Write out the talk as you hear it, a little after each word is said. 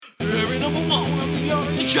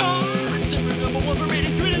Aria charts. Every number one for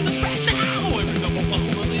 83 in the press. Ow! Every number one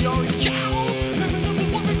on the Aria chart. Every number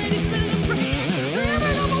one for 83 in the press.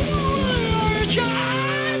 Every number one on the Aria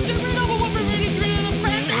charts. Every number one for 83 in the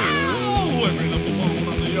press. Ow! Every number one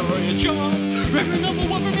on the Aria charts. Every number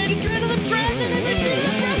one for 83 in the press. And 83 in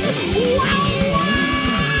the press. Wow!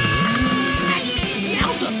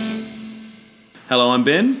 Yowza! Hello, I'm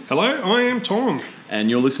Ben, Hello, I am Tom. and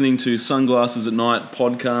you're listening to Sunglasses at Night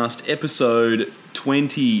podcast, episode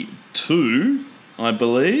 22, I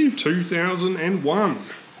believe. 2001.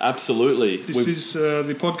 Absolutely. This is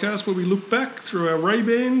the podcast where we look back through our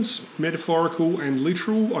Ray-Bans, metaphorical and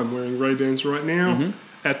literal. I'm wearing Ray-Bans right now.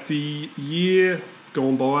 At the year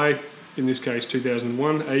gone by, in this case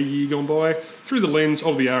 2001, a year gone by, through the lens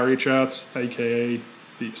of the ARIA charts, aka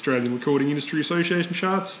the Australian Recording Industry Association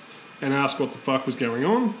charts, and ask what the fuck was going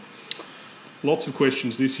on. Lots of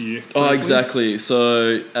questions this year. Oh, frankly. exactly.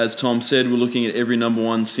 So, as Tom said, we're looking at every number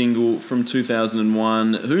one single from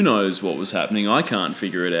 2001. Who knows what was happening? I can't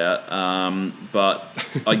figure it out. But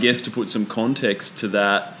I guess to put some context to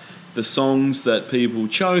that, the songs that people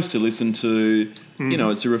chose to listen to, you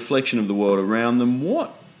know, it's a reflection of the world around them.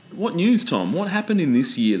 What news, Tom? What happened in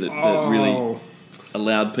this year that really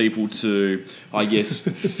allowed people to, I guess,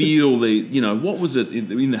 feel the, you know, what was it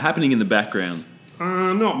happening in the background?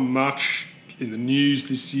 Not much in the news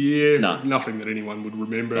this year. No. Nothing that anyone would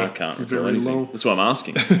remember. I can't for recall very anything. long. That's what I'm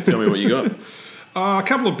asking. Tell me what you got. A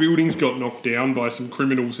couple of buildings got knocked down by some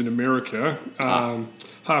criminals in America.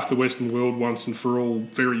 Half the Western world, once and for all,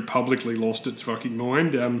 very publicly lost its fucking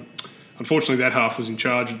mind. Unfortunately, that half was in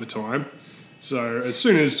charge at the time. So as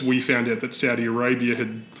soon as we found out that Saudi Arabia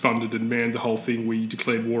had funded and manned the whole thing, we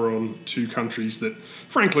declared war on two countries that,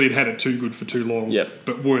 frankly, had it too good for too long,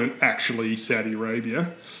 but weren't actually Saudi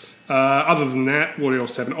Arabia. Other than that, what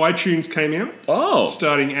else happened? iTunes came out,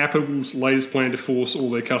 starting Apple's latest plan to force all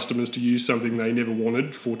their customers to use something they never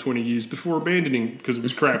wanted for 20 years before abandoning it because it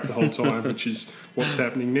was crap the whole time, which is what's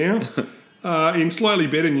happening now. In slightly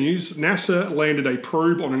better news, NASA landed a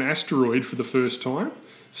probe on an asteroid for the first time.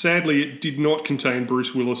 Sadly, it did not contain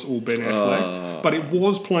Bruce Willis or Ben Affleck, but it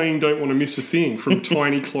was playing Don't Want to Miss a Thing from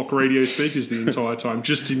tiny clock radio speakers the entire time,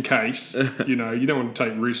 just in case. You know, you don't want to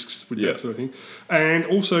take risks with that sort of thing. And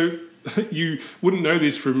also, you wouldn't know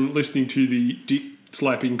this from listening to the dick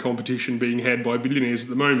slapping competition being had by billionaires at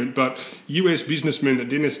the moment, but US businessman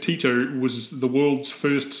Dennis Tito was the world's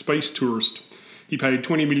first space tourist. He paid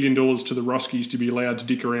 $20 million to the Ruskies to be allowed to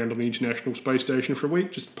dick around on the International Space Station for a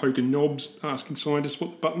week, just poking knobs, asking scientists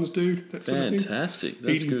what the buttons do, that sort of thing. Fantastic.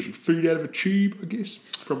 That's Eating good. food out of a tube, I guess.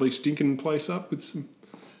 Probably stinking the place up with some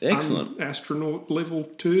astronaut-level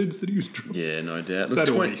turds that he was drinking. Yeah, no doubt. Look,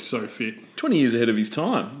 That'll be so fit. 20 years ahead of his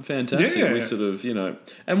time. Fantastic. Yeah. We sort of, you know.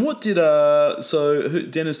 And what did,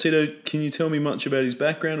 Dennis Tito, can you tell me much about his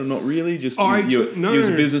background or not really? Just No. He was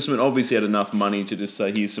a businessman, obviously had enough money to just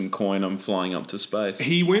say, here's some coin, I'm flying up to space.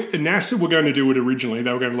 He went. NASA were going to do it originally.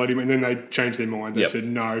 They were going to let him, and then they changed their mind. They said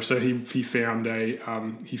no. So he found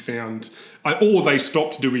or they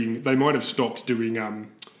stopped doing. They might have stopped doing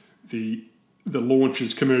the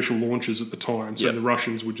launches, commercial launches at the time. So the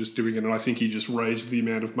Russians were just doing it, and I think he just raised the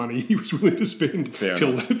amount of money he was willing to spend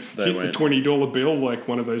till it hit the $20 bill, like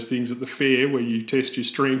one of those things at the fair where you test your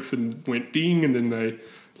strength and went ding, and then they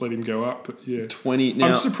let him go up. But yeah, 20. Now,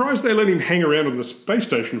 I'm surprised they let him hang around on the space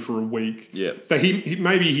station for a week. Yeah,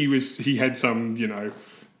 he had some, you know,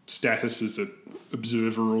 status as an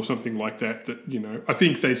observer or something like that. That, you know, I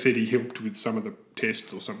think they said he helped with some of the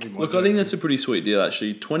tests or something like that. Look, I think that's a pretty sweet deal,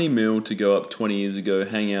 actually. 20 mil to go up 20 years ago,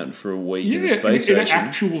 hang out for a week in a space station. In an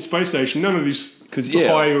actual space station. None of this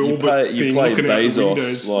high orbit thing. You play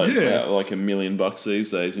Bezos like $1 million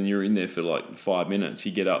these days, and you're in there for like 5 minutes.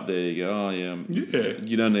 You get up there, you go,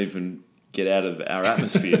 you don't even get out of our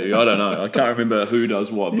atmosphere, do you? I don't know. I can't remember who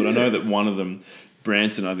does what, but I know that one of them,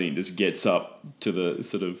 Branson, I think, just gets up to the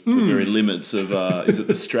sort of the very limits of, is it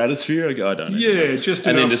the stratosphere? I don't know. Yeah, just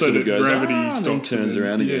and enough then just so sort of that goes, gravity and then stops. turns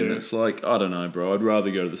around again. It's like, I don't know, bro. I'd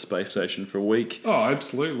rather go to the space station for a week. Oh,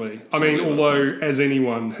 absolutely. I mean, although, as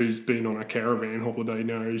anyone who's been on a caravan holiday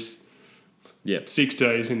knows, 6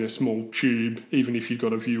 days in a small tube, even if you've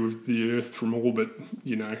got a view of the Earth from orbit,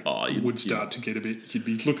 you know, you would start to get a bit. You'd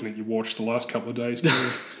be looking at your watch the last couple of days.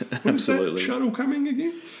 Absolutely. When's that shuttle coming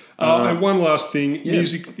again? And one last thing,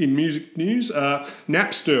 music news.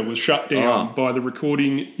 Napster was shut down by the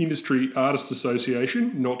Recording Industry Artists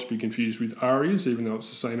Association, not to be confused with ARIAs, even though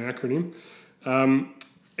it's the same acronym.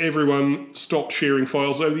 Everyone stopped sharing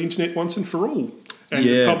files over the internet once and for all. And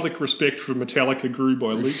Yeah. the public respect for Metallica grew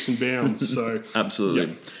by leaps and bounds. So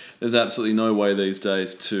Absolutely. Yep. There's absolutely no way these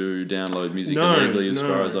days to download music illegally, as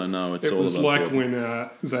far as I know. It's it all was about like Bob. when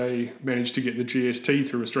they managed to get the GST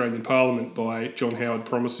through Australian Parliament by John Howard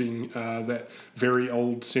promising that very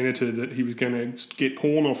old senator that he was going to get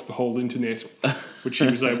porn off the whole internet, which he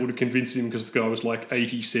was able to convince him because the guy was like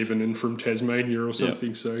 87 and from Tasmania or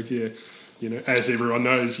something. So, yeah, you know, as everyone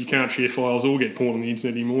knows, you can't share files or get porn on the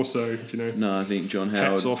internet anymore. So, you know, No, I think John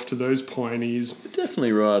Howard... hats off to those pioneers.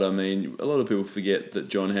 Definitely right. I mean, a lot of people forget that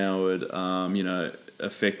John Howard, you know,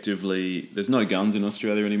 effectively, there's no guns in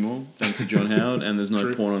Australia anymore, thanks to John Howard, and there's no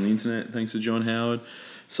True. porn on the internet, thanks to John Howard.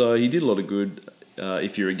 So he did a lot of good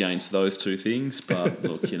if you're against those two things. But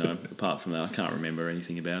look, you know, apart from that, I can't remember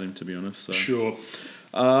anything about him, to be honest. So. Sure.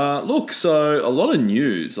 Look, so a lot of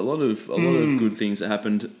news, a lot of good things that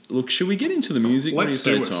happened. Look, should we get into the music? Let's what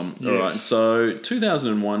do you do say, it. Tom? Yes. All right. So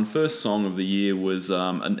 2001, first song of the year was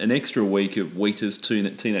an extra week of Wheater's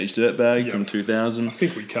Teenage Dirtbag Yep. from 2000. I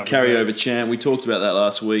think we covered Carryover that. Chant. We talked about that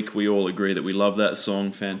last week. We all agree that we love that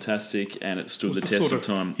song. Fantastic, and it stood the It was a test sort of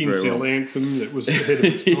time. incel Very well. anthem that was ahead of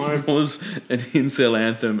its time. It was an incel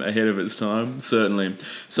anthem ahead of its time, certainly.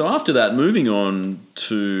 So after that, moving on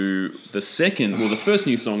to the first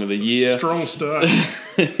new song of the year. Strong start.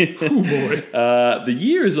 Oh boy. The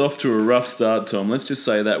year is off to a rough start, Tom. Let's just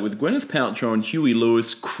say that, with Gwyneth Paltrow and Huey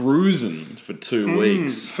Lewis cruising for 2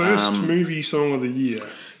 weeks. First movie song of the year.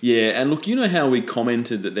 Yeah, and look, you know how we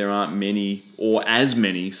commented that there aren't many or as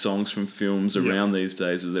many songs from films around these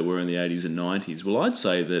days as there were in the 80s and 90s. Well, I'd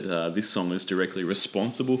say that this song is directly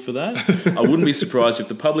responsible for that. I wouldn't be surprised if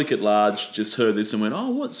the public at large just heard this and went, oh,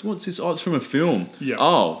 what's this? Oh, it's from a film. Yeah.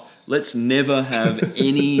 Oh, let's never have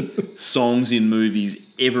any songs in movies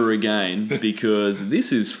ever again because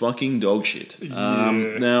this is fucking dog shit.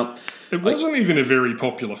 Now... It wasn't even a very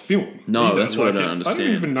popular film. No, either. that's what I don't I understand.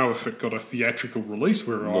 don't even know if it got a theatrical release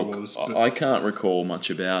where I was. But I can't recall much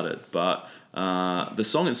about it, but the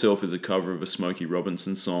song itself is a cover of a Smokey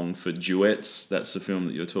Robinson song for Duets. That's the film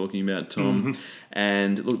that you're talking about, Tom.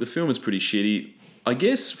 And look, the film is pretty shitty. I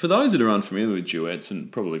guess for those that are unfamiliar with Duets,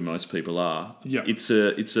 and probably most people are, it's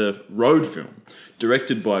a road film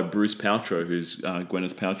directed by Bruce Paltrow, who's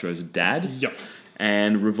Gwyneth Paltrow's dad. Yep.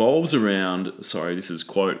 And revolves around the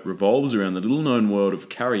little known world of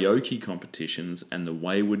karaoke competitions and the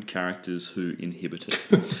wayward characters who inhabit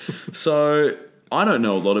it. So I don't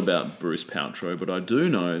know a lot about Bruce Paltrow, but I do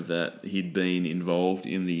know that he'd been involved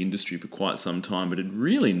in the industry for quite some time, but had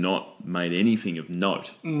really not made anything of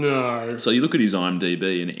note. No. So you look at his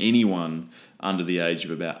IMDb, and anyone under the age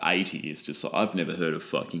of about 80 is just like, I've never heard of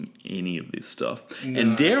fucking any of this stuff. No.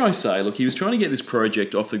 And dare I say, look, he was trying to get this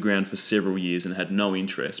project off the ground for several years and had no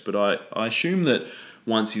interest, but I assume that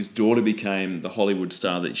once his daughter became the Hollywood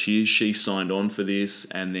star that she is, she signed on for this,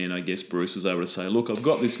 and then I guess Bruce was able to say, look, I've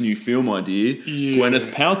got this new film idea. Yeah.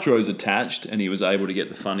 Gwyneth Paltrow's attached, and he was able to get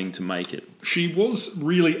the funding to make it. She was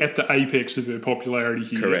really at the apex of her popularity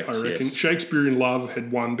here, correct, I reckon. Yes. Shakespeare in Love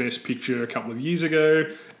had won Best Picture a couple of years ago,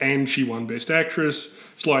 and she won Best Actress.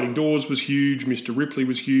 Sliding Doors was huge, Mr. Ripley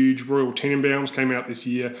was huge, Royal Tenenbaums came out this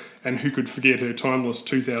year, and who could forget her timeless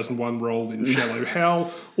 2001 role in Shallow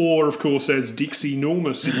Hal, or, of course, as Dixie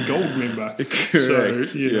Normus in Goldmember. Correct.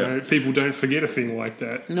 So, you know, people don't forget a thing like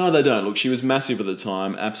that. No, they don't. Look, she was massive at the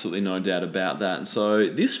time, absolutely no doubt about that. So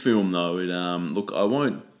this film, though, look, I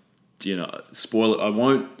won't spoil it. I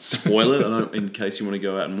won't spoil it. In case you want to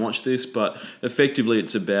go out and watch this, but effectively,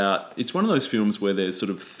 it's one of those films where there's sort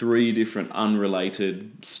of three different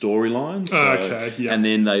unrelated storylines. Okay, yeah. And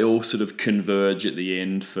then they all sort of converge at the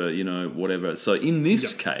end for whatever. So in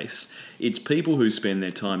this case, it's people who spend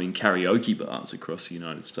their time in karaoke bars across the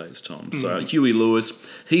United States, Tom. So Huey Lewis,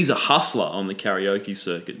 he's a hustler on the karaoke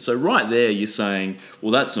circuit. So right there, you're saying,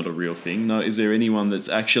 well, that's not a real thing. No, is there anyone that's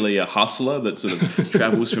actually a hustler that sort of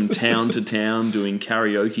travels from town to town doing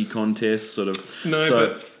karaoke contests? Sort of. No,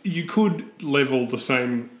 but you could level the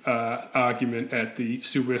same argument at the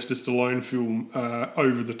Sylvester Stallone film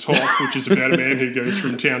Over the Top, which is about a man who goes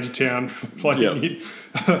from town to town playing in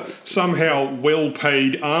somehow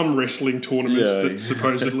well-paid arm wrestling tournaments that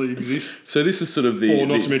supposedly exist. So this is sort of Or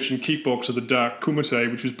not to mention Kickboxer, the Dark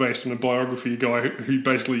Kumite, which was based on a biography of a guy who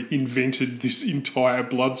basically invented this entire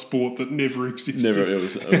blood sport that never existed. It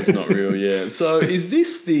was not real, yeah. So is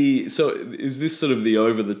this sort of the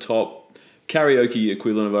over-the-top karaoke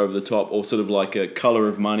equivalent of Over the Top, or sort of like a Colour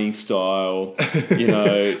of Money style,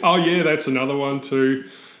 Oh yeah, that's another one too.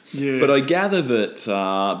 Yeah. But I gather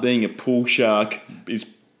that being a pool shark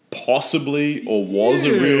is possibly or was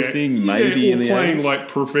a real thing, maybe or in the playing 80s. like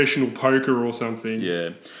professional poker or something. Yeah.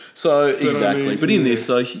 So exactly, I mean, but in yeah. this,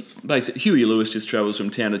 so basically, Huey Lewis just travels from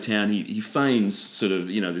town to town. He feigns sort of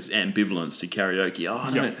this ambivalence to karaoke.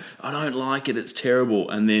 Oh, I don't like it. It's terrible.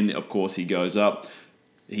 And then of course he goes up.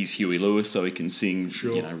 He's Huey Lewis, so he can sing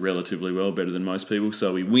relatively well, better than most people.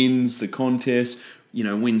 So he wins the contest.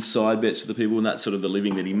 Wins side bets for the people, and that's sort of the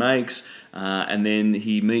living that he makes. And then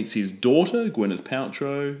he meets his daughter, Gwyneth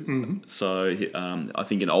Paltrow. Mm-hmm. So I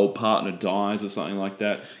think an old partner dies or something like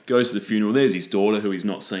that. Goes to the funeral. There's his daughter, who he's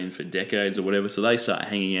not seen for decades or whatever. So they start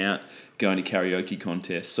hanging out, going to karaoke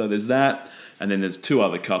contests. So there's that. And then there's two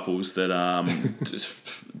other couples that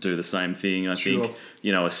do the same thing. I think,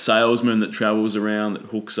 a salesman that travels around that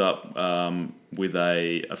hooks up with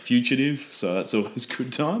a fugitive. So that's always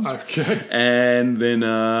good times. Okay. And then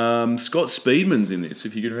Scott Speedman's in this,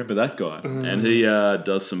 if you can remember that guy. And he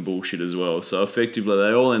does some bullshit as well. So effectively,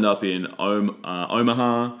 they all end up in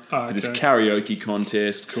Omaha for this karaoke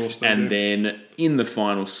contest. Of course they and do. then in the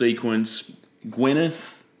final sequence,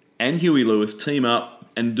 Gwyneth and Huey Lewis team up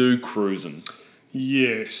and do Cruisin'.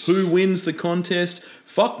 Yes. Who wins the contest?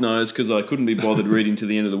 Fuck knows, because I couldn't be bothered reading to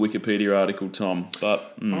the end of the Wikipedia article, Tom.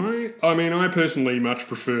 But I personally much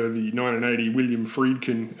prefer the 1980 William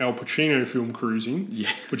Friedkin Al Pacino film Cruising,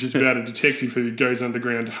 which is about a detective who goes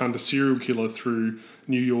underground to hunt a serial killer through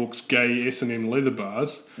New York's gay S&M leather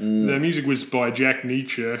bars. The music was by Jack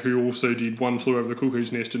Nietzsche, who also did One Flew Over the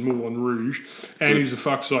Cuckoo's Nest and Moulin Rouge, and is a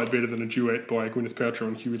fuck sight better than a duet by Gwyneth Paltrow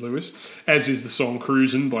and Huey Lewis, as is the song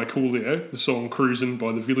Cruisin' by Coolio, the song Cruisin'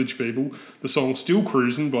 by the Village People, the song Still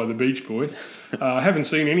Cruisin' by the Beach Boy. I haven't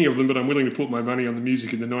seen any of them, but I'm willing to put my money on the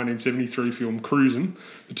music in the 1973 film Cruisin',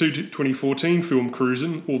 the 2014 film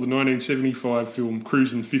Cruisin', or the 1975 film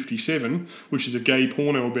Cruisin' 57, which is a gay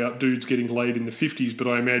porno about dudes getting laid in the 50s, but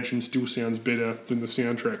I imagine still sounds better than the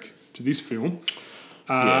soundtrack to this film.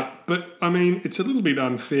 But, I mean, it's a little bit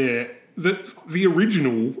unfair. The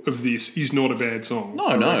original of this is not a bad song.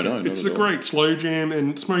 No, not it's at a all. great slow jam,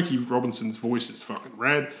 and Smokey Robinson's voice is fucking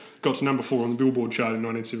rad. Got to number 4 on the Billboard chart in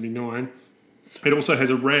 1979. It also has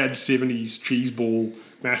a rad 70s cheeseball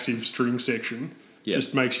massive string section. Yep.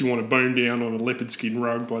 Just makes you want to bone down on a leopard skin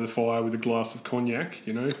rug by the fire with a glass of cognac,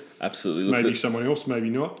 absolutely. Look, Maybe someone else,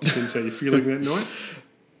 maybe not. Depends how you're feeling that night.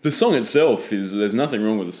 the song itself there's nothing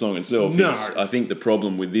wrong with the song itself. No. I think the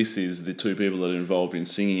problem with this is the two people that are involved in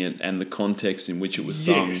singing it and the context in which it was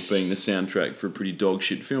sung being the soundtrack for a pretty dog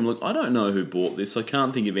shit film. Look, I don't know who bought this. I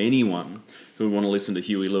can't think of anyone who would want to listen to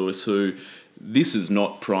Huey Lewis this is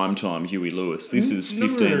not primetime Huey Lewis. This is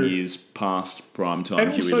 15 years past primetime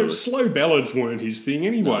And Huey also, Lewis. slow ballads weren't his thing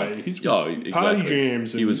anyway. His was party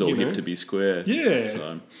jams. And, he was all hip to be square. Yeah.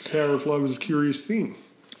 So. Power of Love was a curious thing.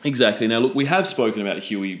 Exactly. Now, look, we have spoken about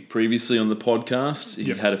Huey previously on the podcast.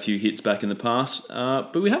 He had a few hits back in the past,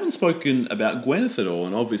 but we haven't spoken about Gwyneth at all.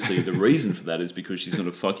 And obviously, the reason for that is because she's not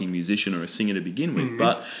a fucking musician or a singer to begin with.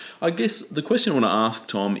 But I guess the question I want to ask,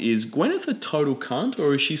 Tom, is Gwyneth a total cunt,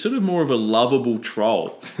 or is she sort of more of a lovable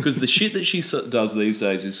troll? Because the shit that she does these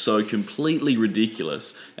days is so completely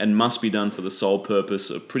ridiculous and must be done for the sole purpose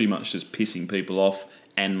of pretty much just pissing people off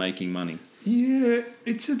and making money. Yeah,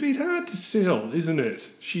 it's a bit hard to sell, isn't it?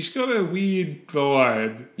 She's got a weird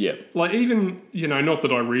vibe. Yeah. Like, even, not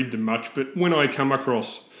that I read them much, but when I come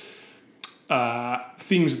across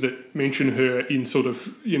things that mention her in sort of,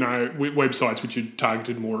 websites which are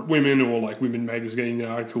targeted more at women, or like women magazine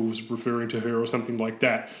articles referring to her or something like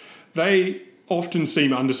that, they often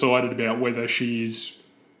seem undecided about whether she is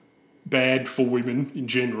bad for women in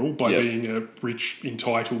general by being a rich,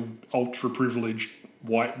 entitled, ultra-privileged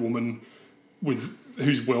white woman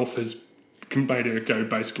whose wealth has made her go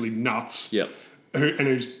basically nuts. Yep. And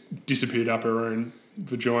who's disappeared up her own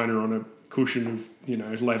vagina on a cushion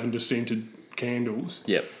of, lavender-scented candles.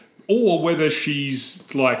 Yep. Or whether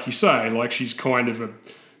she's, like you say, like she's kind of a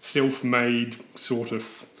self-made sort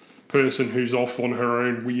of person who's off on her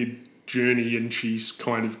own weird journey, and she's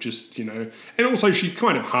kind of just, and also she's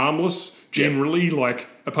kind of harmless generally, like,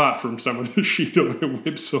 apart from some of the shit on her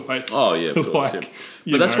website. Oh, yeah, of course, like,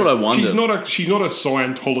 But that's what I wonder. She's not a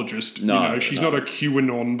Scientologist, No, she's no. not a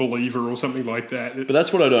QAnon believer or something like that. But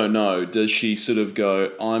that's what I don't know. Does she sort of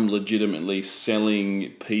go, I'm legitimately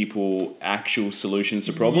selling people actual solutions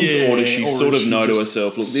to problems? Yeah, or does she or sort is of she know to just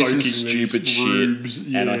herself, look, this soaking is stupid these shit.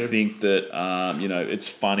 rubes? And I Yeah. think that, it's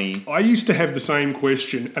funny. I used to have the same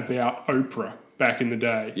question about Oprah back in the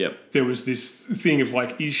day. Yep. There was this thing of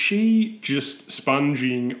like, is she just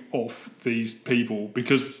sponging off these people?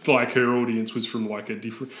 Because like her audience was from like a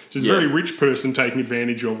different, she's a very rich person taking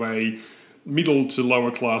advantage of a middle to lower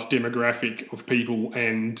class demographic of people,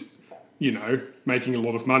 and making a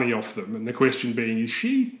lot of money off them. And the question being, is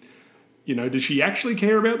she, does she actually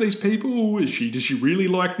care about these people? Does she really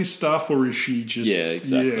like this stuff, or is she just... Yeah,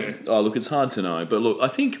 exactly. Yeah. Oh, look, it's hard to know. But look, I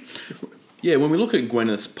think, when we look at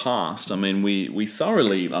Gwyneth's past, I mean, we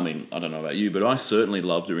thoroughly, I mean, I don't know about you, but I certainly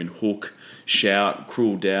loved her in Hook, Shout,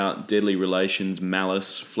 Cruel Doubt, Deadly Relations,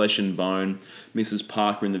 Malice, Flesh and Bone, Mrs.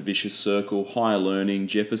 Parker in the Vicious Circle, Higher Learning,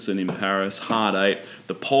 Jefferson in Paris, Hard Eight,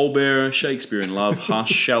 The Pallbearer, Shakespeare in Love, Hush,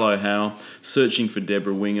 Shallow Hal, Searching for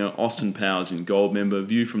Deborah Winger, Austin Powers in Goldmember,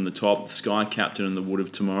 View from the Top, The Sky Captain and the Wood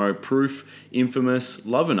of Tomorrow, Proof, Infamous,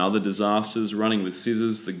 Love and Other Disasters, Running with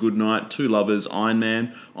Scissors, The Good Night, Two Lovers, Iron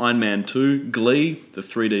Man 2, Glee, the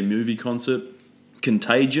 3D movie concert,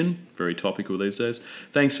 Contagion, very topical these days,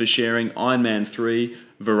 Thanks for Sharing, Iron Man 3,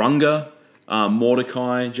 Virunga,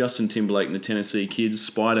 Mordecai, Justin Timberlake and the Tennessee Kids,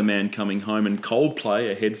 Spider-Man Coming Home, and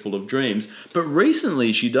Coldplay, A Head Full of Dreams. But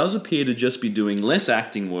recently she does appear to just be doing less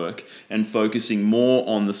acting work and focusing more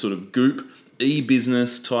on the sort of goop,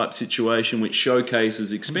 e-business type situation, which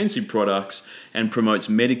showcases expensive products and promotes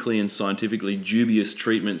medically and scientifically dubious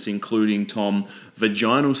treatments, including, Tom,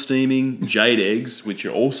 vaginal steaming, jade eggs, which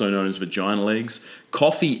are also known as vaginal eggs,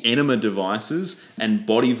 coffee enema devices, and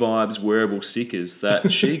Body Vibes wearable stickers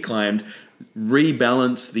that she claimed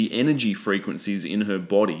rebalance the energy frequencies in her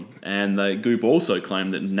body. And Goop also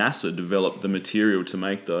claimed that NASA developed the material to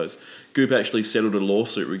make those. Goop actually settled a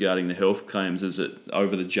lawsuit regarding the health claims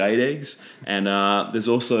over the jade eggs. And there's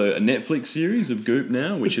also a Netflix series of Goop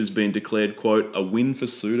now, which has been declared, quote, a win for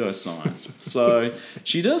pseudoscience. So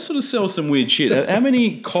she does sort of sell some weird shit. How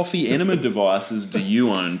many coffee enema devices do you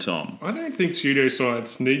own, Tom? I don't think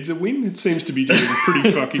pseudoscience needs a win. It seems to be doing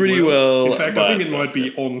pretty fucking Pretty well In fact, by I think it itself, might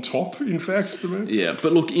be on top, in fact. At the moment. Yeah,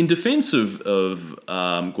 but look, in defence of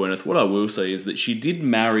Gwyneth, what I will say is that she did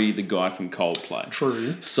marry the guy from Coldplay.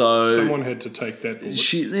 True. So someone had to take that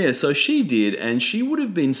bullet. So she did, and she would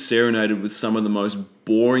have been serenaded with some of the most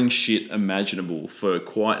boring shit imaginable for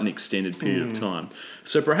quite an extended period of time.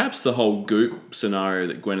 So perhaps the whole Goop scenario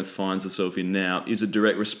that Gwyneth finds herself in now is a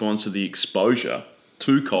direct response to the exposure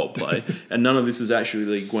to Coldplay, and none of this is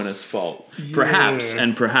actually Gwyneth's fault. Perhaps,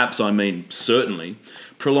 and perhaps I mean certainly,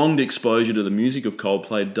 prolonged exposure to the music of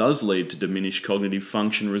Coldplay does lead to diminished cognitive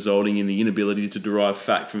function, resulting in the inability to derive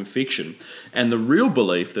fact from fiction, and the real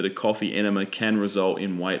belief that a coffee enema can result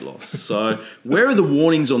in weight loss. So where are the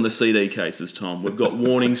warnings on the CD cases, Tom? We've got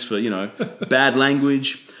warnings for, bad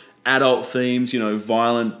language, adult themes,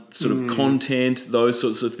 violent sort of content, those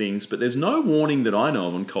sorts of things. But there's no warning that I know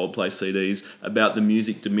of on Coldplay CDs about the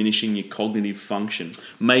music diminishing your cognitive function,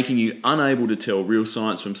 making you unable to tell real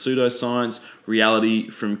science from pseudoscience,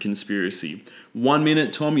 reality from conspiracy. 1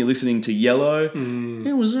 minute, Tom, you're listening to Yellow.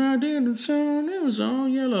 It was all dead and sun, it was all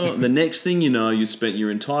yellow. The next thing you know, you spent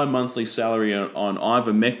your entire monthly salary on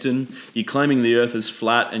ivermectin, you're claiming the earth is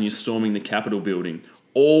flat, and you're storming the Capitol building.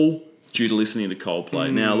 All due to listening to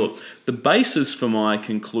Coldplay. Now, look, the basis for my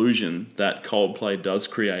conclusion that Coldplay does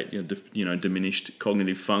create, diminished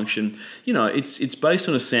cognitive function, it's based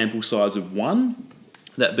on a sample size of 1,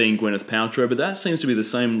 that being Gwyneth Paltrow, but that seems to be the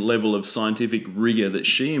same level of scientific rigour that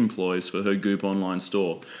she employs for her Goop online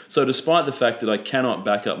store. So despite the fact that I cannot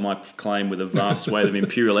back up my claim with a vast swathe of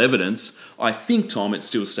imperial evidence, I think, Tom, it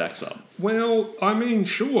still stacks up. Well, I mean,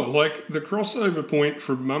 sure. Like, the crossover point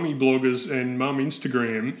from mummy bloggers and mum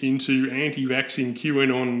Instagram into anti-vaxxing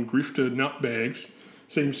QAnon grifter nutbags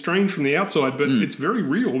seems strange from the outside, but it's very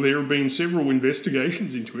real. There have been several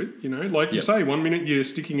investigations into it. Like you say, 1 minute you're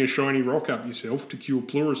sticking a shiny rock up yourself to cure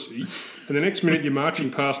pleurisy, and the next minute you're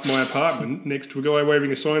marching past my apartment next to a guy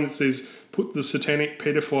waving a sign that says, "Put the satanic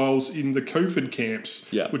pedophiles in the COVID camps,"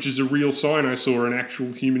 which is a real sign I saw an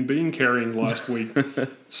actual human being carrying last week.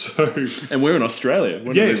 And we're in Australia.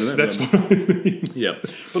 Yes, that's what I mean. Yeah.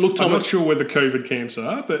 But look, Tom, I'm not sure where the COVID camps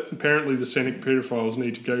are, but apparently the satanic pedophiles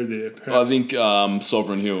need to go there. Perhaps. I think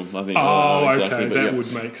Sovereign Hill. I think. Oh, exactly, okay. That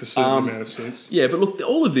would make a certain amount of sense. Yeah, but look,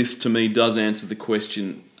 all of this to me does answer the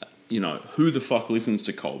question, who the fuck listens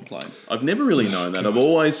to Coldplay? I've never really known that. I've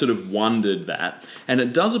always sort of wondered that. And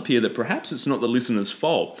it does appear that perhaps it's not the listener's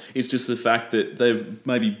fault. It's just the fact that they've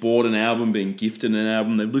maybe bought an album, been gifted an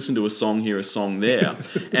album, they've listened to a song here, a song there,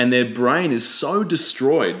 and their brain is so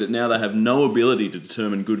destroyed that now they have no ability to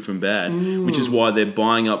determine good from bad, which is why they're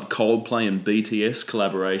buying up Coldplay and BTS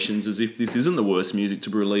collaborations as if this isn't the worst music to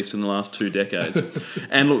be released in the last 2 decades.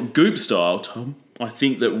 And look, Goop style, Tom, I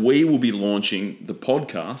think that we will be launching the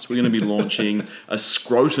podcast. We're going to be launching a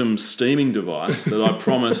scrotum steaming device that I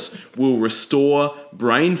promise will restore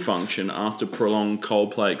brain function after prolonged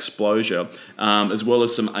Coldplay exposure, as well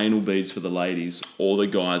as some anal beads for the ladies or the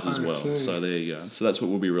guys as well. see. So there you go. So that's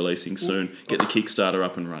what we'll be releasing soon. Get the Kickstarter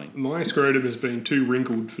up and running. My scrotum has been too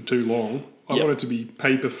wrinkled for too long. I Yep. want it to be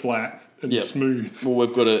paper flat and Yep. smooth Well,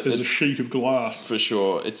 we've got as a it's sheet of glass. for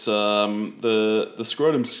sure. It's the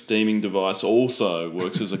scrotum steaming device also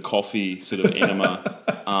works as a coffee sort of enema,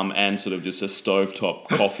 and sort of just a stovetop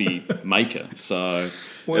coffee maker. So it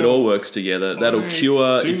Well, all works together. That'll I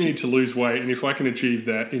cure. do If need to lose weight, and if I can achieve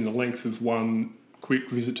that in the length of one quick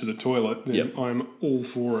visit to the toilet, then Yep. I'm all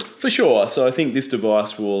for it. For sure. So I think this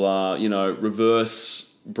device will, reverse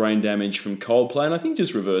brain damage from Coldplay, and I think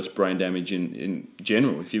just reverse brain damage in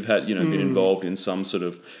general. If you've had, been involved in some sort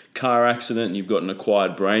of car accident and you've got an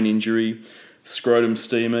acquired brain injury, scrotum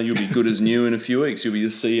steamer, you'll be good as new in a few weeks. You'll be the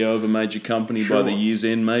CEO of a major company by the Sure. year's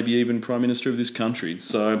end, maybe even Prime Minister of this country.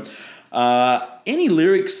 So any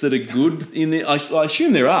lyrics that are good in there, I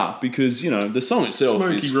assume there are, because, the song itself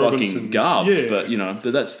Smokey is Robinson's, fucking garb, yeah.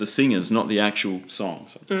 but that's the singers, not the actual song.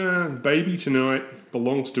 So. Baby tonight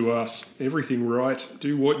belongs to us. Everything right,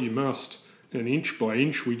 do what you must. And inch by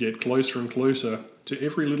inch we get closer and closer to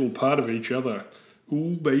every little part of each other.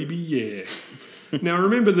 Ooh, baby, yeah. Now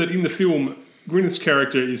remember that in the film, Gwyneth's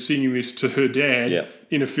character is singing this to her dad Yeah.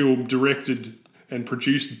 in a film directed and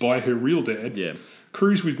produced by her real dad. Yeah.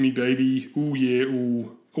 Cruise with me, baby. Ooh, yeah,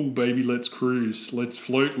 ooh. Ooh, baby, let's cruise. Let's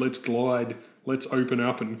float, let's glide. Let's open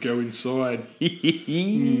up and go inside.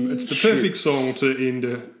 It's the perfect song to end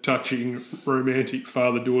a touching, romantic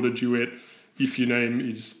father-daughter duet if your name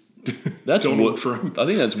is That's Donald Trump. I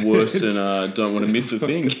think that's worse than Don't Want to Miss a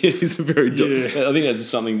Thing. It is a very. Yeah. I think that's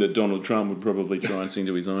something that Donald Trump would probably try and sing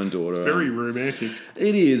to his own daughter. Very romantic.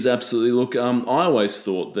 It is, absolutely. Look, I always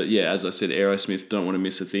thought that, as I said, Aerosmith Don't Want to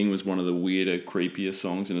Miss a Thing was one of the weirder, creepier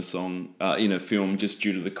songs in a film, just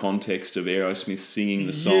due to the context of Aerosmith singing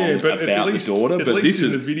the song about the daughter. At But least this in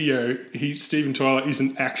is the video, Steven Tyler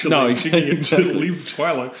isn't actually No, singing it exactly. to Liv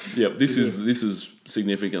Tyler. Yep, this is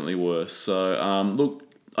significantly worse. So, look,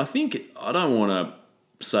 I don't want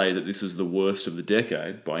to say that this is the worst of the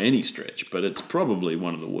decade by any stretch, but it's probably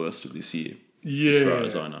one of the worst of this year, Yeah, as far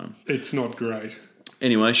as I know. it's not great.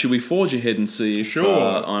 Anyway, should we forge ahead and see if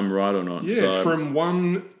Sure. I'm right or not? Yeah, So, from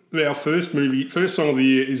our first song of the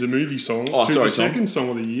year is a movie song Oh, to sorry, the Tom. second song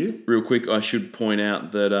of the year. real quick, I should point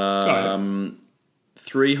out that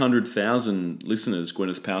 300,000 listeners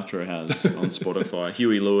Gwyneth Paltrow has on Spotify.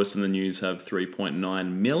 Huey Lewis and the News have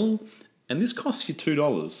 3.9 mil. And this costs you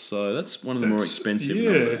 $2, so that's one of the more expensive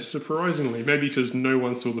Yeah, numbers. surprisingly. Maybe because no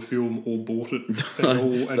one saw the film or bought it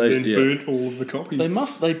and They- then yeah. burnt all of the copies.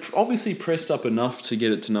 They obviously pressed up enough to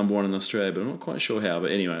get it to number one in Australia, but I'm not quite sure how.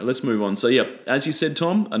 But anyway, let's move on. So, as you said,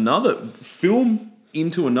 Tom, another film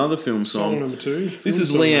into another film Song song. number two. This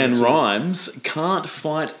is Film song Leanne number two. Rhymes, Can't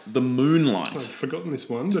Fight the Moonlight. I'd forgotten this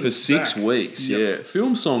one. but For it's 6 back. weeks, Yep. yeah.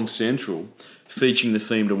 Film Song Central, featuring the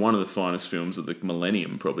theme to one of the finest films of the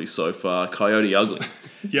millennium, probably so far, Coyote Ugly.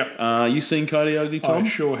 Yep. You seen Coyote Ugly, Tom? I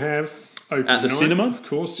sure have. Open At the night, cinema? Of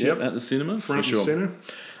course, Yep, yep. at the cinema, Front for sure. and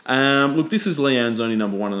centre. Look, this is Leanne's only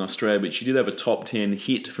number one in Australia, but she did have a top 10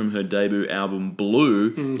 hit from her debut album,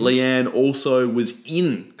 Blue. Mm-hmm. Leanne also was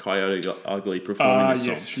in Coyote Ugly performing the song.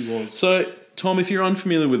 Yes, she was. So, Tom, if you're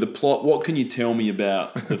unfamiliar with the plot, what can you tell me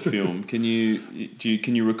about the film? Can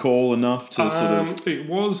you recall enough to sort of... It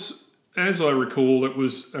was, as I recall, it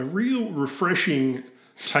was a real refreshing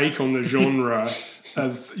take on the genre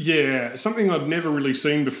of, something I'd never really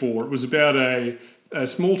seen before. It was about a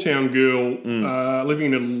small town girl living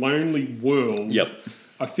in a lonely world. Yep.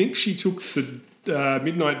 I think she took the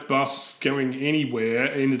midnight bus going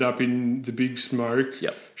anywhere, ended up in the Big Smoke.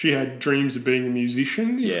 Yep. She had dreams of being a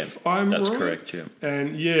musician, if I'm that's right. correct, yeah.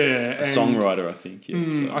 And A songwriter, I think,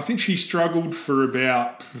 yeah. So. I think she struggled for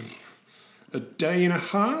about a day and a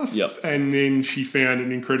half. Yep. And then she found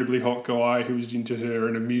an incredibly hot guy who was into her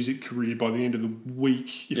and a music career by the end of the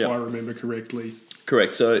week, if Yep. I remember correctly.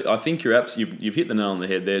 Correct. So I think you've hit the nail on the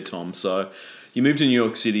head there, Tom. So you moved to New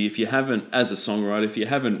York City. If you haven't, as a songwriter, if you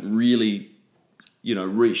haven't really,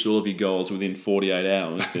 reached all of your goals within 48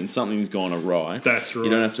 hours, then something's gone awry. That's right.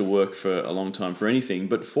 You don't have to work for a long time for anything.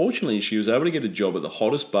 But fortunately, she was able to get a job at the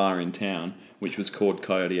hottest bar in town, which was called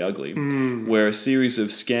Coyote Ugly, where a series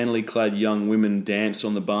of scantily clad young women danced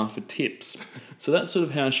on the bar for tips. So that's sort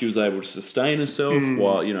of how she was able to sustain herself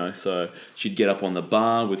while, so she'd get up on the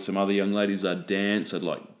bar with some other young ladies, they'd dance, they'd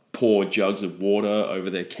pour jugs of water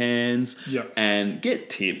over their cans Yep. and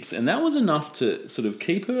get tips. And that was enough to sort of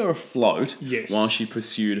keep her afloat Yes. while she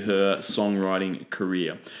pursued her songwriting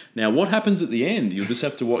career. Now, what happens at the end? You'll just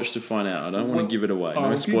have to watch to find out. I don't want to give it away. No I'll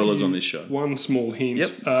give spoilers you on this show. One small hint.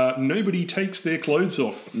 Yep. Nobody takes their clothes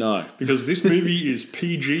off. No. Because this movie is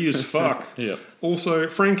PG as fuck. Yep. Also,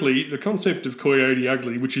 frankly, the concept of Coyote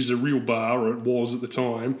Ugly, which is a real bar, or it was at the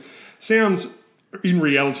time, sounds in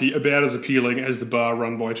reality about as appealing as the bar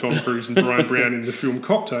run by Tom Cruise and Brian Brown in the film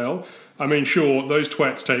Cocktail. I mean, sure, those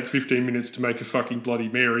twats take 15 minutes to make a fucking Bloody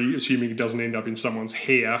Mary, assuming it doesn't end up in someone's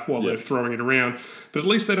hair while they're throwing it around. But at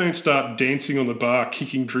least they don't start dancing on the bar,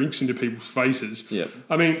 kicking drinks into people's faces. Yep.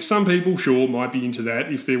 I mean, some people, sure, might be into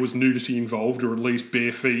that if there was nudity involved, or at least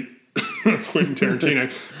bare feet. Quentin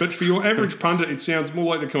Tarantino. But for your average punter, it sounds more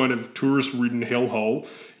like the kind of tourist-ridden hellhole,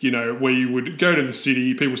 you know, where you would go to the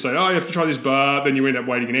city, people say, oh, you have to try this bar, then you end up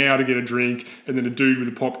waiting an hour to get a drink, and then a dude with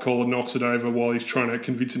a pop collar knocks it over while he's trying to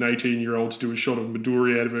convince an 18-year-old to do a shot of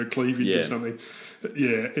Midori out of her cleavage or something.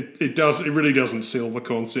 Yeah, it really doesn't sell the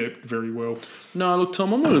concept very well. No, look,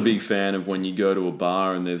 Tom, I'm not a big fan of when you go to a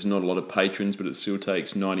bar and there's not a lot of patrons, but it still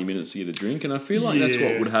takes 90 minutes to get a drink. And I feel like that's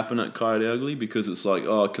what would happen at Coyote Ugly, because it's like,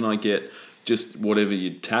 oh, can I get just whatever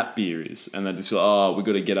your tap beer is? And they just go, oh, we've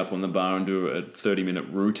got to get up on the bar and do a 30-minute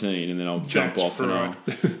routine, and then I'll jump off and I'll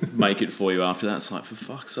make it for you after that. It's like, for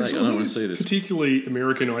fuck's sake, I don't want to see this. Particularly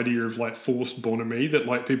American idea of like forced bonhomie, that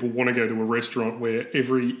like people want to go to a restaurant where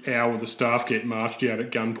every hour the staff get marched out at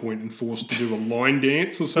gunpoint and forced to do a line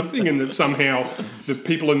dance or something, and that somehow the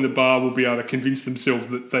people in the bar will be able to convince themselves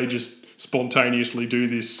that they just spontaneously do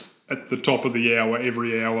this at the top of the hour,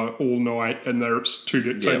 every hour, all night, and they're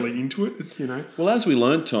totally into it, you know. Well, as we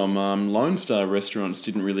learnt, Tom, Lone Star restaurants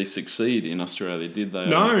didn't really succeed in Australia, did they?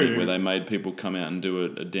 No. Where they made people come out and do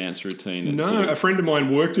a dance routine. And No, a friend of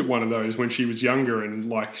mine worked at one of those when she was younger, and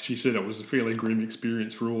like she said, it was a fairly grim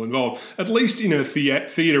experience for all involved. At least in a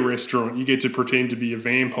theatre restaurant, you get to pretend to be a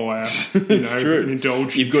vampire, It's true. and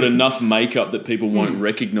indulge. You've got enough makeup that people won't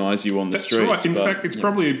recognise you on the That's streets. right. In but- fact, it's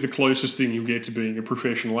probably the closest thing you'll get to being a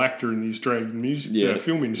professional actor in the Australian music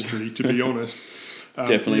film industry, to be honest.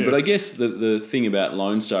 Definitely, but I guess the thing about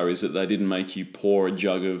Lone Star is that they didn't make you pour a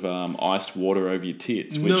jug of iced water over your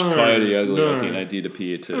tits, which Coyote Ugly, I think they did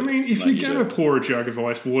appear to. I mean, if you're going to pour a jug of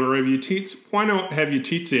iced water over your tits, why not have your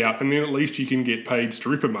tits out, and then at least you can get paid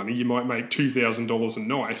stripper money. You might make $2,000 a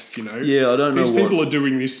night, you know. Yeah, I don't know. These people are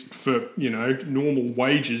doing this for, you know, normal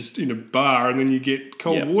wages in a bar, and then you get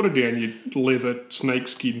cold water down your leather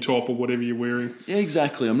snakeskin top or whatever you're wearing. Yeah,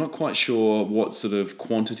 exactly. I'm not quite sure what sort of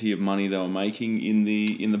quantity of money they were making in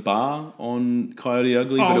the bar on Coyote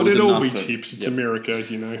Ugly, but it was it'll enough all be for- tips. It's America,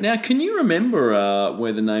 you know. Now, can you remember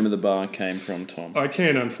where the name of the bar came from, Tom? I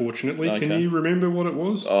can, unfortunately. Okay. Can you remember what it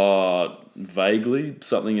was? Vaguely,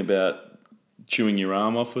 something about chewing your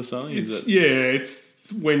arm off or something.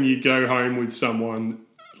 It's when you go home with someone,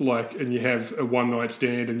 like, and you have a one night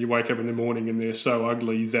stand, and you wake up in the morning and they're so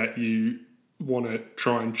ugly that you want to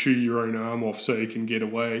try and chew your own arm off so you can get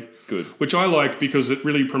away. Good. Which I like because it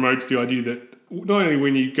really promotes the idea that not only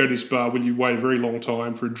when you go to this bar will you wait a very long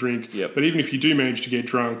time for a drink, but even if you do manage to get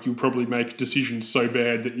drunk, you'll probably make decisions so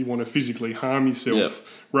bad that you want to physically harm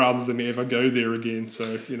yourself rather than ever go there again.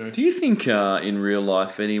 So, you know. Do you think in real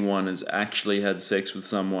life anyone has actually had sex with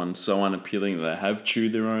someone so unappealing that they have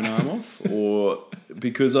chewed their own arm off? Or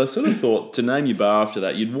because I sort of thought to name your bar after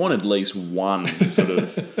that, you'd want at least one sort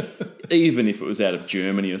of, even if it was out of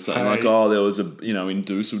Germany or something, like, oh, there was in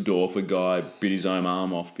Dusseldorf, a guy bit his own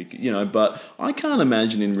arm off, but I can't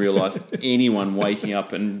imagine in real life anyone waking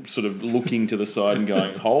up and sort of looking to the side and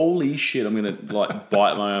going, holy shit, I'm going to like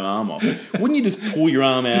bite my own arm off. Wouldn't you just pull your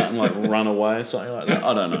arm out and like run away or something like that?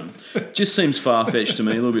 I don't know. Just seems far-fetched to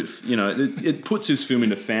me, a little bit, it puts this film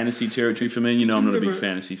into fantasy territory for me. I'm not a big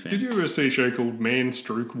fantasy fan. Did you ever see a show called Man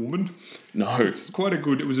Stroke Woman? No. It's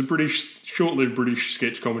it was a short-lived British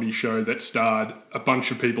sketch comedy show that starred a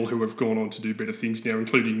bunch of people who have gone on to do better things now,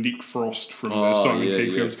 including Nick Frost from the Simon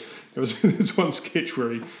Pegg films. There was this one sketch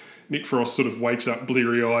where Nick Frost sort of wakes up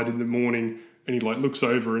bleary-eyed in the morning, and he like looks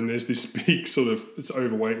over and there's this big sort of this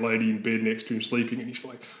overweight lady in bed next to him sleeping, and he's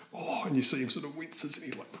like, oh, and you see him sort of winces,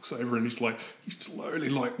 and he like looks over and he slowly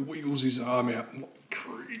like wiggles his arm out and like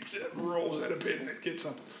creeps out, rolls out of bed, and then gets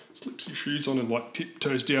up, slips his shoes on and like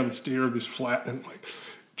tiptoes down the stair of this flat and like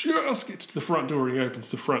just gets to the front door, and he opens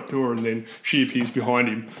the front door, and then she appears behind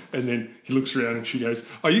him, and then he looks around and she goes,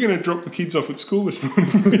 are you going to drop the kids off at school this morning?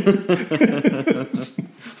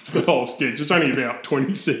 It's the whole sketch. It's only about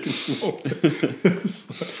 20 seconds long.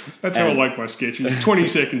 That's how I like my sketches. 20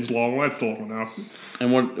 seconds long. That's long enough.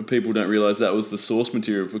 And what people don't realise, that was the source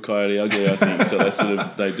material for Coyote Ugly, I think. So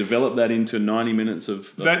they developed that into 90 minutes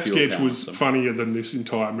of that pure sketch power, was so. funniher than this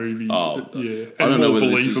entire movie. Oh, yeah. I And don't know more whether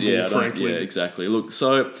this is, believable, frankly. Yeah, exactly. Look,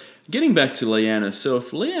 so getting back to Leanne herself,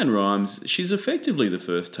 Leanne Rimes, she's effectively the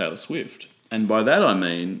first Taylor Swift. And by that I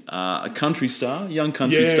mean a country star, young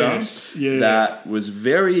country Yes, star, yeah. that was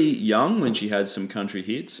very young when she had some country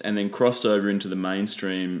hits and then crossed over into the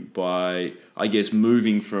mainstream by, I guess,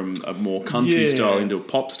 moving from a more country Yeah. style into a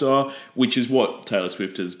pop star, which is what Taylor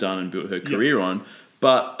Swift has done and built her career on.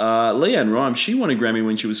 But Leanne Rimes, she won a Grammy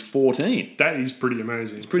when she was 14. That is pretty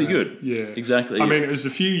amazing. It's pretty good. Yeah. Exactly. I mean, it was a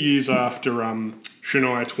few years after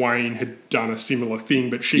Shania Twain had done a similar thing,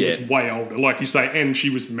 but she was way older, like you say, and she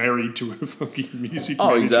was married to a fucking music Oh,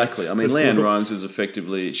 manager exactly. I mean, as Leanne well. Rimes was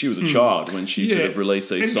effectively, she was a child when she sort of released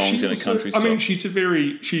these And songs she in a also- country style. I mean, she's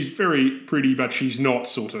very pretty, but she's not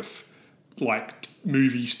sort of like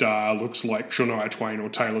movie star looks like Shania Twain or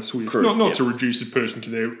Taylor Swift. Correct, Not yeah. to reduce a person to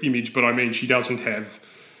their image, but I mean, she doesn't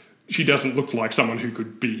look like someone who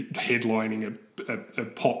could be headlining a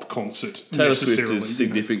pop concert Taylor Swift necessarily. is you know.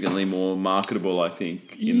 significantly more marketable, I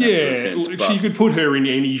think, in that sort of sense. she But could put her in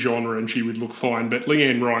any genre and she would look fine. But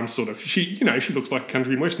Leanne Rimes she looks like a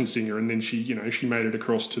country and western singer, and then she made it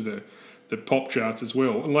across to the pop charts as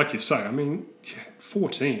well. And like you say, I mean,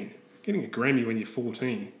 14, getting a Grammy when you're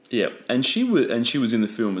 14. yeah, and she was in the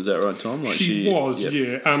film. Is that right, Tom? Like She was,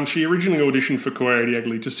 yep. yeah. She originally auditioned for Coyote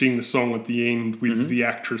Ugly to sing the song at the end with the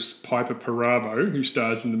actress Piper Perabo, who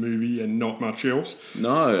stars in the movie and not much else.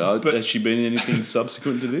 No, has she been in anything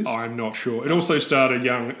subsequent to this? I'm not sure. It also starred a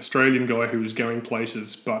young Australian guy who was going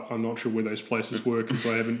places, but I'm not sure where those places were because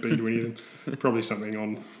I haven't been to any of them. Probably something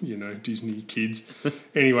on, Disney Kids.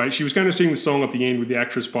 Anyway, she was going to sing the song at the end with the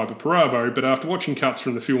actress Piper Perabo, but after watching cuts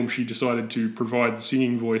from the film, she decided to provide the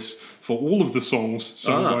singing voice for all of the songs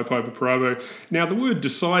sung by Piper Perabo. Now, the word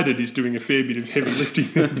decided is doing a fair bit of heavy lifting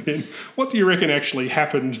there, Ben. What do you reckon actually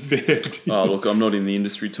happened there? Oh, look, I'm not in the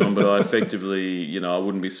industry, Tom, but I effectively, I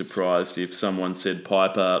wouldn't be surprised if someone said,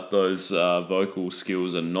 Piper, those vocal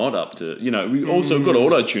skills are not up to, we also got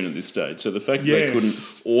auto-tune at this stage. So the fact that they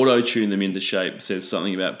couldn't auto-tune them into shape says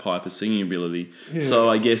something about Piper's singing ability. Yeah. So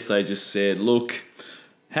I guess they just said, look,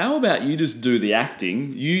 how about you just do the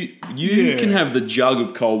acting? You can have the jug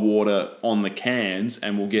of cold water on the cans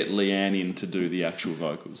and we'll get Leanne in to do the actual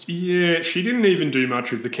vocals. Yeah, she didn't even do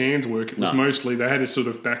much of the cans work. It was mostly, they had a sort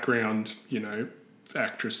of background,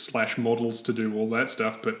 actress / models to do all that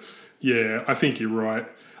stuff. But yeah, I think you're right.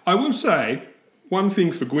 I will say one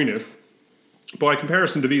thing for Gwyneth, by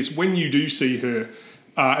comparison to this, when you do see her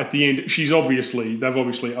at the end, they've obviously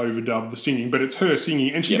overdubbed the singing, but it's her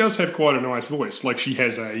singing, and she does have quite a nice voice. Like she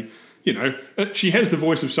has she has the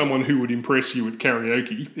voice of someone who would impress you at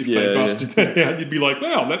karaoke. If they busted that out, you'd be like,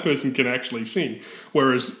 wow, that person can actually sing.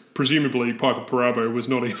 Whereas presumably Piper Perabo was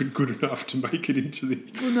not even good enough to make it into the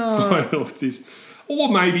final of this. Or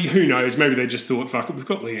maybe, who knows, maybe they just thought, fuck it, we've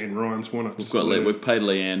got Leanne Rimes, why not? We've paid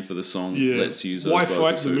Leanne for the song, let's use those Why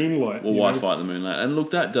vocals. fight the moonlight? Well, why fight the moonlight? And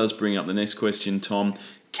look, that does bring up the next question, Tom.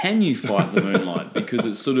 Can you fight the moonlight? Because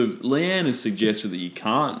it's sort of, Leanne has suggested that you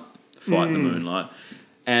can't fight the moonlight.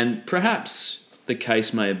 And perhaps the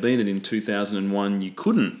case may have been that in 2001 you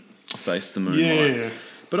couldn't face the moonlight. Yeah.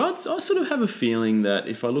 But I sort of have a feeling that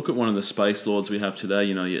if I look at one of the space lords we have today,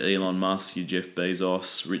 your Elon Musk, your Jeff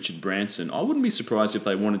Bezos, Richard Branson, I wouldn't be surprised if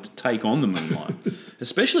they wanted to take on the moonlight,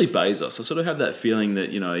 especially Bezos. I sort of have that feeling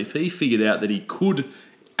that, if he figured out that he could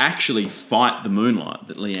actually fight the moonlight,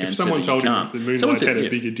 that Leanne If someone said that told you him can't. the moonlight had a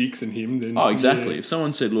bigger dick than him, then... Oh, exactly. If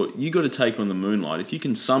someone said, look, you got to take on the moonlight, if you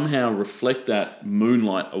can somehow reflect that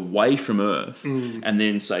moonlight away from Earth and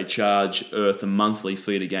then, say, charge Earth a monthly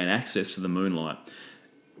fee to gain access to the moonlight,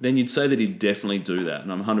 then you'd say that he'd definitely do that.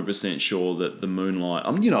 And I'm 100% sure that the moonlight...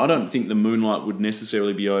 I don't think the moonlight would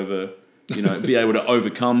necessarily be able to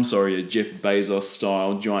overcome, a Jeff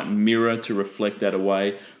Bezos-style giant mirror to reflect that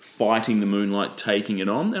away, fighting the moonlight, taking it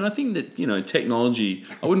on. And I think that, technology...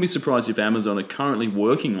 I wouldn't be surprised if Amazon are currently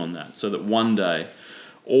working on that so that one day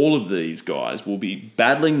all of these guys will be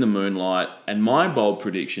battling the moonlight, and my bold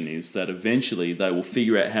prediction is that eventually they will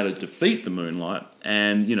figure out how to defeat the moonlight,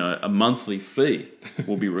 and a monthly fee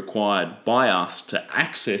will be required by us to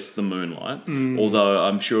access the moonlight, although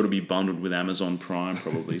I'm sure it'll be bundled with Amazon Prime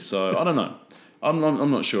probably. So I don't know. I'm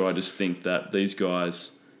not sure. I just think that these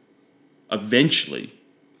guys eventually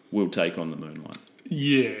will take on the moonlight.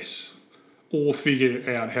 Yes. or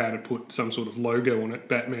figure out how to put some sort of logo on it,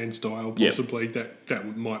 Batman style, Yep. possibly.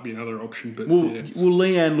 That might be another option. But Will yeah.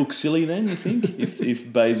 Leanne look silly then, you think? if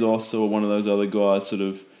Bezos or one of those other guys sort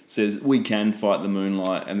of says, we can fight the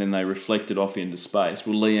moonlight, and then they reflect it off into space,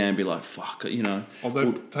 will Leanne be like, fuck, you know?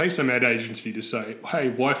 Although pay some ad agency to say, hey,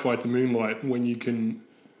 why fight the moonlight when you can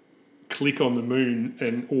click on the moon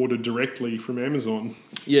and order directly from Amazon?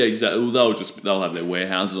 Yeah, exactly. Well, they'll have their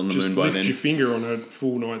warehouses on the Just moon by lift then. your finger on a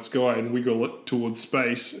full night sky and wiggle it towards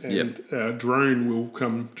space, and a drone will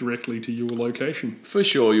come directly to your location. For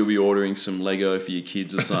sure, you'll be ordering some Lego for your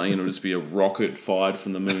kids or something, and it'll just be a rocket fired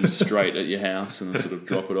from the moon straight at your house and then sort of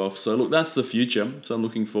drop it off. So, look, that's the future. So I'm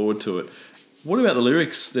looking forward to it. What about the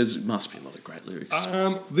lyrics? Must be a lot of great lyrics.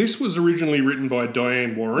 This was originally written by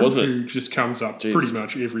Diane Warren, Was it? who just comes up Jeez. pretty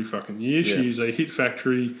much every fucking year. Yeah. She's a hit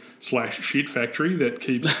factory / shit factory that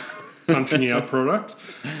keeps punching out product.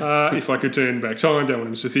 If I could turn back time, don't want to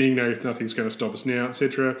miss a thing, no, nothing's going to stop us now,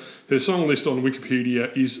 etc. Her song list on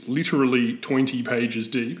Wikipedia is literally 20 pages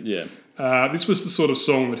deep. Yeah. This was the sort of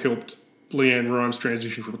song that helped Leanne Rimes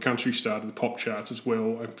transition from a country star to the pop charts as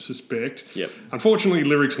well, I suspect. Yep. Unfortunately,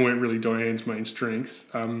 lyrics weren't really Diane's main strength.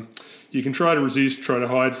 You can try to resist, try to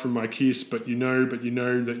hide from my kiss, but you know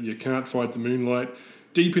that you can't fight the moonlight.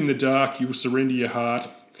 Deep in the dark, you'll surrender your heart.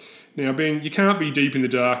 Now, Ben, you can't be deep in the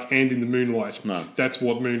dark and in the moonlight. No. That's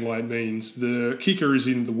what moonlight means. The kicker is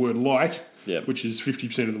in the word light, Yep. which is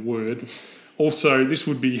 50% of the word. Also, this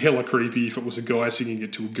would be hella creepy if it was a guy singing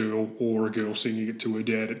it to a girl or a girl singing it to her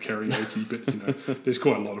dad at karaoke. But, you know, there's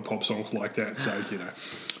quite a lot of pop songs like that. So, you know,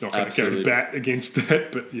 not going to go Absolutely. to bat against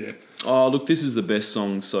that. But, yeah. Oh, look, this is the best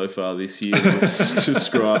song so far this year. It's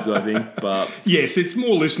described, I think. But Yes, it's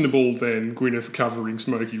more listenable than Gwyneth covering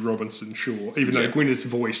Smokey Robinson, sure. Even though Yeah. Gwyneth's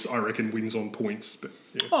voice, I reckon, wins on points. But,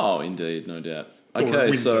 yeah. oh, indeed, no doubt. Or it Okay,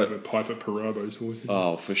 wins so over Piper Parabo's voice.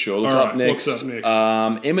 oh, for sure. Look All up right, next. what's up next?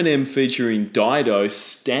 Eminem featuring Dido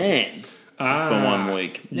Stan. For 1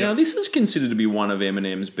 week. Now, this is considered to be one of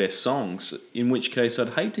Eminem's best songs, in which case I'd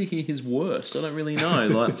hate to hear his worst. I don't really know.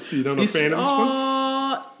 Like, You're not a fan of this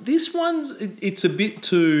one? This one's, it's a bit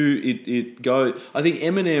too, it go. I think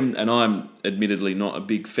Eminem, and I'm admittedly not a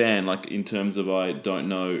big fan, like in terms of I don't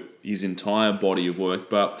know his entire body of work,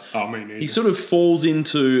 but Oh, me neither. he sort of falls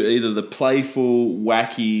into either the playful,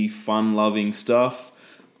 wacky, fun-loving stuff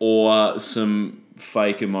or some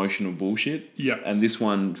fake emotional bullshit. Yeah. And this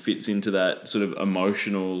one fits into that sort of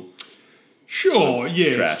emotional. Sure,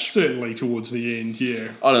 yeah, trash. certainly towards the end, yeah.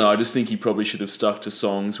 I don't know. I just think he probably should have stuck to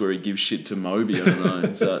songs where he gives shit to Moby. I don't know.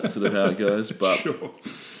 Is that sort of how it goes? But Sure.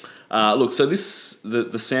 look, so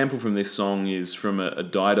the sample from this song is from a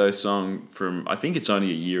Dido song from, I think it's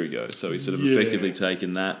only a year ago. So he's sort of Yeah. effectively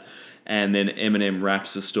taken that. And then Eminem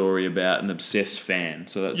raps a story about an obsessed fan.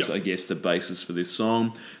 So that's, Yep. I guess, the basis for this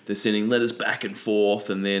song. They're sending letters back and forth,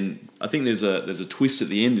 and then I think there's a twist at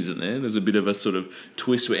the end, isn't there? There's a bit of a sort of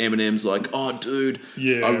twist where Eminem's like, "Oh, dude,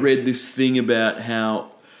 Yeah. I read this thing about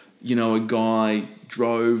how, you know, a guy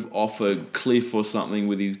drove off a cliff or something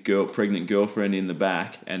with his pregnant girlfriend in the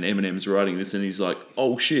back," and Eminem's writing this, and he's like,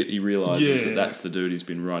 "Oh shit!" He realizes Yeah. that that's the dude he's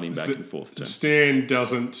been writing back and forth to. Stan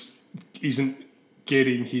isn't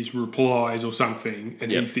getting his replies or something,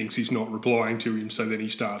 and Yep. he thinks he's not replying to him, so then he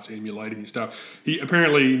starts emulating his stuff. He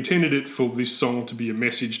apparently intended it for this song to be a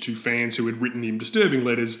message to fans who had written him disturbing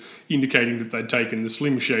letters, indicating that they'd taken the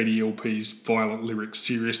Slim Shady LP's violent lyrics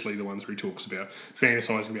seriously, the ones where he talks about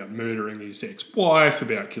fantasising about murdering his ex-wife,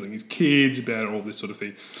 about killing his kids, about all this sort of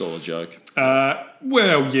thing. It's all a joke.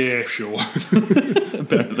 Well, yeah, sure.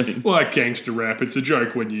 Apparently. Like gangster rap, it's a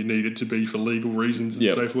joke when you need it to be for legal reasons and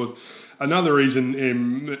Yep. so forth. Another reason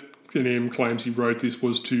Eminem claims he wrote this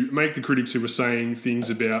was to make the critics who were saying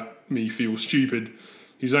things about me feel stupid.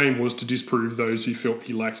 His aim was to disprove those who felt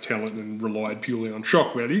he lacked talent and relied purely on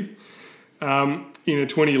shock value. In a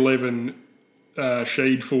 2011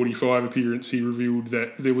 Shade 45 appearance, he revealed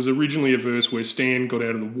that there was originally a verse where Stan got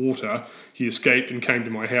out of the water, he escaped and came to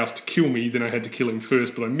my house to kill me, then I had to kill him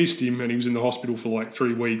first, but I missed him and he was in the hospital for like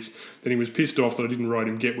 3 weeks. Then he was pissed off that I didn't write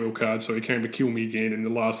him get well cards, so he came to kill me again, and in the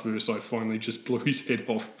last verse I finally just blew his head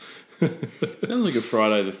off. Sounds like a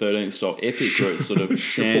Friday the 13th style epic where it's sort of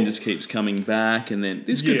Stan just keeps coming back, and then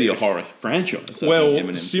this could be a Yes. horror franchise. I Well, think,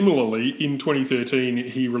 Eminem. similarly, in 2013,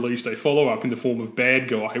 he released a follow-up in the form of Bad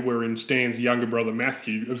Guy, wherein Stan's younger brother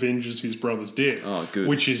Matthew avenges his brother's death. Oh, good.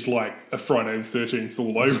 Which is like a Friday the 13th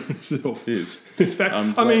all over itself. It is. In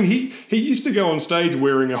fact, I mean, he used to go on stage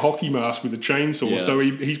wearing a hockey mask with a chainsaw, Yeah, so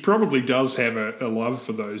that's- he probably does have a love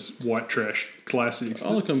for those white trash classics.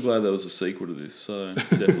 Oh, look, I'm glad there was a sequel to this, so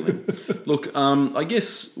definitely. Look, I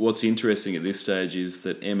guess what's interesting at this stage is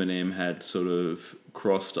that Eminem had sort of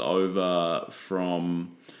crossed over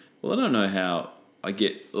from, well, I don't know how.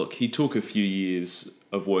 Look, he took a few years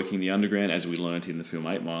of working the underground, as we learnt in the film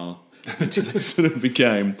 8 Mile, until he sort of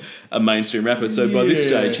became a mainstream rapper. So by this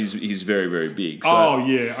Yeah. stage, he's very, very big. So, Oh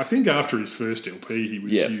yeah, I think after his first LP, he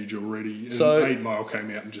was Yeah. huge already. And So- 8 Mile came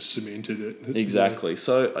out and just cemented it. Exactly.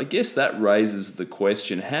 So I guess that raises the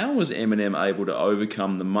question, how was Eminem able to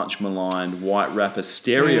overcome the much maligned white rapper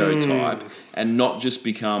stereotype and not just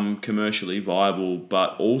become commercially viable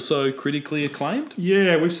but also critically acclaimed?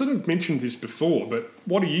 Yeah, we've sort of mentioned this before, but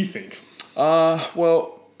what do you think?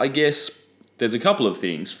 Well, I guess there's a couple of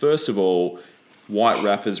things. First of all, white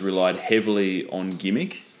rappers relied heavily on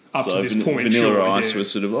gimmick. Up to this point, Vanilla sure, Ice yeah.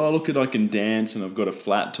 was sort of, oh, look at, I can dance and I've got a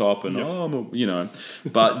flat top and,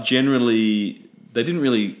 but generally they didn't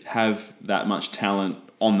really have that much talent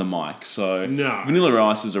on the mic. So No. Vanilla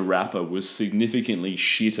Ice as a rapper was significantly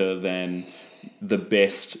shitter than the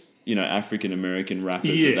best, African American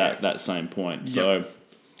rappers Yeah. at that same point. So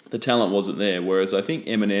the talent wasn't there. Whereas I think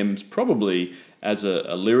Eminem's probably, as a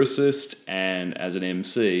lyricist and as an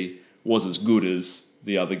MC, was as good as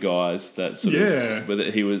the other guys that sort Yeah. of, whether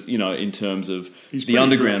he was, in terms of He's the pretty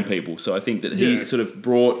underground great. people. So I think that he Yeah. sort of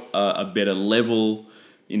brought a better level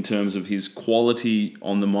in terms of his quality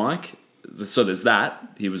on the mic. So there's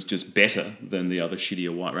that. He was just better than the other shittier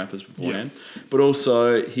white rappers beforehand. But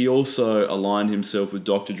also, he also aligned himself with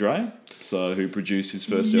Dr. Dre, so who produced his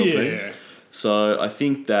first LP. Yeah. So I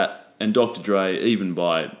think that, and Dr. Dre, even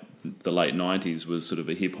by the late 90s, was sort of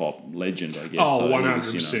a hip hop legend, I guess. Oh, so he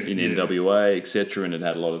 100%, was, in yeah. NWA, etc., and it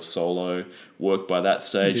had a lot of solo work by that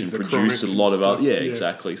stage Did and the produced a Chronic lot and of other. stuff, Yeah, yeah.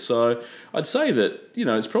 exactly. So I'd say that,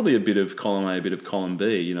 it's probably a bit of column A, a bit of column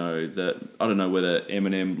B, that I don't know whether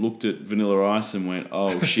Eminem looked at Vanilla Ice and went,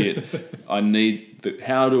 oh shit,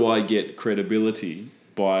 how do I get credibility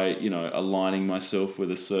by, aligning myself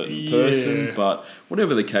with a certain person? Yeah. But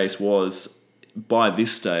whatever the case was, by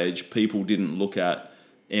this stage, people didn't look at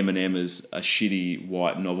Eminem as a shitty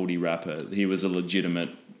white novelty rapper. He was a legitimate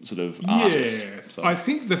sort of artist. Yeah. So, I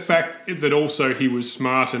think the fact that also he was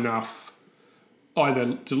smart enough,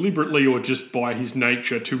 either deliberately or just by his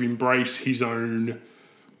nature, to embrace his own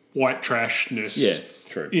white trashness. yeah,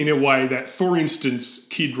 true. In a way that, for instance,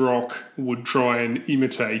 Kid Rock would try and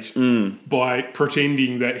imitate by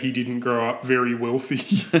pretending that he didn't grow up very wealthy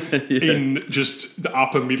in just the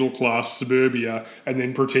upper middle class suburbia and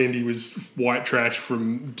then pretend he was white trash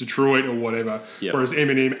from Detroit or whatever. Yep. Whereas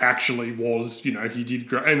Eminem actually was, he did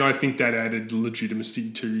grow. And I think that added legitimacy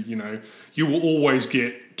to, you will always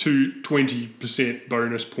get 20%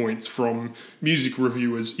 bonus points from music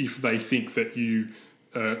reviewers if they think that you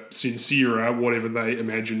sincere, whatever they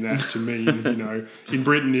imagine that to mean. In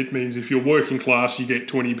Britain it means if you're working class you get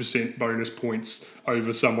 20% bonus points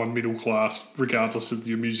over someone middle class regardless of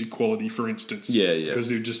your music quality, for instance. Yeah, yeah. Because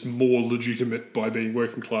they're just more legitimate by being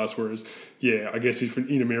working class, whereas I guess if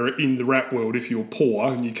in America, in the rap world, if you're poor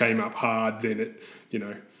and you came up hard, then it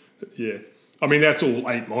I mean, that's all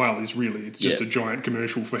 8 Mile is really. It's just Yeah. a giant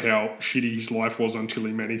commercial for how shitty his life was until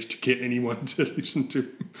he managed to get anyone to listen to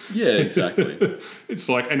him. Yeah, exactly. It's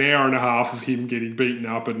like an hour and a half of him getting beaten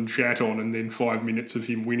up and shat on and then 5 minutes of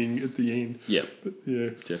him winning at the end. Yep. Yeah.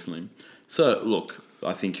 Definitely. So, look,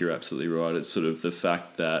 I think you're absolutely right. It's sort of the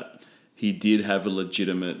fact that he did have a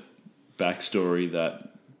legitimate backstory that,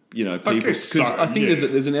 people... guess Because so, I think yeah.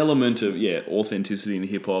 there's an element of, authenticity in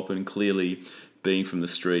hip-hop, and clearly being from the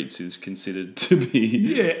streets is considered to be...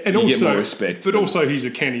 Yeah, and you also, get more respect. but than- also he's a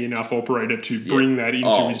canny enough operator to bring that into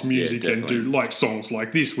Oh, his yeah, music and do definitely. like songs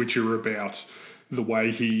like this, which are about the way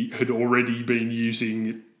he had already been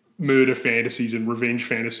using murder fantasies and revenge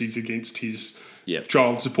fantasies against his Yep.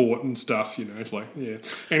 child support and stuff.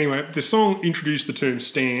 Anyway, the song introduced the term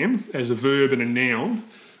stan as a verb and a noun,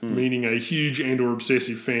 meaning a huge and or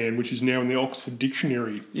obsessive fan, which is now in the Oxford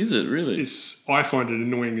Dictionary. Is it really? I find it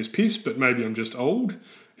annoying as piss, but maybe I'm just old.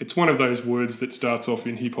 It's one of those words that starts off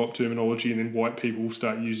in hip-hop terminology and then white people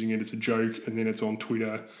start using it as a joke and then it's on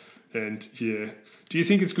Twitter. And, yeah. Do you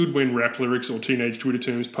think it's good when rap lyrics or teenage Twitter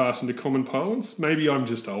terms pass into common parlance? Maybe I'm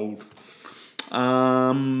just old.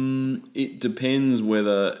 It depends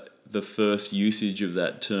whether the first usage of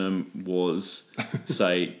that term was,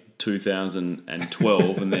 say,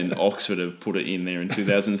 2012 and then Oxford have put it in there in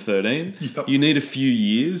 2013. Yep. You need a few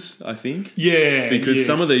years, I think. Yeah, Because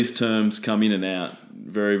some yes. of these terms come in and out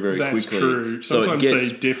very, very That's quickly. true. So Sometimes it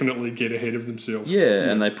gets... they definitely get ahead of themselves. Yeah,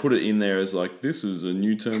 and they put it in there as like, this is a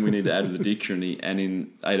new term we need to add to the dictionary, and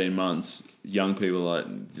in 18 months, young people are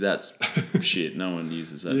like, that's shit. No one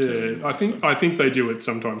uses that term. Yeah, I think they do it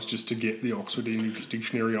sometimes just to get the Oxford English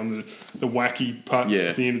Dictionary on the wacky part Yeah.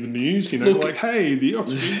 at the end of the news. You know, Look- like, hey, the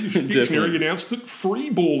Oxford English Dictionary Definitely. announced that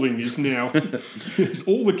freeballing is now.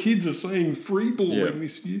 All the kids are saying freeballing Yeah.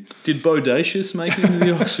 this year. Did Bodacious make it into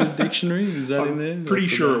the Oxford Dictionary? Is that in there? Pretty I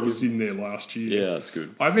sure it forgot. was in there last year. Yeah, that's good.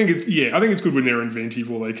 I think it's good when they're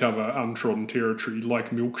inventive or they cover untrodden territory, like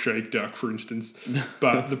milkshake duck, for instance.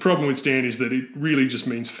 But the problem with Stan is that it really just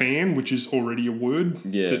means fan, which is already a word.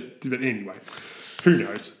 Yeah. But anyway, who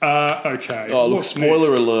knows? Okay. Oh, look, What's spoiler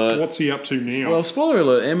next? alert. What's he up to now? Well, spoiler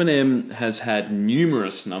alert, Eminem has had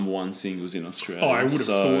numerous number one singles in Australia. I would have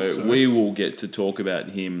thought so. We will get to talk about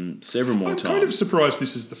him several more I'm times. kind of surprised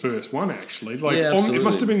this is the first one, actually. Like, Yeah, it must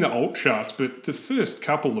absolutely. have been the alt charts, but the first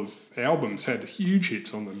couple of albums had huge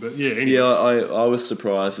hits on them. But yeah, anyway. Yeah, I was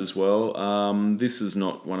surprised as well. This is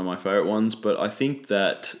not one of my favourite ones, but I think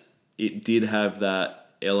that it did have that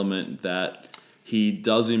element that he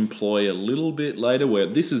does employ a little bit later, where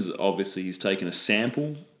this is obviously he's taken a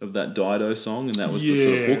sample of that Dido song, and that was the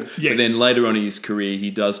sort of Yeah, hook. yes. But then later on in his career, he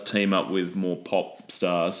does team up with more pop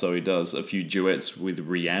stars, so he does a few duets with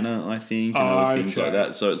Rihanna, I think, and other things like Okay.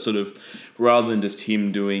 that. So it's sort of, rather than just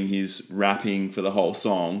him doing his rapping for the whole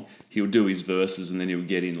song, he'll do his verses and then he'll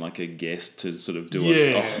get in like a guest to sort of do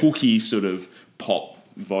a Yeah. hooky sort of pop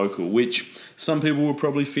vocal, which some people were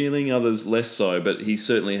probably feeling, others less so, but he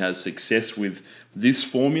certainly has success with this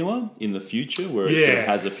formula in the future where it sort of Yeah.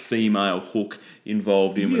 has a female hook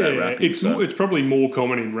involved in with that Yeah, rapping. it's probably more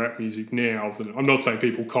common in rap music now than I'm not saying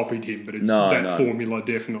people copied him, but it's No, that no. formula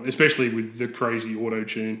definitely, especially with the crazy auto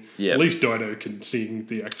tune. Yeah. At least Dido can sing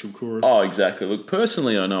the actual chorus. Oh, exactly. Look,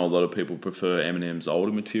 personally, I know a lot of people prefer Eminem's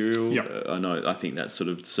older material. Yep. I think that's sort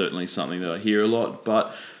of certainly something that I hear a lot,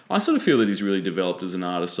 but I sort of feel that he's really developed as an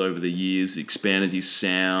artist over the years, expanded his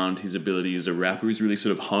sound, his ability as a rapper. He's really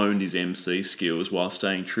sort of honed his MC skills while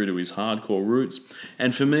staying true to his hardcore roots.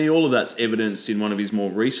 And for me, all of that's evidenced in one of his more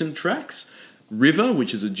recent tracks, River,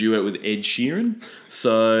 which is a duet with Ed Sheeran.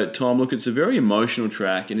 So, Tom, look, it's a very emotional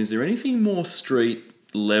track, and is there anything more street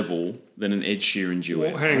level than an Ed Sheeran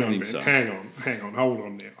duet? Well, I hang don't on, Ben. think so. Hang on. Hold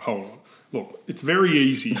on now. Hold on. Look, it's very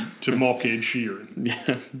easy to mock Ed Sheeran.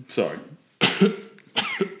 Yeah, sorry.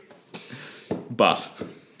 But.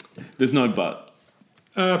 There's no but.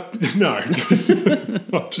 No,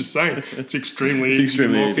 I'm just saying it's extremely It's easy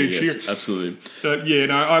extremely to mock easy, Ed yes, Sheeran. absolutely. Yeah,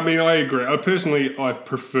 no, I mean, I agree. I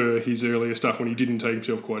prefer his earlier stuff when he didn't take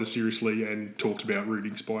himself quite as seriously and talked about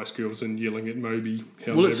rooting Spice Girls and yelling at Moby.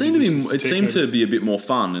 how Well, it seemed to nobody be. listens It seemed techno. to be a bit more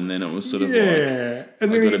fun, and then it was sort of like, Yeah, and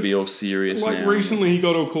I've then got to be all serious like now. recently he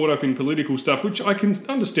got all caught up in political stuff, which I can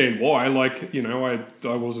understand why. Like, you know,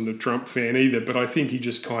 I wasn't a Trump fan either, but I think he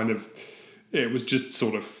just kind of, it was just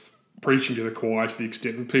sort of preaching to the choir to the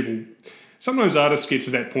extent that people, sometimes artists get to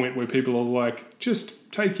that point where people are like,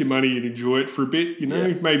 just take your money and enjoy it for a bit, you know,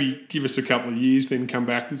 Yeah. maybe give us a couple of years, then come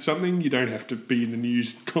back with something. You don't have to be in the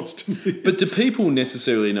news constantly. But do people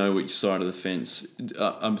necessarily know which side of the fence?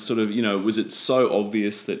 I'm sort of, you know, was it so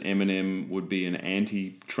obvious that Eminem would be an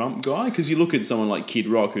anti-Trump guy? Because you look at someone like Kid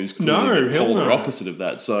Rock, who's clearly No, the hell polar no. opposite of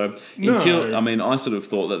that. So No. I sort of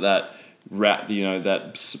thought that rap,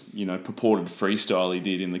 that purported freestyle he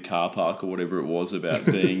did in the car park or whatever it was about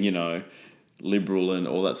being, you know, liberal and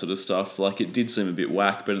all that sort of stuff. Like, it did seem a bit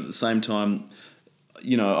whack, but at the same time,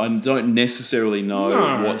 you know, I don't necessarily know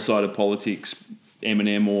No. what side of politics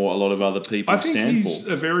Eminem or a lot of other people I think stand he's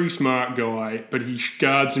for. a very smart guy, but he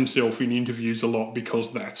guards himself in interviews a lot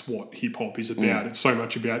because that's what hip hop is Mm. about. It's so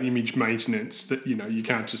much about image maintenance that, you know, you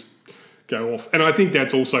can't just go off. And I think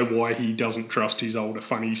that's also why he doesn't trust his older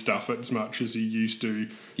funny stuff as much as he used to,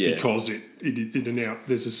 Yeah. because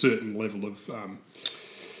there's a certain level of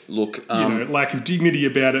Look, lack of dignity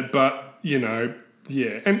about it. But you know,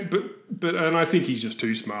 yeah, and I think he's just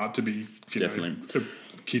too smart to be Definitely. a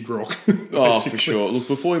Kid Rock. oh, basically. for sure. Look,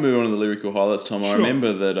 before we move on to the lyrical highlights, Tom, I Sure.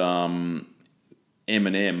 remember that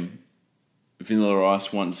Eminem, Vanilla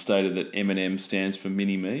Ice once stated that Eminem stands for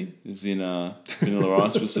Mini Me, as in Vanilla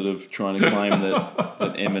Ice was sort of trying to claim that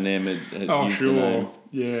Eminem had Oh, used the name. sure.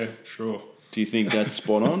 Yeah, sure. Do you think that's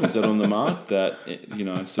spot on? Is that on the mark? That, you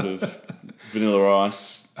know, sort of Vanilla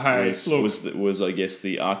Ice Hey, look. was I guess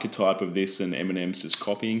the archetype of this, and Eminem's just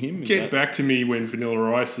copying him. Is Get that- back to me when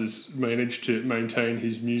Vanilla Ice has managed to maintain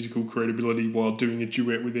his musical credibility while doing a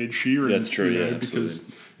duet with Ed Sheeran. That's true, you know, yeah, because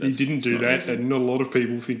absolutely. he didn't It's do not that, easy. and not a lot of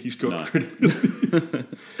people think he's got No. credibility.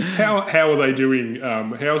 How are they doing?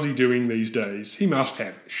 How's he doing these days? He must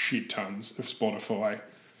have shit tons of Spotify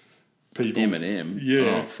people. Eminem.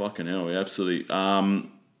 Yeah. Oh, fucking hell. Yeah, absolutely.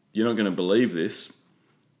 You're not going to believe this.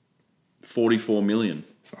 44 million.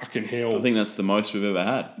 Fucking hell. I think that's the most we've ever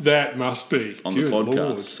had That must be. on the Good podcast.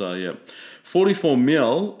 Lord. So, yeah. 44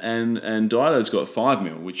 mil, and Dido's got 5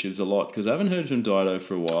 mil, which is a lot, because I haven't heard from Dido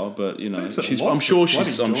for a while, but, you know, That's a lot I'm for sure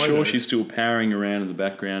bloody Dido. she's still powering around in the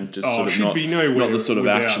background, just Oh, sort of she'd not, be nowhere not the sort of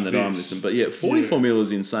without action that I'm this. listening. But, yeah, 44 Yeah. mil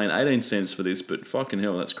is insane. 18 cents for this, but fucking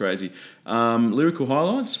hell, that's crazy. Lyrical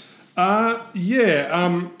highlights?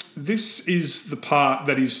 This is the part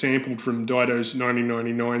that is sampled from Dido's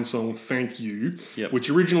 1999 song "Thank You," Yep. which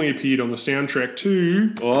originally appeared on the soundtrack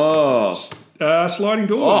to Oh, Sliding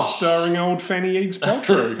Doors, Oh. starring old Fanny Eggs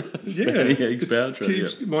Paltrow. Yeah, Fanny Eggs Paltrow,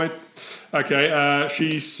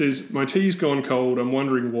 She says, "My tea's gone cold. I'm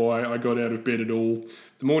wondering why I got out of bed at all.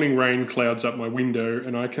 The morning rain clouds up my window,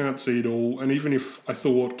 and I can't see it all. And even if I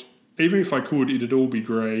could, it'd all be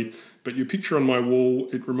grey. But your picture on my wall,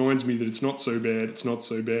 it reminds me that it's not so bad. It's not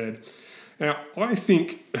so bad." Now, I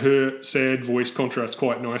think her sad voice contrasts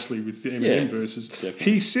quite nicely with the Eminem verses.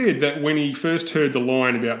 Definitely. He said that when he first heard the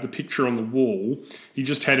line about the picture on the wall, he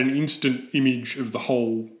just had an instant image of the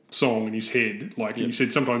whole song in his head. Like, he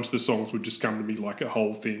said sometimes the songs would just come to me like a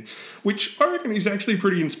whole thing, which I reckon is actually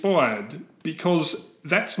pretty inspired, because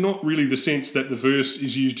that's not really the sense that the verse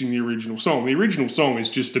is used in the original song. The original song is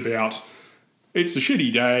just about, it's a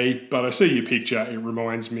shitty day, but I see your picture, it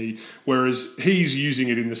reminds me. Whereas he's using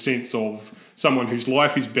it in the sense of someone whose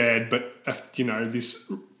life is bad, but, this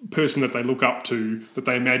person that they look up to, that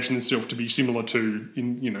they imagine themselves to be similar to,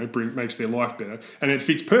 makes their life better. And it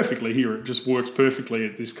fits perfectly here. It just works perfectly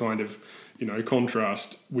at this kind of,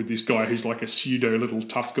 contrast with this guy who's like a pseudo little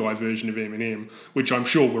tough guy version of Eminem, which I'm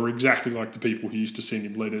sure were exactly like the people who used to send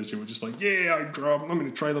him letters who were just like, I'm in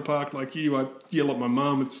a trailer park like you, I yell at my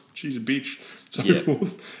mum, she's a bitch, so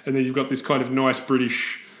forth. And then you've got this kind of nice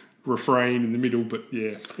British refrain in the middle, but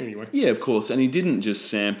anyway. yeah, of course. And he didn't just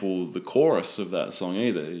sample the chorus of that song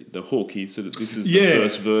either. The hook, he sort of, this is the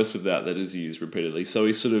first verse of that is used repeatedly. So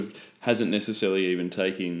he sort of hasn't necessarily even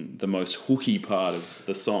taken the most hooky part of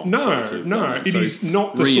the song. No, So he's sort of done that. it So is he's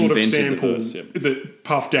not the sort of reinvented the sample verse, that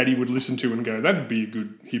Puff Daddy would listen to and go, that'd be a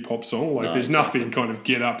good hip-hop song. Like, No, there's exactly. nothing kind of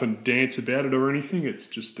get up and dance about it or anything. It's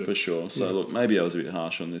just For sure. So look, maybe I was a bit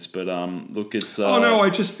harsh on this, but look, it's... Oh, no, I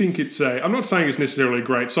just think I'm not saying it's necessarily a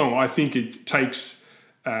great song. I think it takes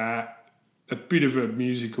a bit of a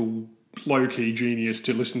musical low-key genius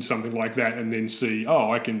to listen to something like that and then see,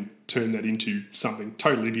 I can turn that into something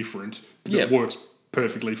totally different that works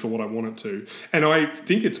perfectly for what I want it to. And I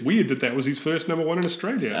think it's weird that was his first number one in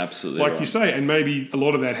Australia. Absolutely Like right. you say, and maybe a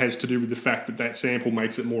lot of that has to do with the fact that sample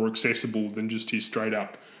makes it more accessible than just his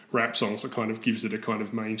straight-up rap songs. That kind of gives it a kind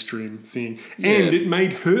of mainstream thing. Yeah. And it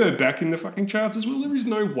made her back in the fucking charts as well. There is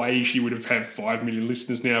no way she would have had 5 million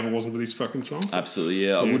listeners now if it wasn't for this fucking song. Absolutely,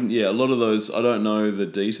 yeah. I wouldn't. Yeah, a lot of those. I don't know the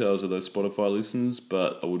details of those Spotify listens,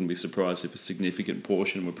 but I wouldn't be surprised if a significant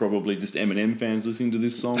portion were probably just Eminem fans listening to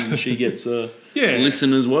this song, and she gets a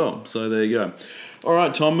listen as well. So there you go. All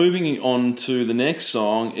right, Tom. Moving on to the next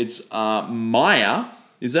song. It's Maya.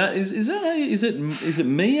 Is it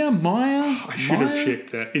Mia? Maya? I should have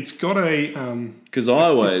checked that. It's got a Because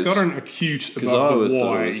it's it's got an acute because I above always the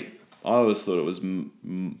thought Y. I always thought it was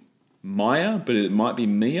Maya, but it might be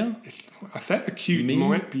Mia. That acute Mia?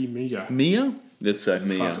 might be Mia. Mia. Let's say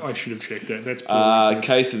Mia. Fuck, I should have checked that. That's poor.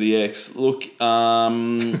 Case of the X. Look,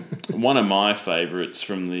 one of my favourites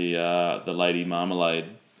from the Lady Marmalade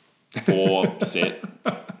 4 set.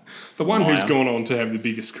 The one Maya. who's gone on to have the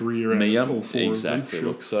biggest career out Mia, of all four exactly. of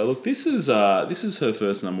them. Look, so look, this is her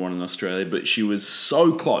first number one in Australia, but she was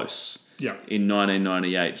so close. Yeah. In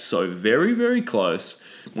 1998, so very very close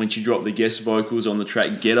when she dropped the guest vocals on the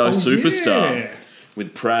track "Ghetto Superstar" yeah.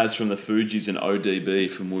 with Praz from the Fugees and ODB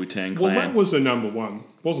from Wu-Tang Clan. Well, that was a number one,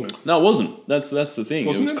 wasn't it? No, it wasn't. That's the thing.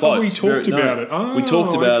 Wasn't it was it? close. We talked about it. We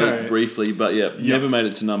talked about okay. it briefly, but never made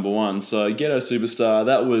it to number one. So Ghetto Superstar,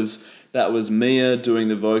 that was Mia doing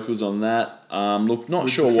the vocals on that. Look, not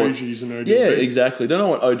With sure the what. Fugees and ODB. Yeah, exactly. Don't know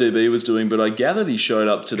what ODB was doing, but I gathered he showed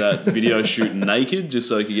up to that video shoot naked just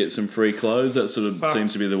so he could get some free clothes. That sort of Fuck,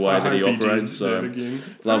 seems to be the way I that he hope did operates. So that again.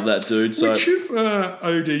 love that dude. So Which of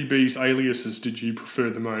ODB's aliases did you prefer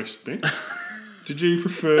the most, Ben? Did you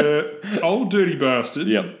prefer Old Dirty Bastard,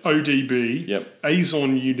 Yep. ODB, Yep.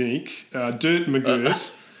 Azon Unique, Dirt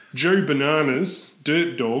McGirt, Joe Bananas,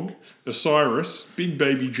 Dirt Dog, Osiris, Big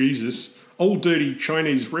Baby Jesus, Old Dirty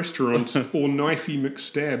Chinese Restaurant, or Knifey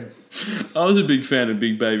McStab? I was a big fan of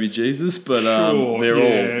Big Baby Jesus, but Sure,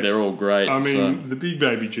 they're all great. I mean, so. the Big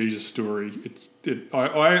Baby Jesus story.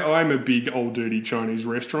 I'm a big Old Dirty Chinese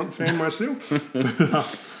Restaurant fan myself,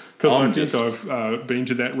 Because I'm I think just- I've been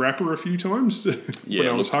to that rapper a few times when Yeah,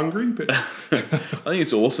 I was look- hungry. But I think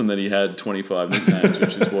it's awesome that he had 25 nicknames,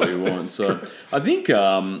 which is what you want. So I think,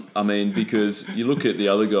 because you look at the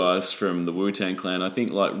other guys from the Wu-Tang Clan, I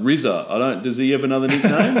think like RZA. Does he have another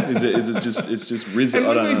nickname? Is it just RZA? and I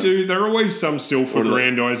when don't they know. do, they're always some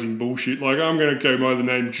self-aggrandizing bullshit. Like, I'm going to go by the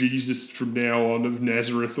name Jesus from now on of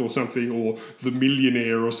Nazareth or something, or the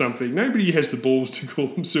Millionaire or something. Nobody has the balls to call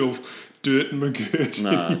themselves Dirt McGirt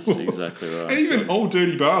No, that's anymore. exactly right. And even Old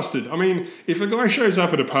Dirty Bastard. I mean, if a guy shows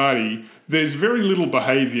up at a party, there's very little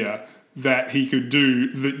behaviour that he could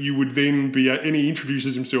do that you would then be... and he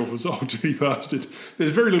introduces himself as Old Dirty Bastard.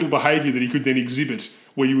 There's very little behaviour that he could then exhibit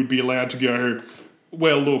where you would be allowed to go,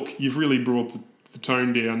 well, look, you've really brought the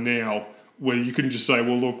tone down now, where you couldn't just say,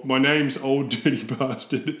 well, look, my name's Old Dirty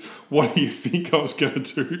Bastard. What do you think I was going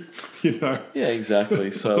to do? You know? Yeah, exactly.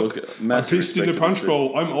 So look, I massive pissed in respect a to punch this-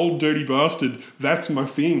 bowl. I'm Old Dirty Bastard. That's my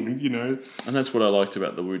thing, you know? And that's what I liked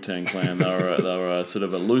about the Wu-Tang Clan. They were a sort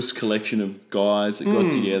of a loose collection of guys that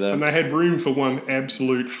got together. And they had room for one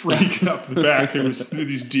absolute freak up the back who was with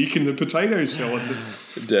his dick in the potato salad.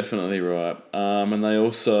 Definitely right. And they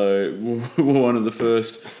also were one of the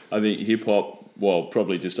first, I think, hip-hop, well,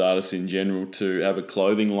 probably just artists in general, to have a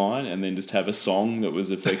clothing line and then just have a song that was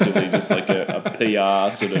effectively just like a PR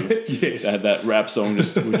sort of... Yes. They had that rap song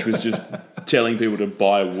which was just telling people to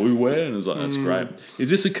buy Wu wear, and it was like, that's great. Is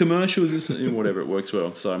this a commercial? Is this... whatever, it works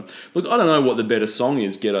well. So, look, I don't know what the better song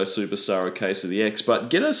is, Ghetto Superstar or Case of the X, but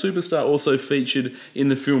Ghetto Superstar also featured in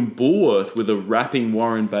the film Bullworth with a rapping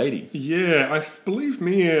Warren Beatty. Yeah, I believe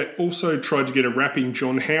Mia also tried to get a rapping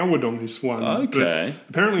John Howard on this one. Okay. But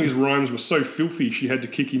apparently his rhymes were so filthy she had to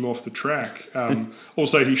kick him off the track.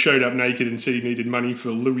 Also, he showed up naked and said he needed money for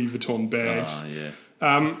Louis Vuitton bags. Ah, yeah.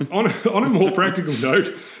 On a more practical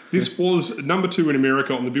note, this was number 2 in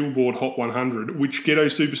America on the Billboard Hot 100, which Ghetto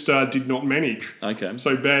Superstar did not manage. Okay.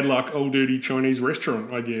 So bad luck, Old Dirty Chinese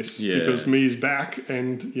Restaurant, I guess. Yeah. Because Mia's back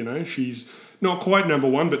and, you know, she's not quite number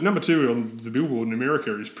 1, but number 2 on the Billboard in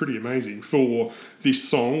America is pretty amazing for this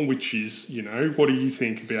song, which is, you know, what do you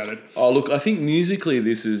think about it? Oh, look, I think musically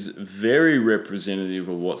this is very representative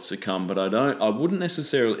of what's to come, but I wouldn't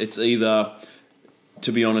necessarily... It's either...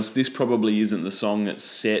 To be honest, this probably isn't the song that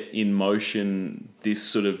set in motion this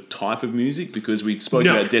sort of type of music, because we spoke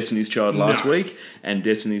No. about Destiny's Child last No. week, and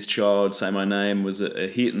Destiny's Child, Say My Name, was a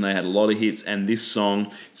hit, and they had a lot of hits, and this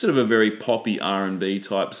song, it's sort of a very poppy R&B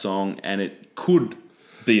type song, and it could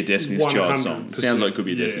be a Destiny's Child song. It sounds like it could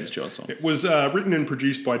be a yeah. Destiny's Child song. It was written and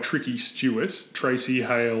produced by Tricky Stewart, Tracy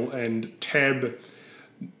Hale, and Tab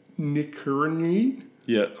Nicarani.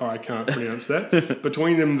 Yeah. I can't pronounce that.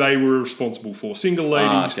 Between them, they were responsible for Single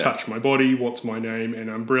Ladies, okay. Touch My Body, What's My Name, and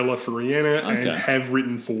Umbrella for Rihanna, and Okay. have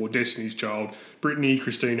written for Destiny's Child, Britney,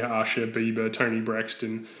 Christina, Usher, Bieber, Toni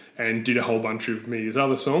Braxton, and did a whole bunch of Mia's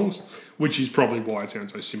other songs, which is probably why it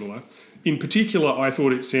sounds so similar. In particular, I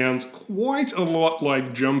thought it sounds quite a lot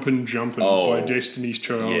like Jumpin' Jumpin' Oh, by Destiny's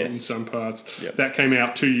Child yes. in some parts. Yep. That came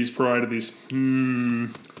out 2 years prior to this.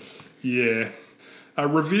 Yeah.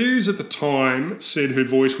 Reviews at the time said her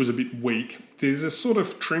voice was a bit weak. There's a sort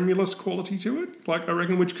of tremulous quality to it, like I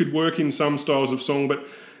reckon, which could work in some styles of song, but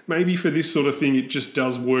maybe for this sort of thing, it just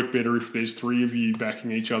does work better if there's 3 of you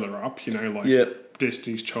backing each other up, you know, like Yep.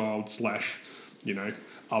 Destiny's Child / you know,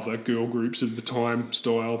 other girl groups of the time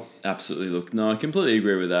style. Absolutely. Look, no, I completely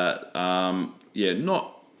agree with that. Yeah,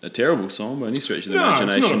 not a terrible song by any stretch of the No, it's not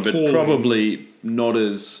imagination, but appalling. probably not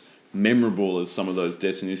as memorable as some of those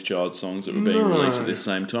Destiny's Child songs that were being released at the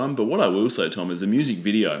same time. But what I will say, Tom, is the music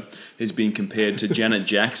video has been compared to Janet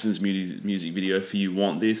Jackson's music video for You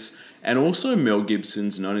Want This, and also Mel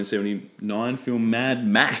Gibson's 1979 film Mad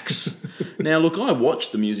Max. Now, look, I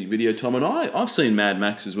watched the music video, Tom, and I've seen Mad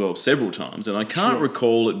Max as well several times, and I can't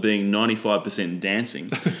recall it being 95% dancing,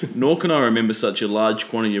 nor can I remember such a large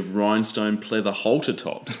quantity of rhinestone pleather halter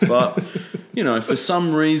tops. But, you know, for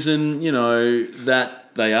some reason, you know, that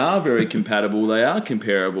they are very compatible, they are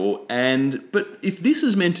comparable, but if this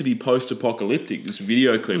is meant to be post-apocalyptic, this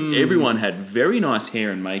video clip, everyone had very nice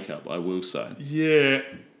hair and makeup, I will say. Yeah,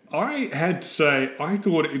 I had to say, I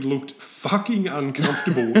thought it looked fucking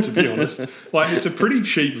uncomfortable, to be honest. Like, it's a pretty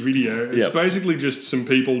cheap video. It's Yep. basically just some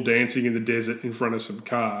people dancing in the desert in front of some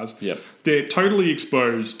cars. Yep. They're totally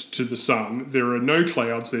exposed to the sun. There are no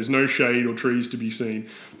clouds. There's no shade or trees to be seen.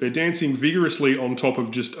 They're dancing vigorously on top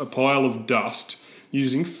of just a pile of dust,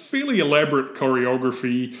 using fairly elaborate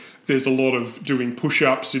choreography, There's a lot of doing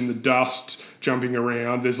push-ups in the dust, jumping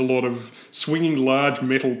around. There's a lot of swinging large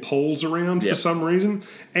metal poles around for some reason.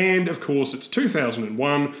 And, of course, it's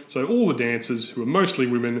 2001, so all the dancers, who are mostly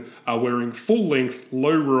women, are wearing full-length,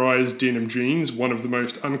 low-rise denim jeans, one of the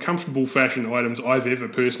most uncomfortable fashion items I've ever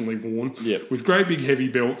personally worn, with great big heavy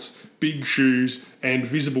belts, big shoes, and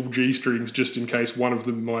visible G-strings just in case one of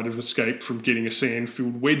them might have escaped from getting a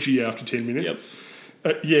sand-filled wedgie after 10 minutes.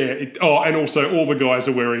 And also all the guys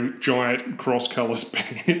are wearing giant cross-colour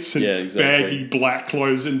pants and baggy black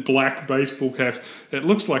clothes and black baseball caps. It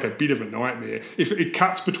looks like a bit of a nightmare. If it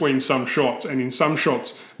cuts between some shots, and in some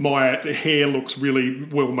shots my hair looks really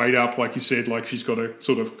well made up, like you said, like she's got a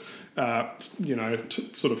sort of,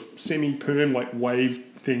 sort of semi-perm, like wave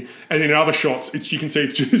thing. And in other shots, you can see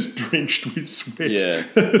it's just drenched with sweat. Yeah.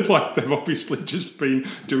 Like they've obviously just been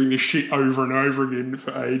doing this shit over and over again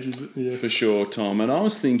for ages. Yeah. For sure, Tom. And I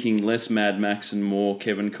was thinking less Mad Max and more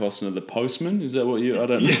Kevin Costner, the Postman. Is that what you... I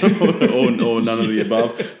don't know. or none of the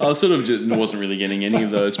above. I sort of just wasn't really getting any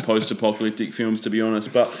of those post-apocalyptic films, to be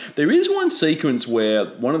honest. But there is one sequence where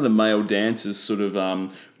one of the male dancers sort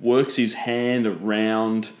of works his hand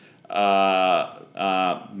around Maya,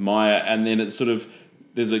 and then it's sort of...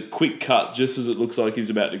 There's a quick cut just as it looks like he's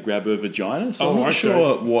about to grab her vagina. So I'm not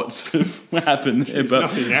sure what sort of happened there. But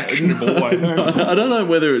nothing actionable. I don't know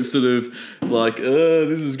whether it's sort of like,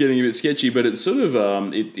 this is getting a bit sketchy, but it's sort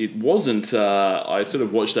of, it wasn't, I sort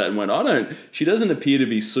of watched that and went, she doesn't appear to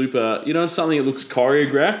be super, something that looks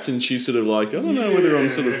choreographed, and she's sort of like, I don't know whether I'm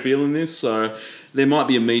sort of feeling this. So there might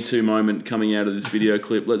be a Me Too moment coming out of this video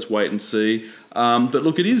clip. Let's wait and see. But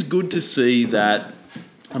look, it is good to see that,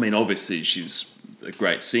 obviously she's a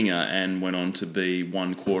great singer and went on to be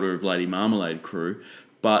 1/4 of Lady Marmalade crew.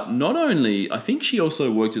 But not only, I think she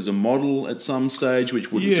also worked as a model at some stage,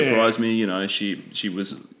 which wouldn't surprise me. She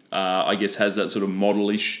was, I guess, has that sort of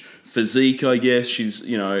modelish physique, I guess. She's,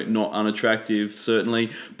 not unattractive,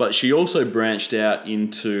 certainly. But she also branched out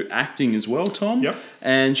into acting as well, Tom. Yep.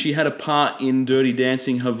 And she had a part in Dirty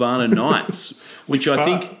Dancing Havana Nights, which I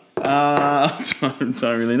think...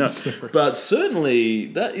 don't really know. Sorry. But certainly,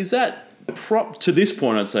 that to this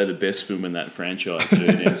point, I'd say the best film in that franchise, the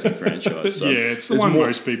Dirty Dancing franchise. So it's the one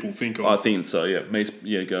most people think of. I think so,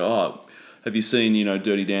 have you seen,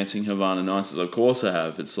 Dirty Dancing Havana Nights? Of course I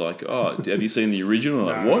have. It's like, have you seen the original?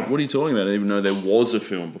 Like, No. what are you talking about? I didn't even know there was a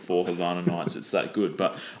film before Havana Nights. It's that good.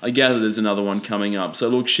 But I gather there's another one coming up. So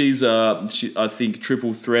look, she's, I think,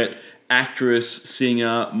 triple threat. Actress,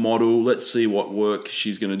 singer, model. Let's see what work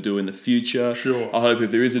she's going to do in the future. Sure. I hope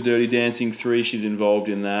if there is a Dirty Dancing 3, she's involved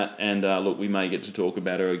in that. And look, we may get to talk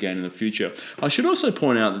about her again in the future. I should also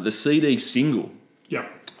point out that the CD single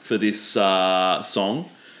for this song,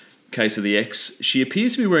 Case of the X, she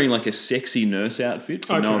appears to be wearing like a sexy nurse outfit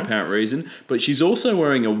for no apparent reason. But she's also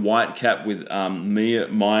wearing a white cap with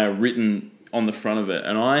Maya written on the front of it,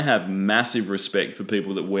 and I have massive respect for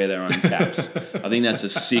people that wear their own caps. I think that's a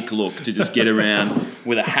sick look, to just get around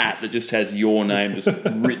with a hat that just has your name just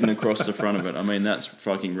written across the front of it. That's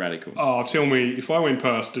fucking radical. Oh, tell me, if I went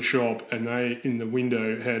past a shop and they, in the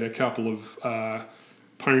window, had a couple of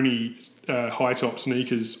pony high-top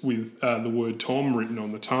sneakers with the word Tom written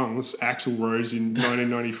on the tongues, Axl Rose in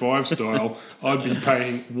 1995 style, I'd be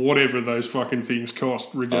paying whatever those fucking things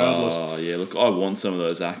cost, regardless. Oh, yeah, look, I want some of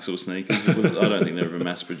those Axl sneakers. I don't think they're ever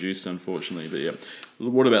mass-produced, unfortunately, but yeah.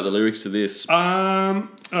 What about the lyrics to this?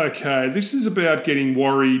 Okay, this is about getting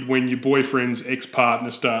worried when your boyfriend's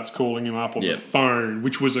ex-partner starts calling him up on the phone,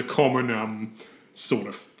 which was a common sort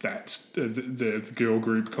of, that's the girl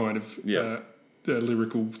group kind of...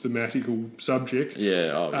 lyrical, thematical subject.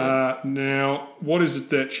 Now, what is it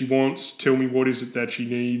that she wants? Tell me, what is it that she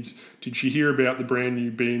needs? Did she hear about the brand new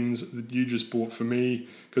Benz that you just bought for me?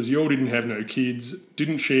 Because you all didn't have no kids,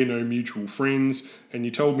 didn't share no mutual friends, and you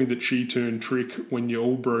told me that she turned trick when you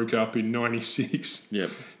all broke up in 96. Yep.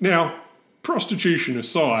 Now, prostitution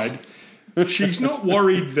aside, she's not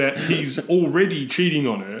worried that he's already cheating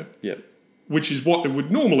on her. Yep. Which is what it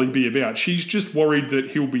would normally be about. She's just worried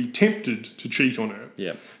that he'll be tempted to cheat on her.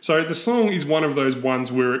 Yeah. So the song is one of those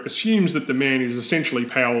ones where it assumes that the man is essentially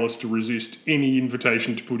powerless to resist any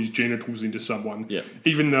invitation to put his genitals into someone. Yeah.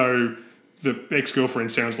 Even though the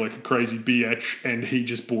ex-girlfriend sounds like a crazy biatch and he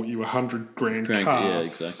just bought you $100,000 car. Yeah,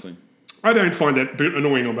 exactly. I don't find that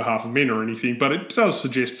annoying on behalf of men or anything, but it does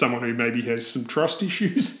suggest someone who maybe has some trust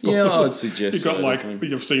issues. Yeah, I would suggest You've got definitely.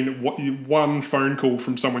 you've seen one phone call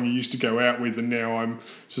from someone you used to go out with, and now I'm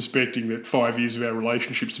suspecting that 5 years of our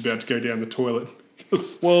relationship's about to go down the toilet.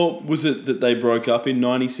 Well, was it that they broke up in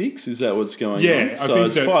 '96? Is that what's going Yeah, on? I So think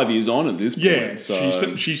it's that's- 5 years on at this point. Yeah,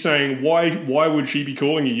 So she's saying, why would she be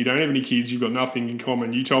calling you? You don't have any kids, you've got nothing in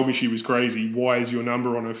common. You told me she was crazy. Why is your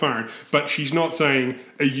number on her phone? But she's not saying,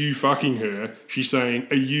 are you fucking her? She's saying,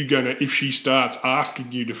 are you gonna, if she starts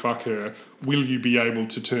asking you to fuck her, will you be able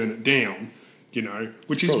to turn it down? You know,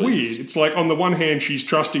 which is probably weird. just- It's like on the one hand, she's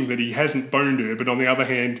trusting that he hasn't boned her, but on the other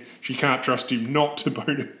hand, she can't trust him not to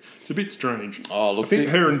bone her. It's a bit strange. Oh, look, I think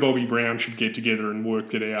the- her and Bobby Brown should get together and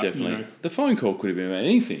work it out. definitely, You know? the phone call could have been about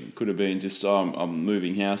anything. Could have been just, I'm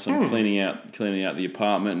moving house, I'm cleaning out the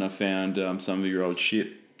apartment, and I found some of your old shit.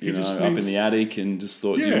 You know, just up in needs- the attic, and just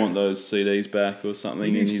thought, do you Yeah. want those CDs back or something?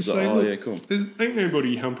 And needs he's to like, say, oh "Look, yeah, cool. There ain't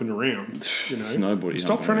nobody humping around. You know? There's nobody Stop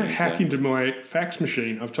humping trying to around, hack so- into my fax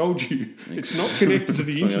machine. I've told you. It's not connected to the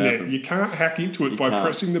It's not gonna internet. happen. You can't hack into it by can't.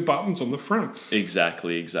 pressing the buttons on the front.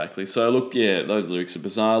 Exactly. So look, yeah, those lyrics are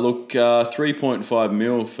bizarre. Look, 3.5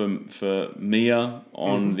 mil for Mia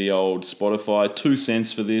on the old Spotify. 2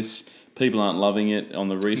 cents for this. People aren't loving it on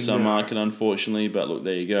the resale No. market, unfortunately. But look,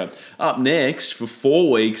 there you go. Up next for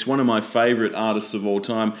 4 weeks, one of my favourite artists of all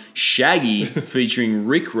time, Shaggy, featuring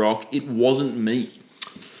Rick Rock. It wasn't me.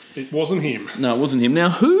 It wasn't him. No, it wasn't him. Now,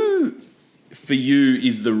 who for you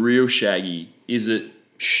is the real Shaggy? Is it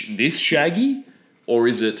this Shaggy, or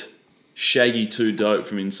is it Shaggy 2 Dope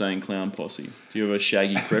from Insane Clown Posse? Do you have a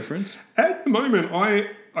Shaggy preference? At the moment,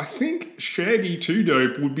 I think Shaggy 2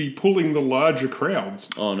 Dope would be pulling the larger crowds.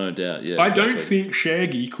 Oh, no doubt. Yeah, I don't exactly. think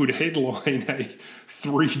Shaggy could headline a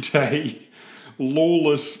 3-day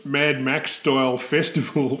lawless Mad Max style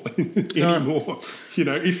festival anymore. You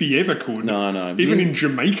know, if he ever could. No. Even Yeah. in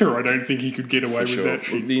Jamaica, I don't think he could get away For with sure. that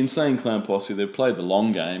shit. The Insane Clown Posse, they've played the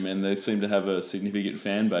long game, and they seem to have a significant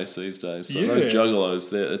fan base these days. So Yeah. those juggalos,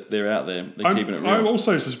 they're out there. They're keeping it real. I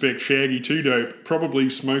also suspect Shaggy 2 Dope probably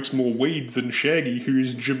smokes more weed than Shaggy, who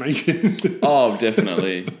is Jamaican. Oh,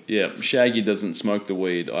 definitely. Yeah, Shaggy doesn't smoke the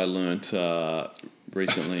weed. I learnt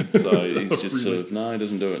recently, so he's just sort of he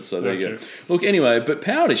doesn't do it. So there you go. Okay. Look, anyway, but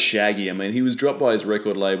power to Shaggy. I mean, he was dropped by his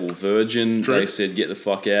record label Virgin. True. They said get the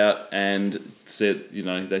fuck out, and said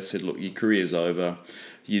they said look, your career's over.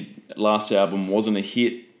 Your last album wasn't a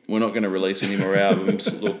hit. We're not going to release any more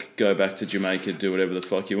albums. Look, go back to Jamaica, do whatever the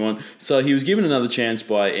fuck you want. So he was given another chance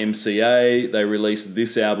by MCA. They released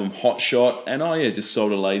this album, Hot Shot, and just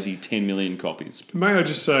sold a lazy 10 million copies. May I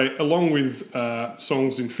just say, along with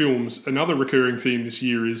songs in films, another recurring theme this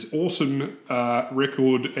year is awesome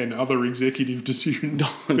record and other executive decisions.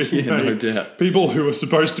 being Yeah, no made. doubt. People who are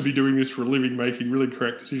supposed to be doing this for a living making really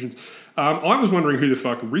correct decisions. I was wondering who the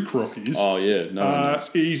fuck Rick Rock is. Oh, yeah, no one knows.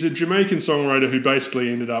 He's a Jamaican songwriter who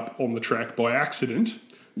basically ended up on the track by accident.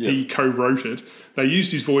 Yeah. He co-wrote it. They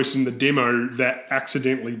used his voice in the demo that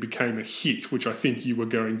accidentally became a hit, which I think you were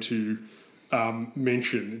going to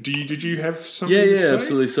mention. Did you have something to say?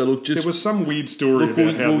 Absolutely. So look, just There was some weird story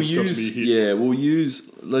about how this got to be a hit. Yeah, we'll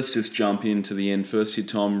use. Let's just jump into the end first. Here,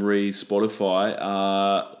 Tom, Spotify.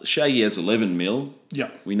 Shaggy has 11 mil. Yeah.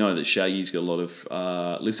 We know that Shaggy's got a lot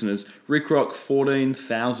of listeners. Rick Rock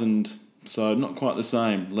 14,000. So not quite the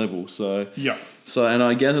same level. So Yeah. So, and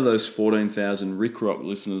I gather those 14,000 Rick Rock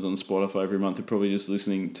listeners on Spotify every month are probably just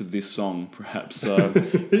listening to this song, perhaps. So,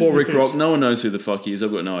 poor Rick Rock, no one knows who the fuck he is.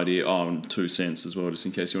 I've got no idea. Oh, and 2 cents as well, just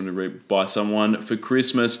in case you want to buy someone for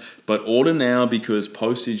Christmas. But order now because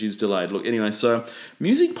postage is delayed. Look, anyway, so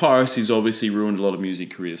music piracy's obviously ruined a lot of music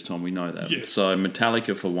careers, Tom. We know that. Yes. So,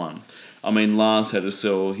 Metallica for one. I mean, Lars had to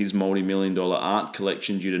sell his multi-million-dollar art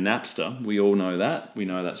collection due to Napster. We all know that. We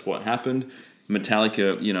know that's what happened.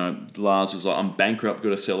 Metallica, Lars was like, I'm bankrupt,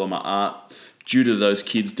 got to sell all my art due to those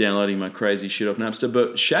kids downloading my crazy shit off Napster.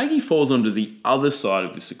 But Shaggy falls onto the other side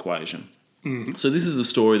of this equation. Mm-hmm. So this is a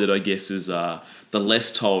story that I guess is the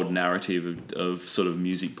less told narrative of sort of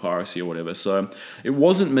music piracy or whatever. So It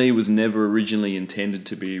Wasn't Me was never originally intended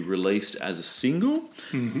to be released as a single,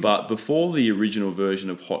 but before the original version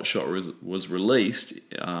of Hot Shot was released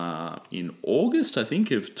in August, I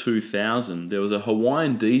think, of 2000, there was a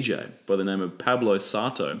Hawaiian DJ by the name of Pablo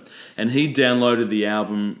Sato, and he downloaded the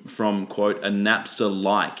album from, quote, a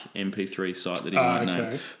Napster-like MP3 site that he won't name.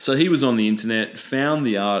 Okay. So he was on the internet, found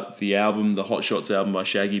the album, the Hot Shots album by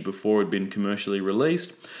Shaggy before it had been commercially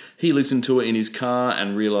released. He listened to it in his car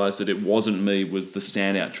and realised that It Wasn't Me was the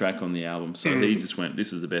standout track on the album. So he just went,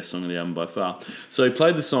 this is the best song of the album by far. So he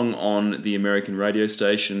played the song on the American radio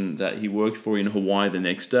station that he worked for in Hawaii the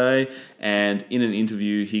next day. And in an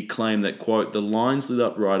interview, he claimed that, quote, the lines lit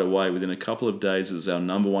up right away. Within a couple of days, it was our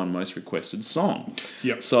number one most requested song.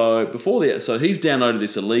 Yep. So so he's downloaded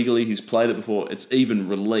this illegally. He's played it before it's even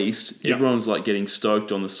released. Yep. Everyone's like getting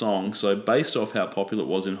stoked on the song. So based off how popular it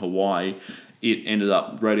was in Hawaii, It ended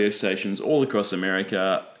up radio stations all across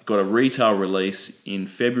America, got a retail release in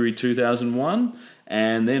February 2001,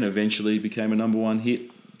 and then eventually became a number one hit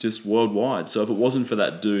just worldwide. So if it wasn't for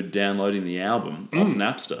that dude downloading the album off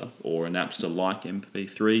Napster, or a Napster-like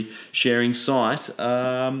MP3 sharing site,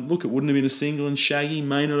 look, it wouldn't have been a single, and Shaggy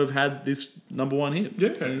may not have had this number one hit. Yeah.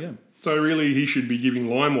 There you go. So really, he should be giving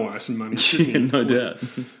LimeWire some money, shouldn't he? Yeah, no doubt.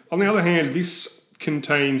 On the other hand, this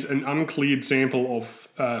contains an uncleared sample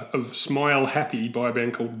of Smile Happy by a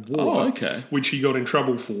band called War, which he got in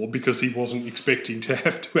trouble for because he wasn't expecting to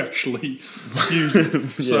have to actually use it. Yeah.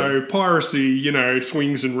 So piracy,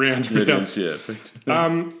 swings and roundabouts. It is,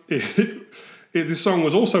 yeah. This song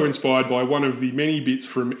was also inspired by one of the many bits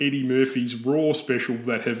from Eddie Murphy's Raw special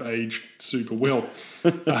that have aged super well.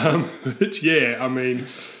 But yeah, I mean,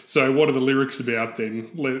 so what are the lyrics about then?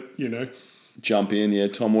 Jump in, yeah,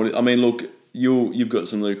 Tom. Look, you've got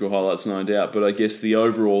some lyrical highlights, no doubt, but I guess the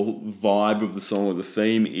overall vibe of the song or the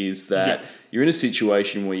theme is that you're in a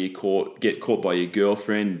situation where you get caught by your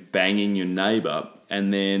girlfriend banging your neighbour,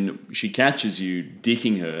 and then she catches you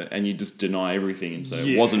dicking her, and you just deny everything and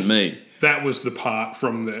say, it wasn't me. That was the part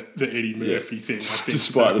from the Eddie Murphy thing, I think.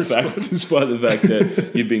 Despite the fact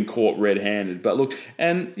that you've been caught red-handed. But look,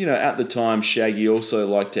 and, at the time, Shaggy also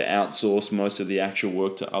liked to outsource most of the actual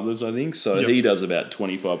work to others, I think. So he does about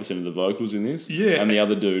 25% of the vocals in this. Yeah. And the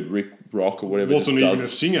other dude, Rick Rock or whatever, wasn't even a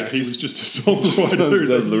singer. He was just a songwriter.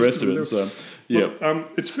 Does the rest of it. So, yeah.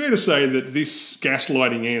 Look, it's fair to say that this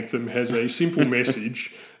gaslighting anthem has a simple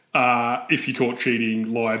message. If you're caught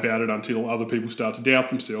cheating, lie about it until other people start to doubt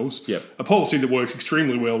themselves. Yep. A policy that works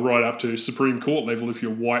extremely well right up to Supreme Court level if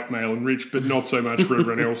you're white, male and rich, but not so much for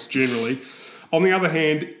everyone else generally. On the other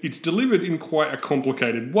hand, it's delivered in quite a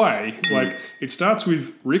complicated way. Like, it starts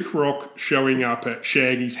with Rick Rock showing up at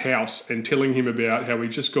Shaggy's house and telling him about how he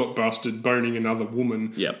just got busted boning another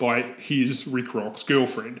woman by his, Rick Rock's,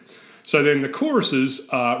 girlfriend. So then the choruses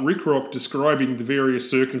are Rick Rock describing the various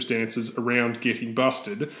circumstances around getting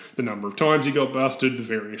busted, the number of times he got busted, the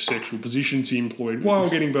various sexual positions he employed while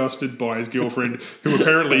getting busted by his girlfriend, who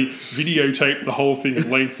apparently videotaped the whole thing at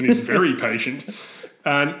length and is very patient.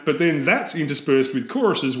 But then that's interspersed with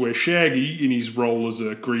choruses where Shaggy, in his role as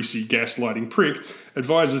a greasy gaslighting prick,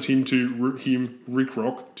 advises Rick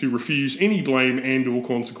Rock, to refuse any blame and or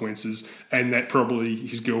consequences, and that probably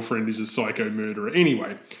his girlfriend is a psycho murderer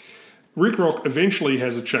anyway. Rick Rock eventually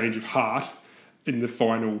has a change of heart in the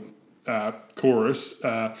final chorus.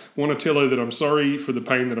 Want to tell her that I'm sorry for the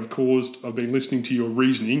pain that I've caused. I've been listening to your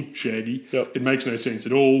reasoning, Shaggy. Yep. It makes no sense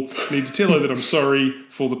at all. Need to tell her that I'm sorry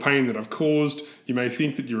for the pain that I've caused. You may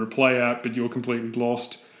think that you're a player, but you're completely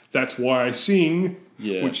lost. That's why I sing.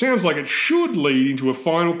 Yeah. Which sounds like it should lead into a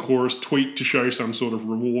final chorus tweak to show some sort of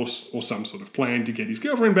remorse or some sort of plan to get his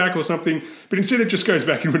girlfriend back or something. But instead it just goes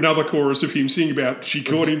back into another chorus of him singing about she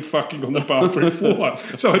caught him fucking on the bathroom floor.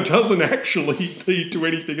 So it doesn't actually lead to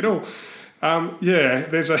anything at all. I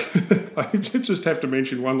just have to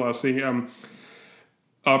mention one last thing.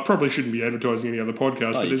 I probably shouldn't be advertising any other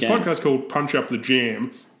podcast, but there's a podcast called Punch Up the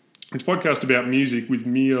Jam. It's a podcast about music with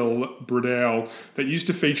Neil Bradell that used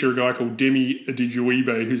to feature a guy called Demi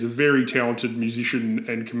Adejuyigbe, who's a very talented musician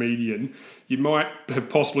and comedian. You might have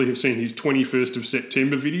possibly seen his 21st of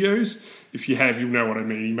September videos. If you have, you'll know what I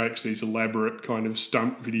mean. He makes these elaborate kind of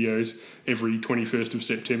stunt videos every 21st of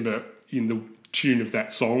September in the tune of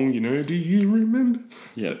that song, do you remember?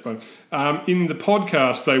 Yeah. In the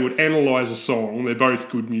podcast, they would analyse a song. They're both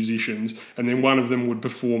good musicians, and then one of them would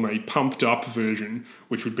perform a pumped up version,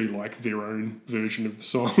 which would be like their own version of the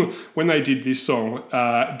song. When they did this song,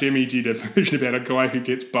 Demi did a version about a guy who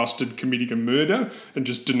gets busted committing a murder and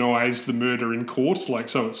just denies the murder in court. So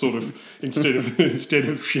it's sort of instead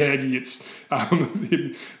of Shaggy, it's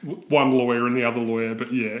one lawyer and the other lawyer.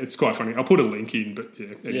 But yeah, it's quite funny. I'll put a link in. But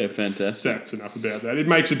yeah, anyway, fantastic. That's enough about that. It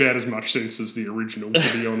makes about as much sense as the original,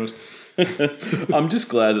 to be honest. I'm just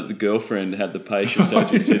glad that the girlfriend had the patience,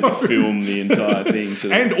 as you said, to film the entire thing.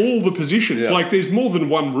 So and all the positions. Yeah. Like, there's more than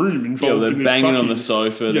one room involved in this. They're banging on the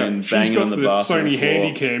sofa, then banging on the bathroom Sony floor.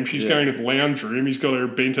 Handycam. She's going to the lounge room. He's got her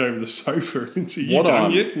bent over the sofa. And so, you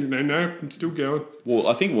done yet? No, I'm still going. Well,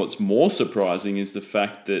 I think what's more surprising is the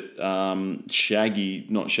fact that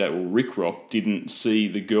Rick Rock didn't see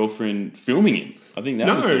the girlfriend filming him. I think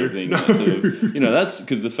that was the sort of thing. No. That's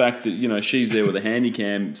because the fact that, she's there with a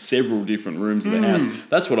handycam, several different rooms of the house.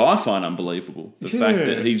 That's what I find unbelievable. The fact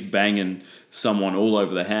that he's banging someone all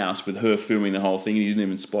over the house with her filming the whole thing and he didn't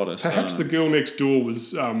even spot us. Perhaps the girl next door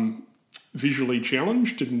was visually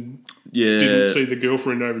challenged and Yeah. didn't see the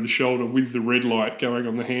girlfriend over the shoulder with the red light going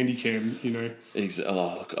on the handy cam,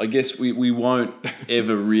 Look, I guess we won't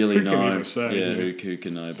ever really Who can know. ever say, yeah. Who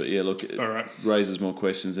can know? But yeah, look, it All right. raises more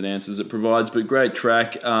questions than answers it provides. But great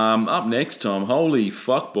track. Up next, Tom. Holy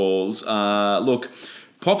fuck balls. Look,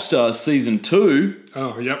 Popstars Season 2.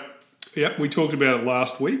 Oh, yep. Yep, we talked about it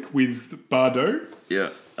last week with Bardot. Yeah.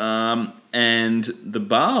 And the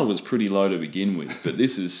bar was pretty low to begin with, but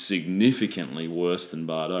this is significantly worse than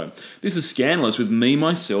Bardot. This is Scandalous with Me,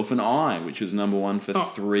 Myself and I, which was number 1 for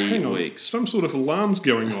 3 hang on. weeks. Some sort of alarm's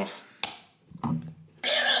going off.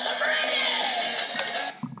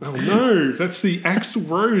 Oh no, that's the Axl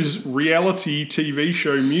Rose reality TV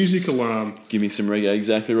show music alarm. Give me some reggae,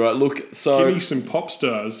 exactly right. Look, so... Give me some pop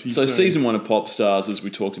stars. So season 1 of Popstars, as we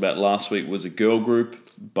talked about last week, was a girl group,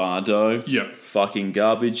 Bardot. Yep. Fucking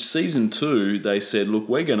garbage. Season 2, they said, look,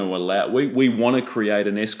 we're going to allow... We want to create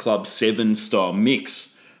an S Club 7 style mix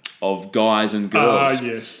of guys and girls.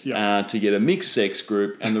 Yes. Yep. To get a mixed sex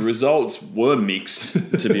group. And the results were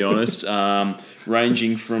mixed, to be honest,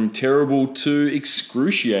 ranging from terrible to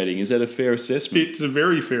excruciating. Is that a fair assessment? It's a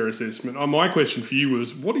very fair assessment. My question for you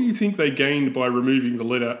was, what do you think they gained by removing the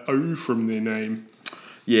letter O from their name?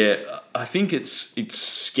 Yeah, I think it's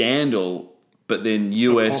scandal, but then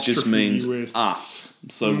US just Apostrophe means US. us.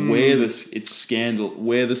 So where the scandal,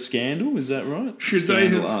 is that right? Should Scandal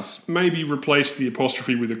they have us. maybe replaced the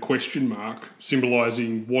apostrophe with a question mark,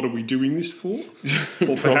 symbolising what are we doing this for?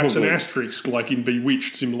 Or perhaps an Probably. asterisk, like in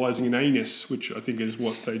Bewitched, symbolising an anus, which I think is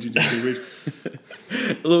what they did in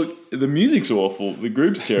Bewitched. Look, the music's awful, the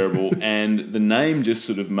group's terrible, and the name just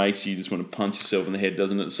sort of makes you just want to punch yourself in the head,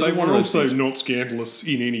 doesn't it? So They one were of those also things- not scandalous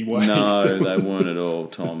in any way. No, they weren't at all,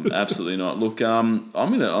 Tom. Absolutely not. Look, I'm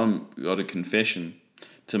got a confession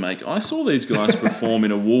to make. I saw these guys perform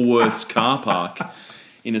in a Woolworths car park,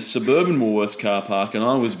 in a suburban Woolworths car park, and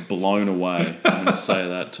I was blown away. I'm going to say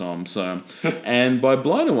that, Tom. So, and by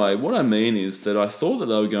blown away, what I mean is that I thought that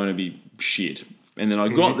they were going to be shit. And then I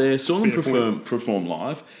got there, saw them Fair perform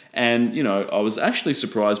live, and, I was actually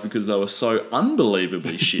surprised because they were so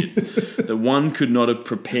unbelievably shit that one could not have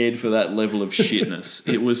prepared for that level of shitness.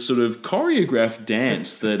 It was sort of choreographed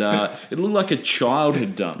dance that it looked like a child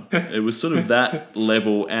had done. It was sort of that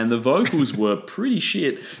level, and the vocals were pretty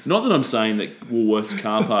shit. Not that I'm saying that Woolworths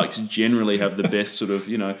car parks generally have the best sort of,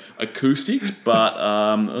 acoustics, but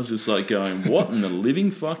I was just like going, what in the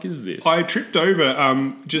living fuck is this? I tripped over,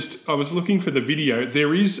 I was looking for the video.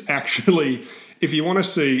 There is actually, if you want to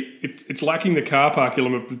see, it's lacking the car park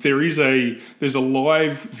element, but there's a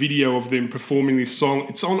live video of them performing this song.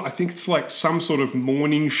 It's on, I think it's like some sort of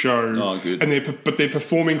morning show. Oh, good. And they're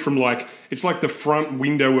performing from it's like the front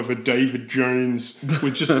window of a David Jones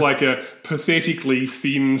with just like a pathetically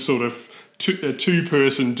thin sort of a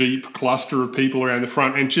two-person deep cluster of people around the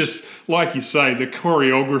front, and just like you say, the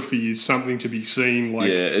choreography is something to be seen. Like,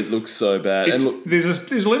 yeah, it looks so bad. And look, there's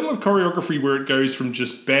a level of choreography where it goes from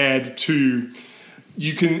just bad to,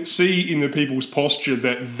 you can see in the people's posture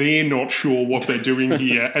that they're not sure what they're doing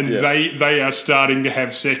here, and they are starting to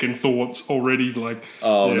have second thoughts already. No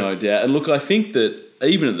doubt. And look, I think that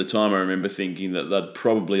even at the time, I remember thinking that they'd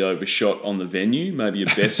probably overshot on the venue. Maybe a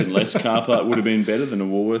Best and Less car park would have been better than a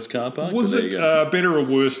Woolworths car park. Was but there it you go. better or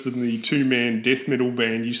worse than the two-man death metal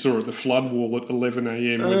band you saw at the Flood Wall at 11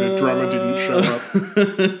 a.m. when the drummer didn't show up?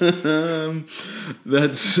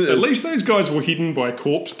 That's At least those guys were hidden by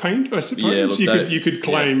corpse paint, I suppose. Yeah, look, you could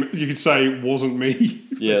claim, you could say it wasn't me.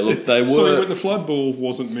 Yeah, look, they Sorry, were- but the Flood Ball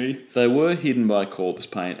wasn't me. They were hidden by corpse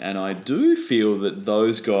paint, and I do feel that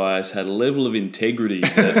those guys had a level of integrity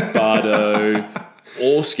that Bardo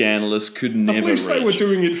or Scandalous could never At least reach. they were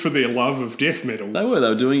doing it for their love of death metal. They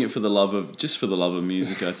were doing it for the love of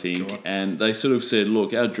music, I think. God. And they sort of said,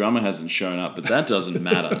 look, our drummer hasn't shown up, but that doesn't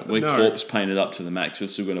matter. We're No. corpse painted up to the max. We're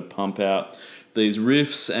still going to pump out these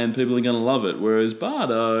riffs and people are going to love it. Whereas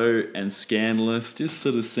Bardo and Scandalous just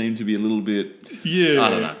sort of seem to be a little bit... Yeah. I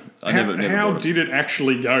don't know. How bought it. did it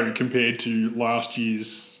actually go compared to last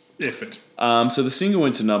year's effort? So the single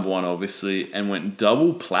went to number 1, obviously, and went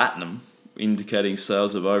double platinum, indicating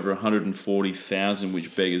sales of over 140,000,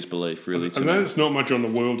 which beggars belief, really, to I know me. it's not much on the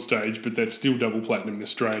world stage, but that's still double platinum in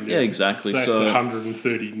Australia. Yeah, exactly. So that's So-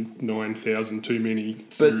 139,000 too many,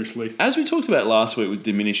 seriously. As we talked about last week with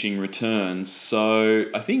diminishing returns, so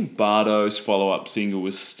I think Bardo's follow-up single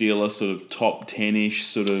was still a sort of top 10-ish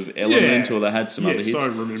sort of element, or they had some other Yes, hits. I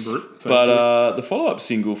remember it. But the follow-up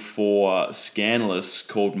single for Scandalous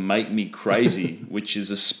called Make Me Crazy, which is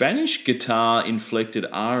a Spanish guitar-inflected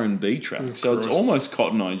R&B track. track. So it's Christ. almost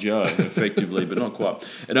Cotton Eye Joe, effectively, but not quite.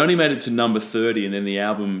 It only made it to number 30, and then the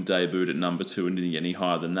album debuted at number 2 and didn't get any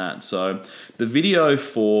higher than that. So the video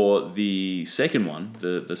for the second one,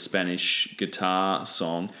 the Spanish guitar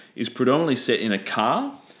song, is predominantly set in a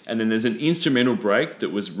car, and then there's an instrumental break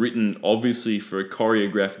that was written obviously for a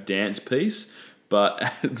choreographed dance piece. But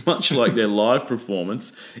much like their live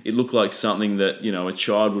performance, it looked like something that, you know, a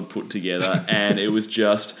child would put together. And it was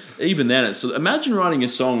just, even then, it's, so imagine writing a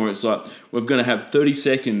song where it's like, we're going to have 30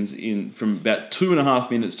 seconds in from about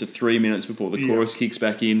 2.5 minutes to 3 minutes before the chorus kicks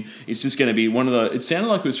back in. It's just going to be one of the, it sounded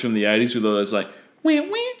like it was from the 80s with all those like, wah,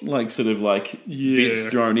 wah, like sort of like bits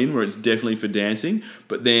thrown in where it's definitely for dancing.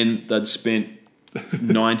 But then they'd spent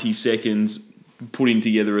 90 seconds putting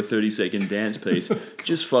together a 30-second dance piece.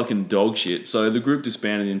 Just fucking dog shit. So the group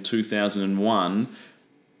disbanded in 2001,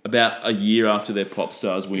 about a year after their Pop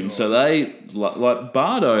Stars win. So they, like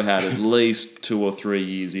Bardo had at least 2 or 3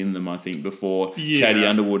 years in them, I think, before Katie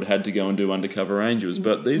Underwood had to go and do Undercover Angels.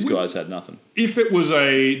 But these guys had nothing. If it was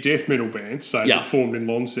a death metal band, say, that formed in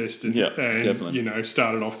Launceston and, definitely. you know,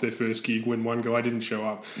 started off their first gig when one guy didn't show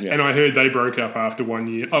up, and I heard they broke up after 1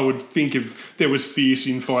 year, I would think if there was fierce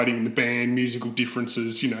infighting in the band, musical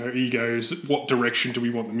differences, you know, egos, what direction do we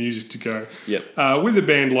want the music to go? With a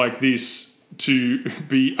band like this, to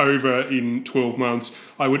be over in 12 months,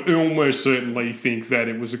 I would almost certainly think that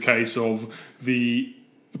it was a case of the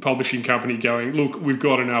publishing company going, look, we've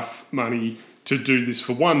got enough money to do this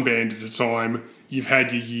for one band at a time. You've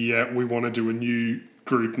had your year. We want to do a new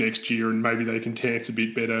group next year, and maybe they can dance a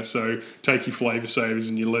bit better. So take your Flavour Savers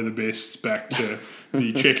and your leather vests back to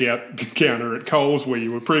the checkout counter at Coles where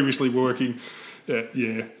you were previously working.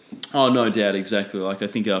 Oh, no doubt, exactly. Like, I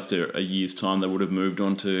think after a year's time, they would have moved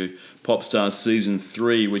on to Pop Stars Season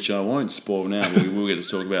 3, which I won't spoil now, but we will get to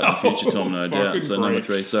talk about in the future, Tom, no doubt. So, number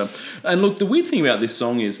 3. So, and look, the weird thing about this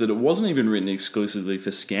song is that it wasn't even written exclusively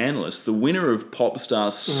for Scandalous. The winner of Pop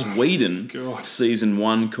Stars Sweden Season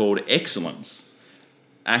 1, called Excellence,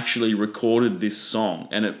 actually recorded this song,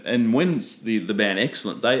 and when the band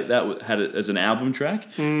Excellent, they had it as an album track.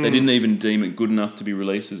 They didn't even deem it good enough to be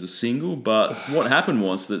released as a single. But what happened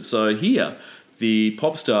was that the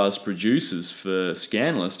Pop Stars producers for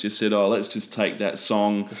Scandalous just said, oh, let's just take that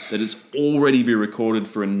song that has already been recorded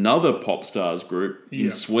for another Pop Stars group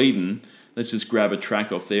in Sweden. Let's just grab a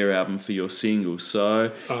track off their album for your single.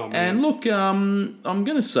 So, and look, I'm going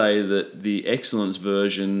to say that the Excellence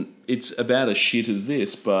version, it's about as shit as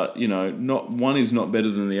this, but, you know, not one is not better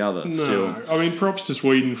than the other. No, still. I mean, props to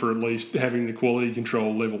Sweden for at least having the quality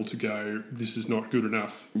control level to go, this is not good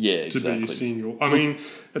enough to be a single. I mean,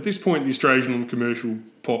 at this point, the Australian and commercial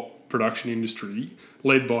pop production industry,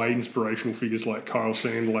 led by inspirational figures like Kyle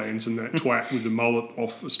Sandilands and that twat with the mullet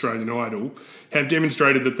off Australian Idol, have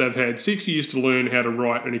demonstrated that they've had 6 years to learn how to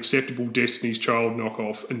write an acceptable Destiny's Child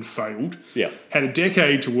knockoff and failed. Had a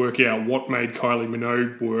decade to work out what made Kylie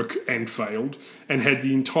Minogue work and failed, and had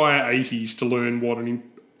the entire 80s to learn what an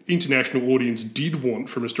international audience did want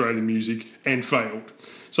from Australian music and failed.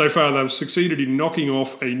 So far, they've succeeded in knocking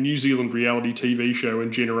off a New Zealand reality TV show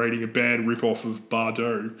and generating a bad rip-off of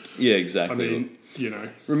Bardo. Yeah, exactly. I mean, you know.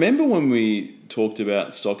 Remember when we talked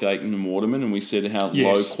about Stock Aitken and Waterman and we said how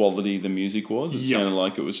low quality the music was? It sounded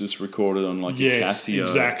like it was just recorded on like a Casio.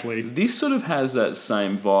 Exactly. This sort of has that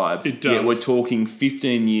same vibe. It does. Yet we're talking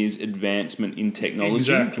 15 years advancement in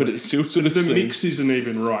technology, but it's still sort of the mix isn't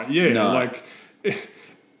even right. Like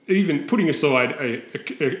even putting aside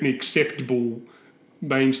an acceptable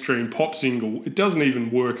mainstream pop single, it doesn't even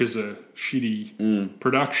work as a shitty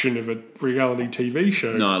production of a reality TV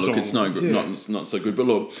show. No, look, it's no good. Not so good. But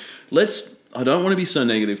look, I don't want to be so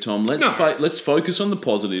negative, Tom. Let's focus on the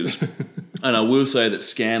positives. And I will say that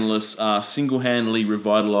Scandalous single-handedly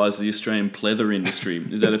revitalised the Australian pleather industry.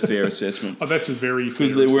 Is that a fair assessment? Oh, that's a very fair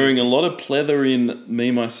Because they're wearing a lot of pleather in Me,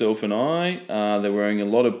 Myself and I. They're wearing a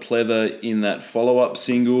lot of pleather in that follow-up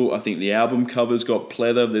single. I think the album covers got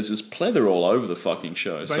pleather. There's just pleather all over the fucking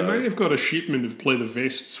show. They may have got a shipment of pleather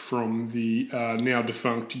vests from the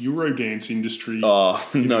now-defunct Eurodance industry. Oh,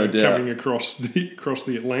 no doubt. Coming across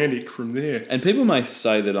the Atlantic from there. And people may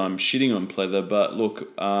say that I'm shitting on pleather, but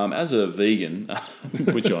look, as a vegan,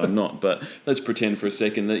 which I'm not, but let's pretend for a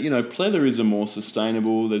second that, you know, pleather is a more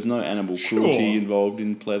sustainable, there's no animal cruelty involved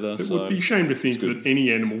in pleather. It would be a shame to think that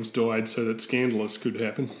any animals died so that Scandalous could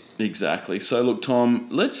happen. Exactly. So look, Tom,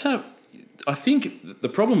 I think the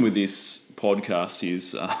problem with this podcast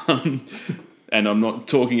is And I'm not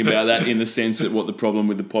talking about that in the sense that what the problem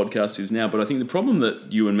with the podcast is now, but I think the problem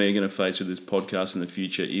that you and me are going to face with this podcast in the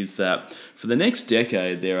future is that for the next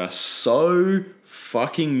decade, there are so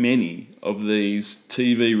fucking many of these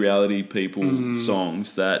TV reality people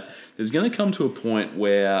songs that there's going to come to a point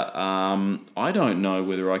where I don't know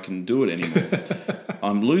whether I can do it anymore.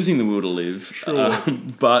 I'm losing the will to live. Sure.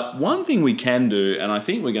 But one thing we can do, and I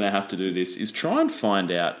think we're going to have to do this, is try and find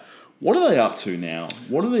out what are they up to now?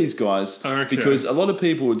 What are these guys? Okay. Because a lot of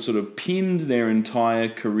people would sort of pinned their entire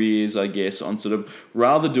careers, I guess, on sort of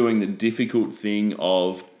rather doing the difficult thing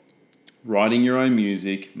of writing your own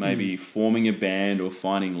music, maybe forming a band or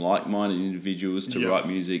finding like-minded individuals to write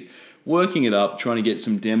music, working it up, trying to get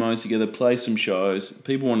some demos together, play some shows.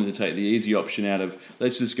 People wanted to take the easy option out of,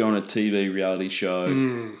 let's just go on a TV reality show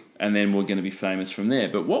and then we're going to be famous from there.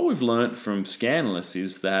 But what we've learnt from Scandalous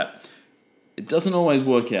is that it doesn't always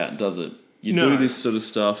work out, does it? You do this sort of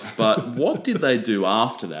stuff, but what did they do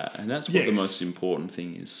after that? And that's what the most important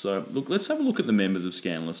thing is. So, look, let's have a look at the members of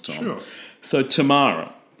Scandalous, Tom. Sure. So,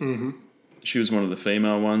 Tamara, she was one of the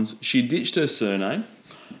female ones. She ditched her surname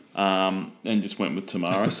and just went with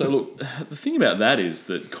Tamara. So, look, the thing about that is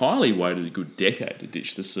that Kylie waited a good decade to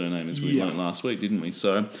ditch the surname, as we learnt last week, didn't we?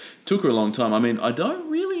 So, it took her a long time. I mean, I don't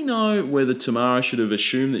really know whether Tamara should have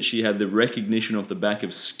assumed that she had the recognition off the back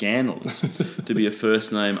of Scandalous to be a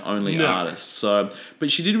first-name only artist. So, but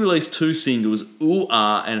she did release 2 singles, Ooh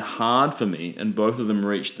Ah and Hard For Me, and both of them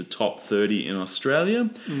reached the top 30 in Australia.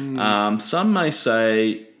 Some may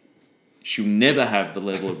say she'll never have the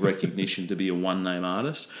level of recognition to be a one-name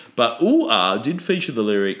artist. But Ooh Ah did feature the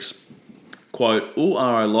lyrics, quote, Ooh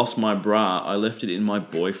Ah, I lost my bra, I left it in my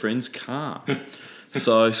boyfriend's car.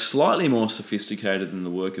 So slightly more sophisticated than the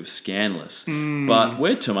work of Scandalous. But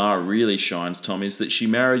where Tamara really shines, Tom, is that she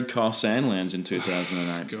married Kyle Sandilands in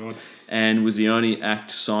 2008. God. And was the only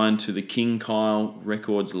act signed to the King Kyle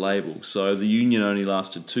Records label. So the union only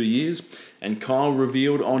lasted 2 years, and Kyle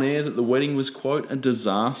revealed on air that the wedding was, quote, a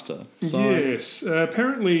disaster. So, Yes.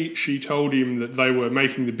 Apparently she told him that they were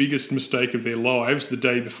making the biggest mistake of their lives the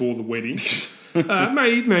day before the wedding.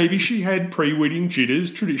 Maybe she had pre-wedding jitters,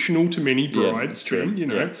 traditional to many brides, that's true. then, you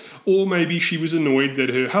know. Or maybe she was annoyed that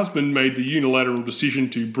her husband made the unilateral decision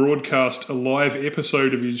to broadcast a live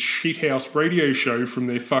episode of his shithouse radio show from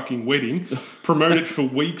their fucking wedding, promote it for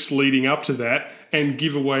weeks leading up to that, and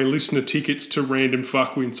give away listener tickets to random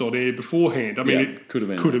fuckwints on air beforehand. I mean, it could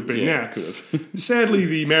have been that. Could have. Sadly,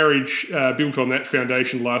 the marriage built on that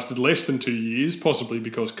foundation lasted less than 2 years, possibly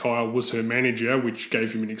because Kyle was her manager, which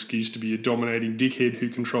gave him an excuse to be a dominating dickhead who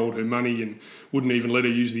controlled her money and wouldn't even let her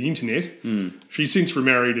use the internet. She's since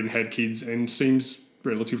remarried and had kids and seems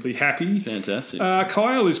relatively happy. Fantastic.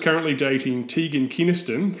 Kyle is currently dating Tegan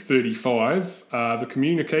Kinniston, 35, the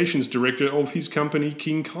communications director of his company,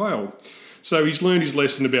 King Kyle. So he's learned his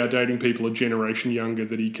lesson about dating people a generation younger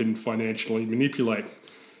that he can financially manipulate.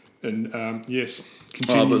 And,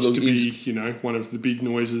 continues to be, one of the big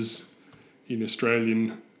noises in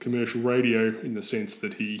Australian commercial radio in the sense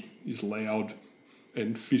that he is loud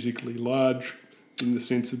and physically large in the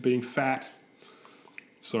sense of being fat.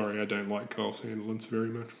 Sorry, I don't like Kyle Sandilands very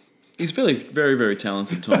much. He's very, very, very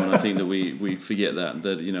talented, Tom, and I think that we forget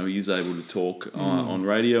that he is able to talk on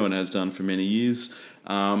radio and has done for many years.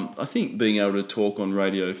 I think being able to talk on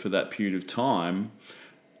radio for that period of time,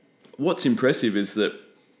 what's impressive is that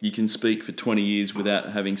you can speak for 20 years without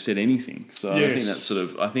having said anything. So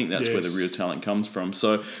I think that's where the real talent comes from.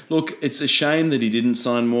 So look, it's a shame that he didn't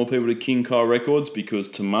sign more people to King Kyle Records because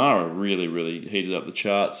Tamara really, really heated up the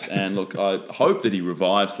charts. And look, I hope that he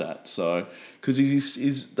revives that. So because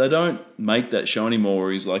they don't make that show anymore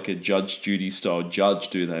where he's like a Judge Judy style judge,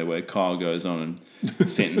 do they? Where Kyle goes on and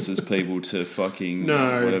sentences people to fucking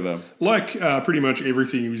whatever. Like pretty much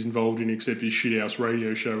everything he was involved in except his shithouse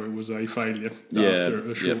radio show, it was a failure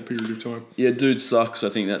after a short period of time. Yeah, dude sucks. I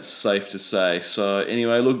think that's safe to say. So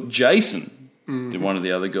anyway, look, Jason, one of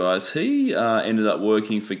the other guys, he ended up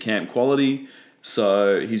working for Camp Quality.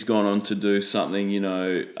 So he's gone on to do something,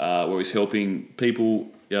 where he's helping people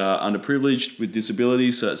underprivileged with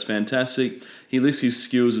disabilities, so that's fantastic. He lists his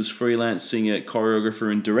skills as freelance singer,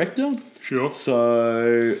 choreographer, and director. Sure.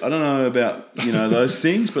 So I don't know about those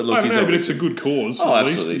things, but look, I don't know, but it's a good cause. Oh,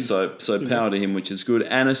 absolutely. So power to him, which is good.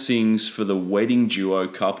 Anna sings for the wedding duo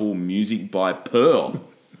couple Music by Pearl,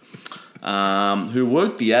 who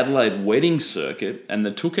worked the Adelaide wedding circuit and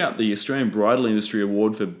that took out the Australian Bridal Industry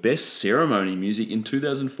Award for Best Ceremony Music in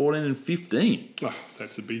 2014 and 15. Oh,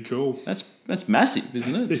 that's a big call. That's massive,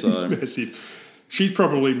 isn't it? It's massive. She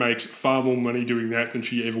probably makes far more money doing that than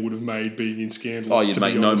she ever would have made being in Scandalous. Oh, you'd to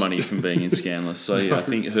make be no honest. money from being in Scandalous. So, yeah, I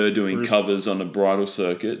think her doing Whereas- covers on a bridal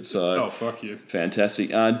circuit. So, Oh, fuck you. fantastic.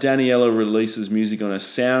 Daniela releases music on a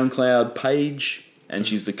SoundCloud page, and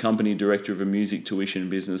she's the company director of a music tuition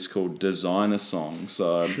business called Designer Song.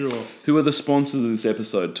 So, Sure. who are the sponsors of this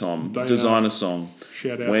episode, Tom? They are. Designer Song.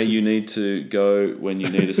 Shout out Where to you need to go when you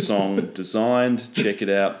need a song designed. Check it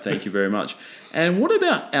out. Thank you very much. And what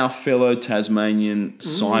about our fellow Tasmanian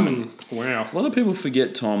Simon? Wow. A lot of people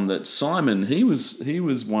forget, Tom, that Simon, he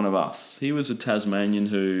was one of us. He was a Tasmanian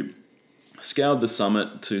who scaled the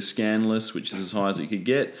summit to Scandalous, which is as high as it could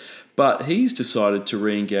get. But he's decided to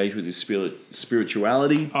re-engage with his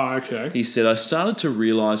spirituality. Oh, okay. He said, I started to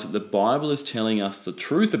realise that the Bible is telling us the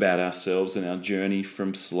truth about ourselves and our journey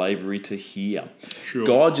from slavery to here. Sure.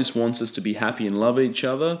 God just wants us to be happy and love each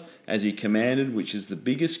other as he commanded, which is the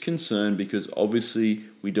biggest concern because obviously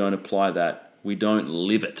we don't apply that. We don't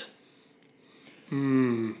live it.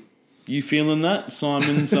 You feeling that?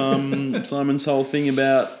 Simon's Simon's whole thing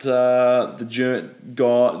about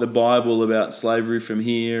the Bible about slavery from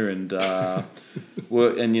here and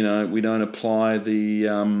work, and we don't apply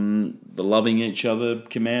the loving each other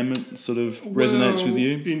commandment sort of resonates with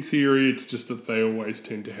you. In theory, it's just that they always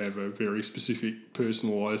tend to have a very specific,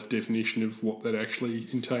 personalised definition of what that actually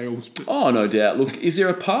entails. But Oh, no doubt. Look, is there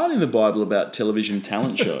a part in the Bible about television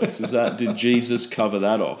talent shows? Did Jesus cover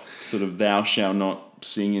that off? Sort of, thou shalt not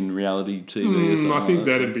sing in reality TV or something I think like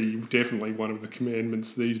that. that'd be definitely one of the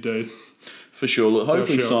commandments these days. For sure. Look,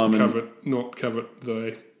 hopefully Thou shalt Simon... not covet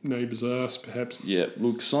thy neighbour's ass, perhaps. Yeah,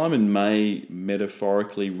 look, Simon may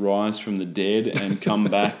metaphorically rise from the dead and come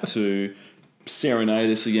back to serenade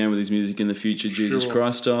us again with his music in the future, Jesus Sure.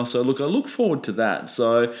 Christ style. So, look, I look forward to that.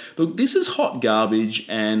 So, look, this is hot garbage,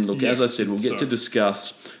 and look, Yeah, as I said, we'll get so- to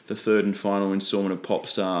discuss the third and final instalment of Pop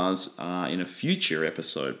Stars in a future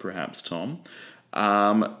episode, perhaps, Tom.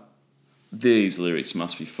 These lyrics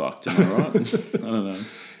must be fucked, am I right? I don't know.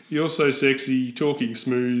 You're so sexy, talking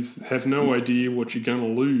smooth, have no idea what you're gonna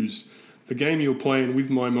lose. The game you're playing with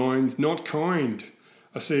my mind, not kind.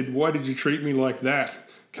 I said, why did you treat me like that?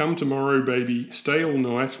 Come tomorrow, baby, stay all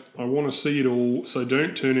night. I want to see it all, so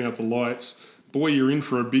don't turn out the lights. Boy, you're in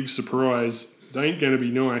for a big surprise. It ain't gonna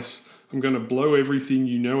be nice. I'm gonna blow everything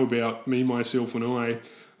you know about me, myself, and I.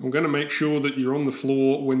 I'm going to make sure that you're on the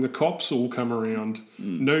floor when the cops all come around.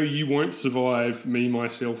 No, you won't survive me,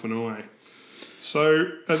 myself, and I. So,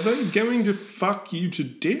 are they going to fuck you to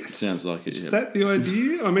death? Sounds like it, Is yeah. that the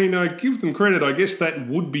idea? I mean, I give them credit. I guess that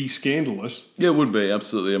would be scandalous. Yeah, it would be,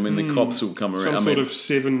 absolutely. I mean, the cops will come around. Some I sort mean, of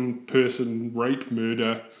 7-person rape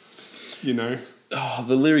murder, the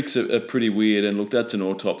lyrics are pretty weird, and look, that's an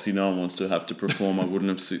autopsy no one wants to have to perform, I wouldn't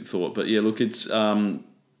have thought. But yeah, look, it's...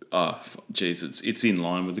 it's in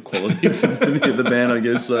line with the quality of the band, I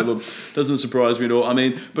guess. So look, doesn't surprise me at all. I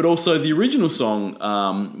mean, but also the original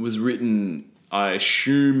song was written, I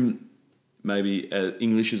assume, maybe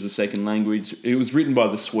English as a second language. It was written by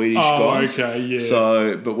the Swedish guys. okay, yeah.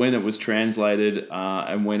 So, but when it was translated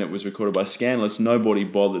and when it was recorded by Scandalous, nobody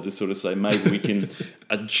bothered to sort of say maybe we can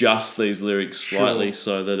adjust these lyrics slightly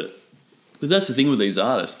so that it. Because that's the thing with these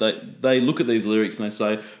artists. They look at these lyrics and they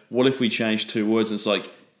say, what if we change 2 words? And it's like,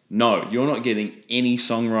 no, you're not getting any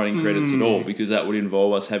songwriting credits at all because that would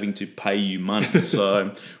involve us having to pay you money.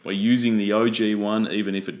 So we're using the OG one,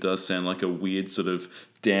 even if it does sound like a weird sort of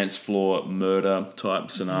dance floor murder type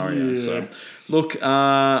scenario. Yeah. So look,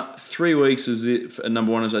 3 weeks is it for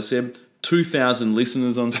number one, as I said. 2,000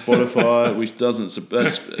 listeners on Spotify, which that's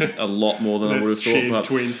a lot more than I would have That's thought. shared But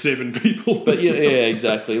between 7 people. but yeah,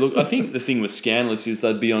 exactly. Look, I think the thing with Scandalous is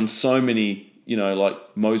they'd be on so many, like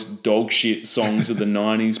most dog shit songs of the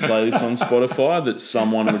 90s playlists on Spotify that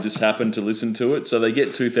someone would just happen to listen to it. So they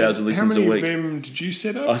get 2,000 How listens many a week. of them did you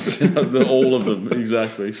set up? I set up all of them,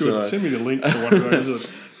 exactly. Good. So, Send me the link for one of those.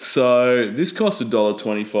 so this cost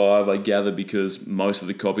 $1.25, I gather, because most of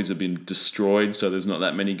the copies have been destroyed, so there's not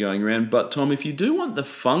that many going around. But Tom, if you do want the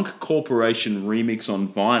Funk Corporation remix on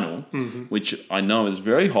vinyl, which I know is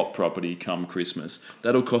very hot property come Christmas,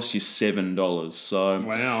 that'll cost you $7. So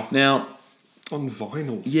Wow. now, On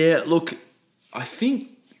vinyl. yeah, look, I think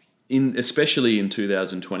especially in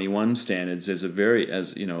 2021 standards, there's a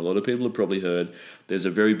lot of people have probably heard, there's a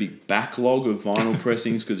very big backlog of vinyl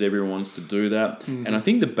pressings because everyone wants to do that. And I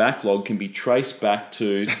think the backlog can be traced back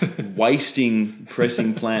to wasting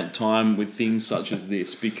pressing plant time with things such as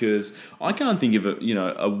this, because I can't think of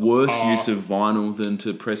a worse use of vinyl than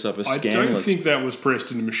to press up a I Scandalous. don't think that was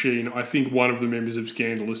pressed in a machine. I think one of the members of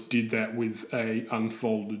Scandalous did that with a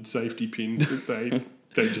unfolded safety pin that they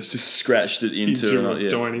They just scratched it into a yeah.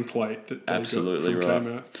 dining plate that they Absolutely got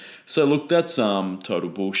from right. Kmart. So look, that's total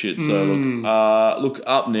bullshit. So look,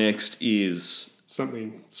 up next is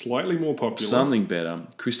Something slightly more popular. something better.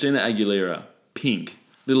 Christina Aguilera, Pink,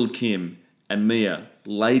 Little Kim, and Mia,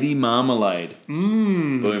 Lady Marmalade.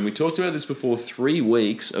 Boom. We talked about this before. 3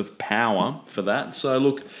 weeks of power for that. So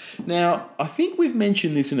look, now I think we've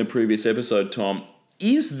mentioned this in a previous episode, Tom.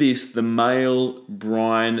 Is this the male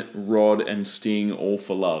Brian, Rod, and Sting All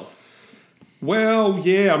for Love? Well,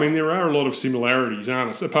 yeah, I mean, there are a lot of similarities,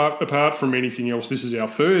 aren't there? Apart from anything else, this is our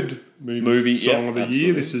third movie song of the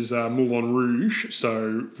year. This is Moulin Rouge.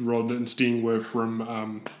 So Rod and Sting were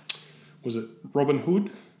from, was it Robin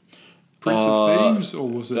Hood? Prince of Thieves? Or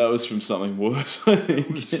was it... That was from something worse, I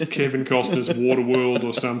think. Kevin Costner's Waterworld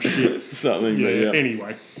or some shit. Something, Yeah, but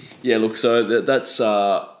anyway. Yeah, look, so that's,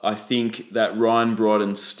 I think that Ryan, Brod,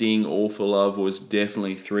 and Sting All for Love was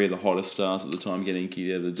definitely 3 of the hottest stars at the time getting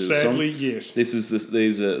together to do a song. Sadly, yes.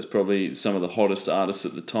 These are probably some of the hottest artists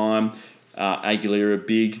at the time. Aguilera,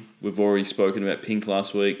 big. We've already spoken about Pink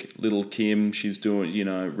last week. Little Kim, she's doing,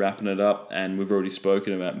 wrapping it up. And we've already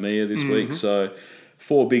spoken about Mia this week. So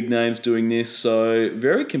 4 big names doing this. So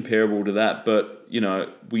very comparable to that. But,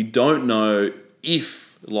 we don't know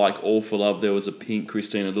if, like All for Love, there was a Pink,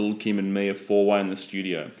 Christina, Little Kim, and Mia 4-way in the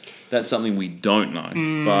studio. That's something we don't know,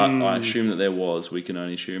 but I assume that there was. We can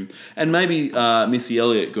only assume. And maybe Missy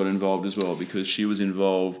Elliott got involved as well because she was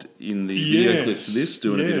involved in the video clip for this,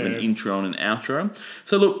 doing a bit of an intro and an outro.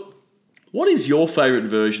 So look, what is your favourite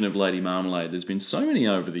version of Lady Marmalade? There's been so many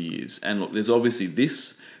over the years. And look, there's obviously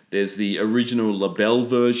this. There's the original La Belle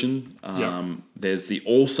version. There's the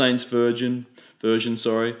All Saints version.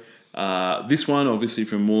 This one, obviously,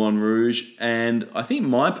 from Moulin Rouge. And I think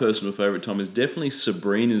my personal favourite, Tom, is definitely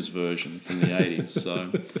Sabrina's version from the 80s. So,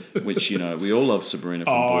 which, we all love Sabrina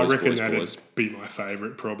from Boys, I reckon Boys, that'd Boys. be my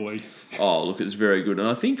favourite, probably. Oh, look, it's very good. And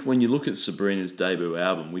I think when you look at Sabrina's debut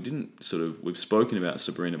album, we've spoken about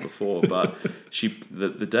Sabrina before, but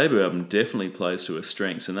the debut album definitely plays to her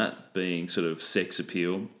strengths, and that being sort of sex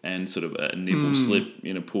appeal and sort of a nipple slip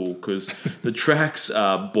in a pool, because the tracks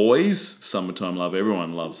are Boys, Summertime Love,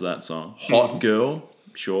 everyone loves that song. Hot Girl,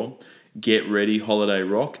 sure. Get Ready, Holiday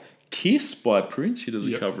Rock. Kiss by Prince, she does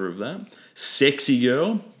a cover of that. Sexy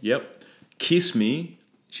Girl, yep. Kiss Me,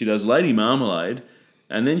 she does Lady Marmalade.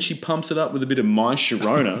 And then she pumps it up with a bit of My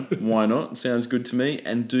Sharona. Why not? Sounds good to me.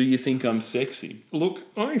 And Do You Think I'm Sexy? Look,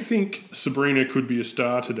 I think Sabrina could be a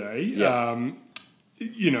star today. Yep.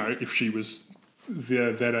 If she was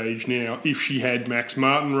that age now, if she had Max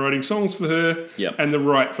Martin writing songs for her and the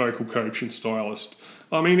right vocal coach and stylist.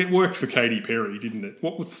 I mean, it worked for Katy Perry, didn't it?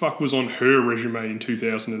 What the fuck was on her resume in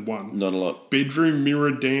 2001? Not a lot. Bedroom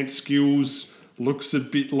mirror dance skills, looks a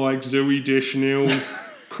bit like Zoe Deschanel,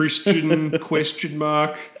 Christian question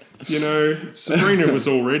mark. Sabrina was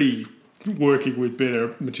already working with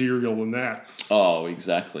better material than that. Oh,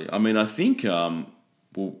 exactly. I mean, I think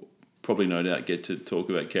we'll probably no doubt get to talk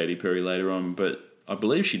about Katy Perry later on, but I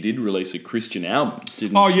believe she did release a Christian album,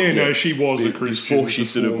 didn't she? Oh, yeah, no, she was a Christian. Before she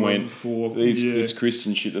sort of went, this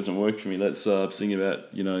Christian shit doesn't work for me. Let's sing about,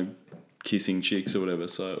 kissing chicks or whatever,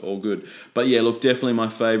 so all good. But yeah, look, definitely my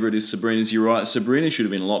favourite is Sabrina's. You're right, Sabrina should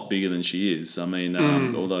have been a lot bigger than she is. I mean,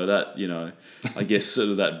 although that, I guess sort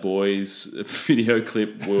of that Boys video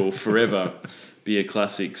clip will forever be a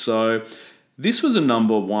classic. So this was a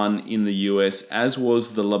number 1 in the US, as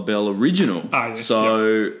was the La Belle original. I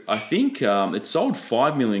think it sold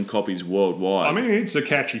 5 million copies worldwide. I mean, it's a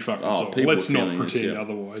catchy fucking song. Let's not pretend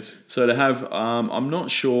otherwise. So to have, I'm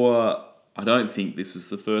not sure, I don't think this is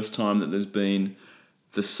the first time that there's been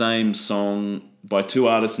the same song by 2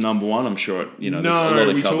 artists number 1. I'm sure, there's a lot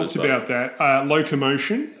of we covers. talked about that.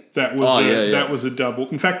 Locomotion, that was that was a double.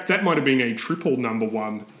 In fact, that might have been a triple number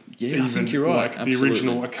 1. Yeah, I think you're right. Like the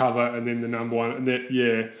original, a cover, and then the number 1. And that,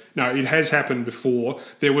 no, it has happened before.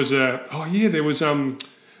 There was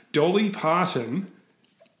Dolly Parton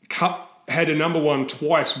had a number 1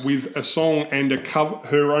 twice with a song and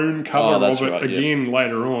her own cover of it again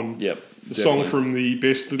later on. Yep. The song from the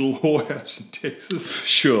Best Little Whorehouse in Texas.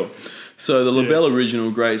 Sure. So the La Belle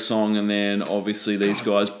original, great song, and then obviously these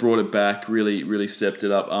guys brought it back, really, really stepped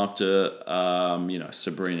it up after,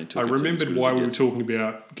 Sabrina took it. I remembered why we were talking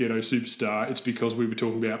about Ghetto Superstar. It's because we were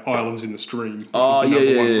talking about Islands in the Stream, which was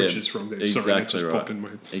another one, which is from there. Exactly. Sorry, that just popped in my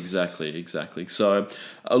head. Exactly. So,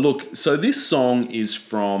 so this song is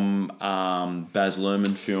from Baz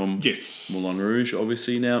Luhrmann film, yes, Moulin Rouge,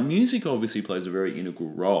 obviously. Now, music obviously plays a very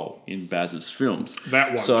integral role in Baz's films. That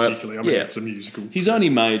one particularly. I mean, it's a musical. He's only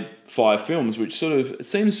made 5 films, which sort of, it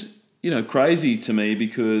seems, crazy to me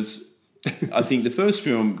because I think the first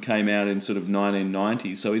film came out in sort of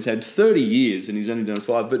 1990, so he's had 30 years and he's only done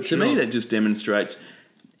 5. But to me, that just demonstrates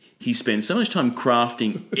he spends so much time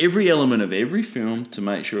crafting every element of every film to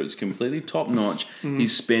make sure it's completely top notch.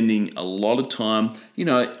 He's spending a lot of time. You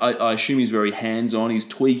know, I assume he's very hands on. He's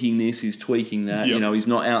tweaking this, he's tweaking that. Yep. You know, he's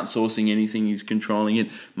not outsourcing anything. He's controlling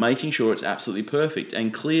it, making sure it's absolutely perfect.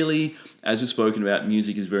 And clearly, as we've spoken about,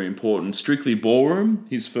 music is very important. Strictly Ballroom,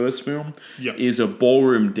 his first film, Yep. is a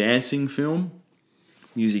ballroom dancing film.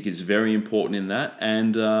 Music is very important in that.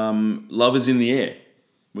 And Love Is in the Air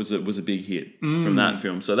was a big hit from that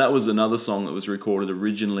film. So that was another song that was recorded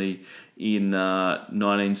originally in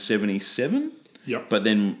 1977, Yep. but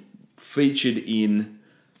then featured in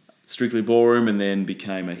Strictly Ballroom and then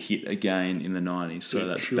became a hit again in the 90s. So Yeah,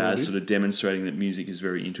 that's sure Baz did. sort of demonstrating that music is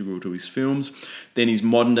very integral to his films. Then his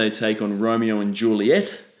modern day take on Romeo and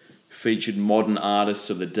Juliet featured modern artists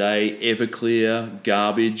of the day, Everclear,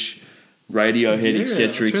 Garbage, Radiohead,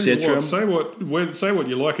 etc., I tell you etc. what, say what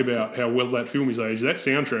you like about how well that film is aged. That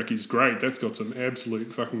soundtrack is great. That's got some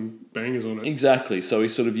absolute fucking bangers on it. Exactly. So he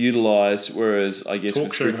sort of utilised, whereas I guess Talk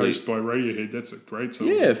with show Strictly... host by Radiohead. That's a great song.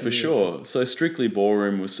 Yeah, for sure. So Strictly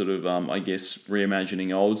Ballroom was sort of, I guess,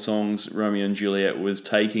 reimagining old songs. Romeo and Juliet was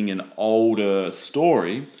taking an older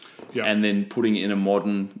story Yeah. and then putting it in a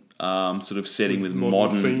modern sort of setting with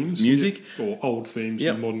modern themes, music. yeah, or old themes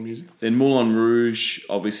Yep. with modern music. Then Moulin Rouge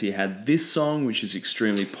obviously had this song, which is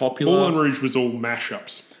extremely popular. Moulin Rouge was all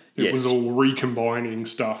mashups. It Yes. was all recombining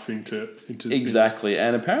stuff into Exactly,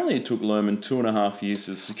 and apparently it took Lerman 2.5 years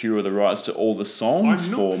to secure the rights to all the songs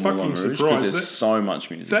I'm not for fucking Moulin Rouge because surprised. there's That- so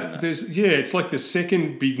much music in that. There's it's like the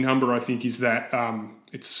second big number I think is that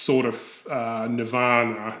it's sort of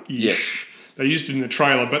Nirvana-ish. Yes. They used it in the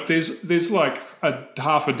trailer, but there's like a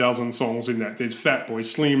half a dozen songs in that. There's Fatboy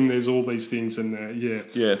Slim, there's all these things in there, yeah.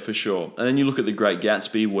 Yeah, for sure. And then you look at The Great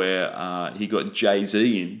Gatsby, where he got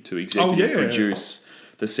Jay-Z in to executive produce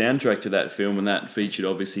the soundtrack to that film, and that featured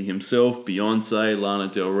obviously himself, Beyonce, Lana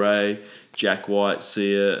Del Rey, Jack White,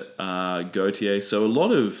 Sia, Gautier. So a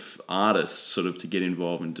lot of artists sort of to get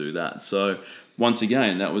involved and do that. So once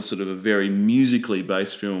again, that was sort of a very musically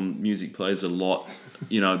based film. Music plays a lot,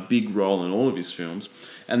 big role in all of his films.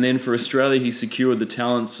 And then for Australia, he secured the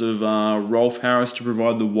talents of Rolf Harris to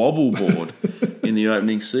provide the wobble board in the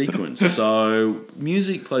opening sequence. So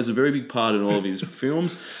music plays a very big part in all of his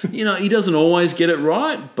films. He doesn't always get it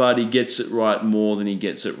right, but he gets it right more than he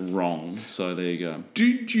gets it wrong. So there you go.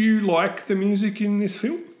 Did you like the music in this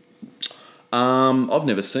film? I've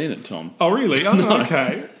never seen it, Tom. Oh, really? Oh,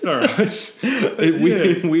 okay. All right.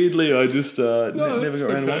 Weirdly, I just never that's got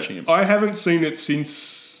around to okay. watching it. I haven't seen it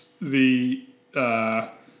since the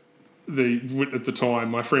at the time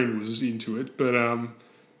my friend was into it, but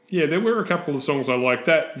there were a couple of songs I liked.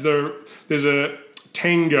 There's a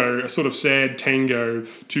tango, a sort of sad tango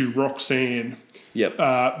to Roxanne. Yep.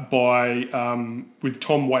 With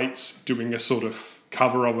Tom Waits doing a sort of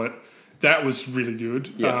cover of it. That was really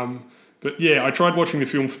good. Yeah. But yeah, I tried watching the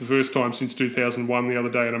film for the first time since 2001 the other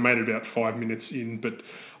day, and I made it about 5 minutes in, but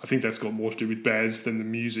I think that's got more to do with Baz than the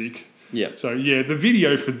music. Yep. So yeah, the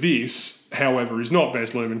video for this, however, is not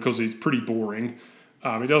Baz Luhrmann because it's pretty boring.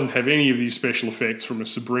 It doesn't have any of these special effects from a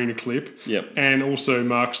Sabrina clip. Yep. And also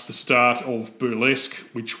marks the start of Burlesque,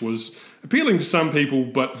 which was appealing to some people,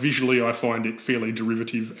 but visually I find it fairly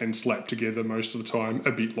derivative and slapped together most of the time,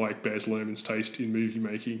 a bit like Baz Luhrmann's taste in movie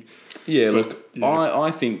making. Yeah, But, look, yeah. I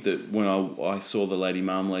think that when I saw the Lady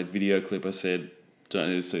Marmalade video clip, I said, don't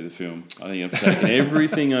need to see the film. I think I've taken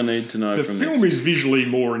everything I need to know The from film this. is visually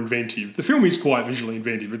more inventive. The film is quite visually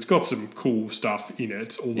inventive. It's got some cool stuff in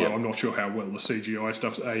it, although Yep. I'm not sure how well the CGI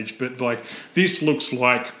stuff's aged. But like this looks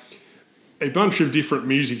like a bunch of different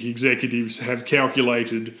music executives have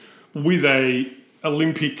calculated with a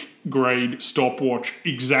Olympic grade stopwatch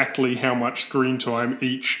exactly how much screen time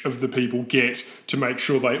each of the people get to make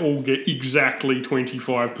sure they all get exactly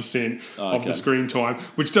 25% of the screen time,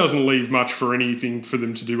 which doesn't leave much for anything for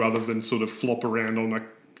them to do other than sort of flop around on a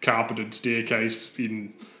carpeted staircase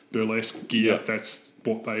in burlesque gear. Yep. That's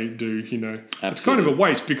what they do, It's kind Absolutely. of a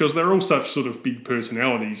waste because they're all such sort of big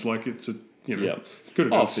personalities. Like it's a, Yep. could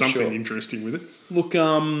have Oh, done for something sure. interesting with it. Look,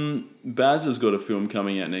 Baz has got a film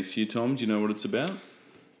coming out next year, Tom. Do you know what it's about?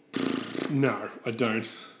 No, I don't.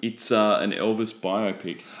 It's an Elvis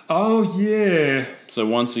biopic. Oh, yeah. So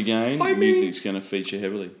once again, I mean- music's going to feature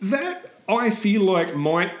heavily. That, I feel like,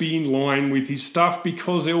 might be in line with his stuff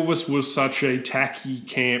because Elvis was such a tacky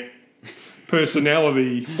camp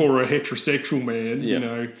personality for a heterosexual man,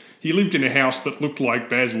 Yeah. He lived in a house that looked like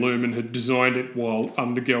Baz Luhrmann had designed it while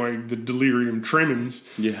undergoing the delirium tremens.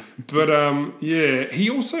 Yeah. But, he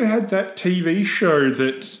also had that TV show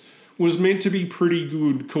that was meant to be pretty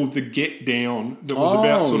good, called The Get Down, that was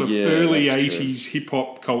about sort of early 80s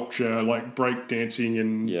hip-hop culture, like breakdancing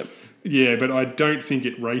and... Yep. Yeah, but I don't think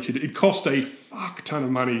it rated. It cost a fuck ton of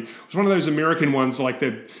money. It was one of those American ones, like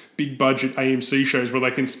the big budget AMC shows where they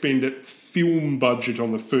can spend a film budget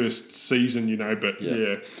on the first season, but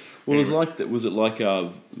yeah. Well, it was like that. Was it like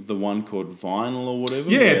the one called Vinyl or whatever?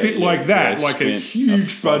 Yeah, a bit like that, like a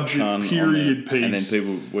huge budget period piece, and then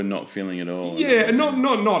people were not feeling it all. Yeah, and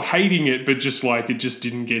not hating it, but just like it just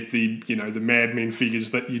didn't get the the Mad Men figures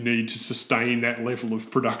that you need to sustain that level of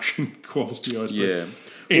production quality. I suppose. Yeah.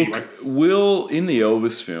 Anyway. Look, in the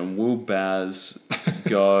Elvis film, will Baz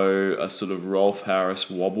go a sort of Rolf Harris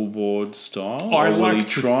wobbleboard style? I or will like he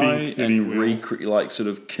to try think that and he will. recreate, sort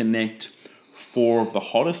of connect 4 of the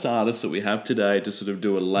hottest artists that we have today to sort of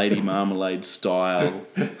do a Lady Marmalade style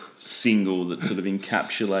single that sort of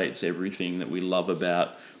encapsulates everything that we love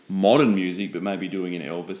about modern music, but maybe doing an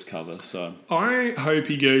Elvis cover. So I hope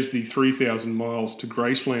he goes the 3,000 miles to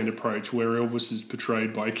Graceland approach, where Elvis is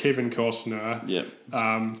portrayed by Kevin Costner,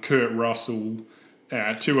 Kurt Russell,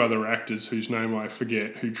 2 other actors whose name I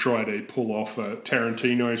forget, who try to pull off a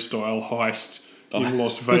Tarantino-style heist in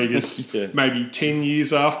Las Vegas. Maybe 10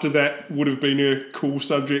 years after that would have been a cool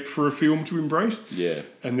subject for a film to embrace. Yeah.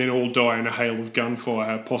 And then all die in a hail of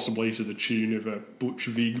gunfire, possibly to the tune of a Butch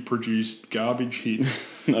Vig-produced garbage hit.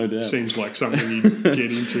 No doubt. Seems like something you'd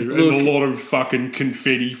get into. And a lot of fucking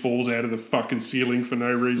confetti falls out of the fucking ceiling for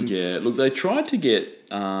no reason. Yeah, look, they tried to get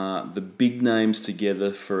the big names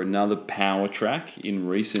together for another power track in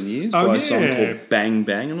recent years by a song called Bang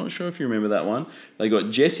Bang. I'm not sure if you remember that one. They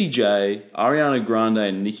got Jessie J, Ariana Grande,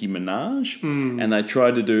 and Nicki Minaj, and they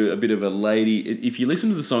tried to do a bit of a lady... If you listen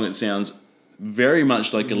to the song, it sounds very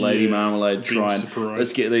much like a Lady Marmalade trying,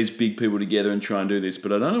 let's get these big people together and try and do this.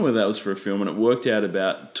 But I don't know whether that was for a film, and it worked out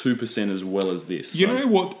about 2% as well as this. You know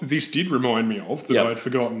what this did remind me of that I'd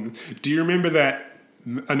forgotten? Do you remember that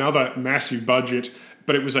another massive budget,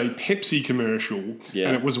 but it was a Pepsi commercial,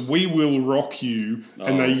 and it was We Will Rock You,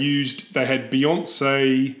 and they had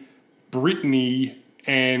Beyonce, Britney,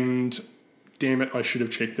 and damn it, I should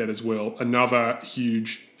have checked that as well, another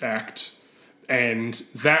huge act. And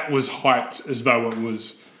that was hyped as though it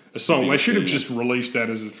was a song. They should have just released that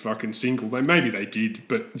as a fucking single. Maybe they did,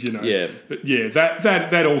 but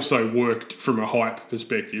that also worked from a hype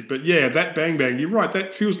perspective. But yeah, that Bang Bang, you're right.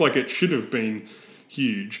 That feels like it should have been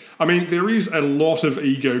huge. I mean, there is a lot of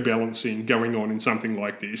ego balancing going on in something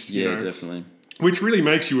like this. Yeah, definitely. Which really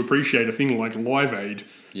makes you appreciate a thing like Live Aid.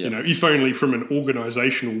 If only from an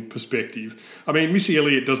organisational perspective. I mean, Missy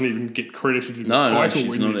Elliott doesn't even get credited in the title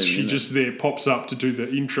when she just there pops up to do the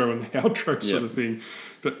intro and the outro sort of thing.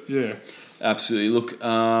 But yeah. Absolutely. Look,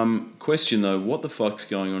 question though, what the fuck's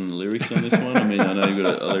going on in the lyrics on this one? I mean, I know you've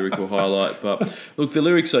got a lyrical highlight, but look, the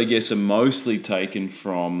lyrics, I guess, are mostly taken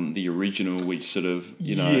from the original, which sort of,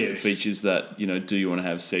 features that, do you want to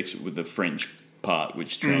have sex with the French part,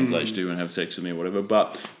 which translates do you want to have sex with me or whatever.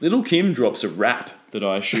 But Little Kim drops a rap that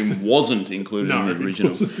I assume wasn't included in the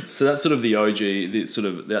original. So that's sort of the OG,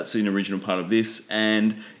 that's the original part of this.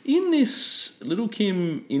 And in this, Little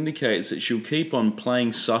Kim indicates that she'll keep on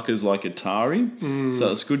playing suckers like Atari. So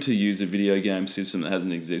it's good to use a video game system that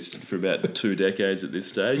hasn't existed for about 2 decades at this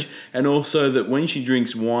stage. And also that when she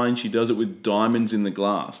drinks wine, she does it with diamonds in the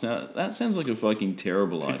glass. Now, that sounds like a fucking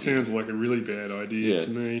terrible idea. It sounds like a really bad idea to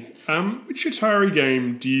me. Which Atari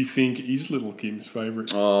game do you think is Little Kim's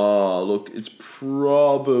favourite? Oh, look, it's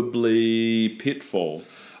probably Pitfall.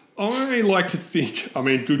 I like to think,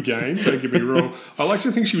 good game, don't get me wrong. I like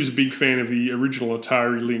to think she was a big fan of the original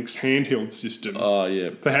Atari Lynx handheld system. Oh,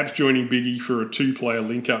 yeah. Perhaps joining Biggie for a 2-player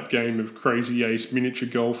link-up game of Crazy Ace miniature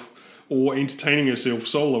golf, or entertaining herself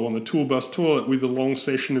solo on the tour bus toilet with a long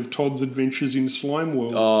session of Todd's Adventures in Slime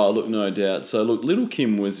World. Oh, look, no doubt. So, look, Little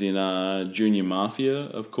Kim was in Junior Mafia,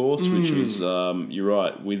 of course, which was, you're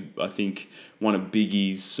right, with, I think, one of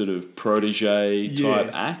Biggie's sort of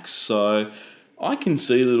protege-type acts. So I can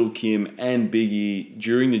see Little Kim and Biggie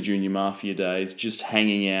during the Junior Mafia days just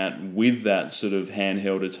hanging out with that sort of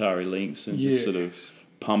handheld Atari Lynx and just sort of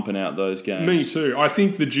pumping out those games. Me too. I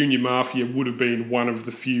think the Junior Mafia would have been one of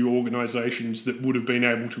the few organisations that would have been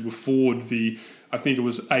able to afford I think it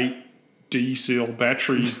was 8 D-cell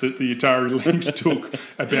batteries that the Atari Lynx took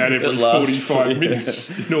about every 45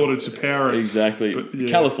 minutes in order to power it. Exactly. But,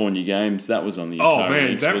 California Games, that was on the Atari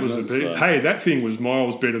Lynx, that was a bit... Hey, that thing was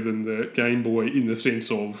miles better than the Game Boy in the sense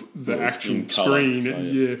of the actual screen.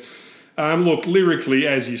 So, look, lyrically,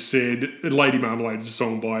 as you said, Lady Marmalade is a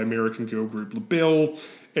song by American girl group LaBelle.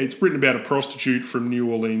 It's written about a prostitute from New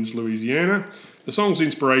Orleans, Louisiana. The song's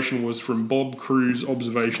inspiration was from Bob Crew's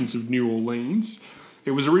observations of New Orleans.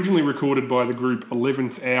 It was originally recorded by the group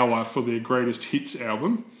 11th Hour for their Greatest Hits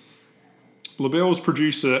album. LaBelle's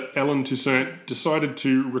producer, Alan Toussaint, decided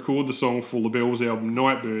to record the song for LaBelle's album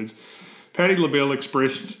Nightbirds. Patti LaBelle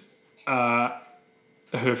expressed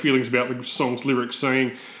her feelings about the song's lyrics,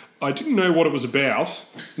 saying, "I didn't know what it was about.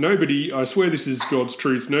 I swear this is God's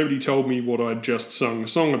truth, nobody told me what I'd just sung a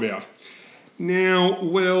song about." Now,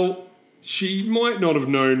 well, she might not have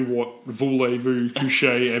known what voulez-vous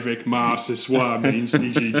coucher avec moi ce soir means,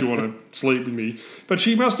 e.g. do you want to sleep with me? But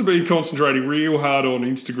she must have been concentrating real hard on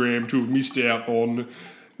Instagram to have missed out on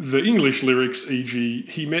the English lyrics, e.g.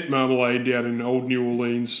 he met Marmalade down in old New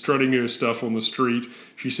Orleans, strutting her stuff on the street.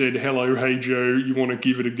 She said, "Hello, hey Joe, you want to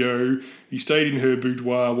give it a go?" He stayed in her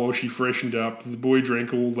boudoir while she freshened up. The boy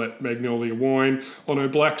drank all that Magnolia wine on her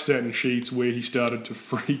black satin sheets where he started to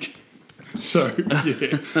freak. So,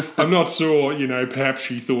 yeah, I'm not sure, perhaps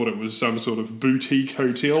she thought it was some sort of boutique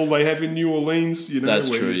hotel they have in New Orleans, That's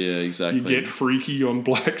where true, yeah, exactly. you get freaky on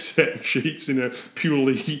black satin sheets in a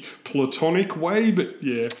purely platonic way, but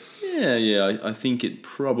yeah. Yeah, I think it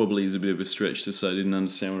probably is a bit of a stretch to say I didn't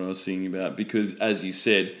understand what I was singing about because, as you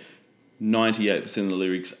said, 98% of the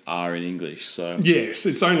lyrics are in English. So yes,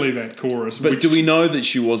 it's only that chorus. But do we know that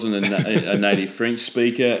she wasn't a native French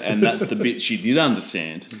speaker, and that's the bit she did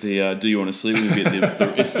understand? The "Do you want to sleep with me?"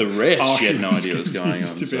 bit. It's the rest she had no idea what was going on.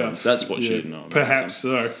 So that's what she didn't know about. Perhaps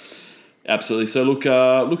so. Absolutely. So look,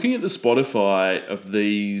 looking at the Spotify of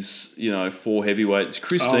these, 4 heavyweights,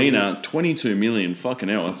 Christina, 22 million. Fucking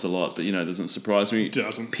hell, that's a lot. But doesn't surprise me. It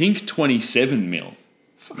doesn't. Pink, 27 mil.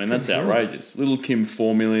 I mean, that's outrageous. Little Kim,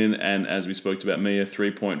 4 million, and as we spoke about, Mia,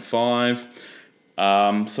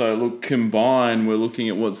 3.5. So look, combined, we're looking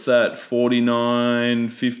at what's that? 49,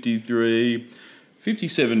 53,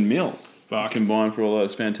 57 mil. Fuck. Combined for all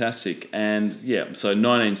those. Fantastic. And yeah, so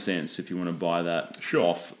 19 cents if you want to buy that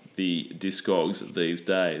off the Discogs these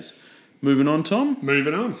days. Moving on, Tom.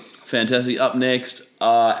 Moving on. Fantastic. Up next,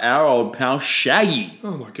 our old pal Shaggy.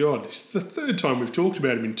 Oh my God, it's the third time we've talked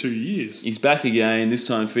about him in 2 years. He's back again, this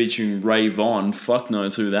time featuring Ray Von. Fuck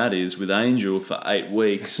knows who that is, with Angel for 8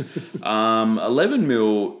 weeks. 11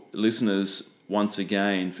 mil listeners once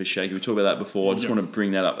again for Shaggy. We talked about that before. I just want to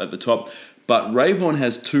bring that up at the top. But Ray Von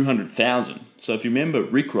has 200,000. So if you remember,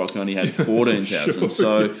 Rick Rock only had 14,000. Sure.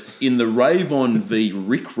 So in the Ray Von v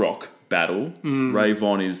Rick Rock battle, Ray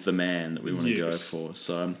Von is the man that we want to go for.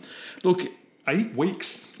 So, look... 8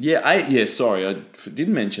 weeks? Yeah, 8. Yeah, sorry, I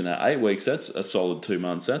didn't mention that. 8 weeks, that's a solid 2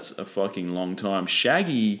 months. That's a fucking long time.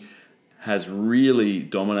 Shaggy has really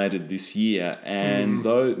dominated this year, and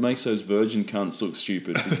though it makes those virgin cunts look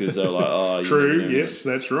stupid because they're like, oh... True, yes,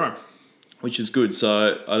 that's right. Which is good.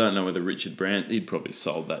 So I don't know whether Richard Branson, he'd probably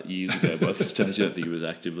sold that years ago by this stage. I don't think he was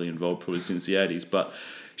actively involved probably since the 80s. But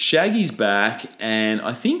Shaggy's back, and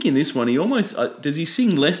I think in this one he almost... does he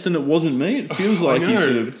sing less than It Wasn't Me? It feels like he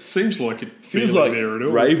sort of... It seems like it feels like there at all.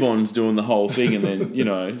 Ray Von's doing the whole thing, and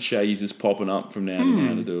then, Shaggy's just popping up from now to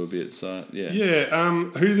now to do a bit. So, yeah. Yeah,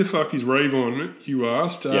 who the fuck is Ray Von, you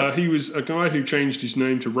asked? He was a guy who changed his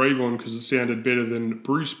name to Ray Von because it sounded better than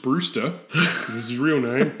Bruce Brewster, which is his real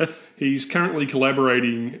name. He's currently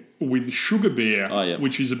collaborating with Sugar Bear,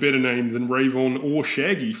 which is a better name than Ray Von or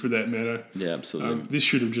Shaggy for that matter. Yeah, absolutely. This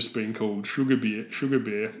should have just been called Sugar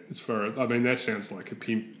Bear. As far as that sounds like a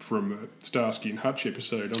pimp from a Starsky and Hutch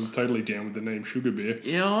episode. I'm totally down with the name Sugar Bear.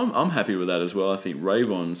 Yeah, I'm happy with that as well. I think Ray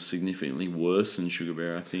Von's significantly worse than Sugar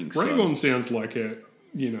Bear, I think. Ray Von sounds like a,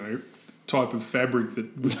 type of fabric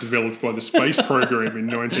that was developed by the space program in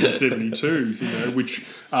 1972, which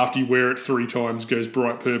after you wear it 3 times goes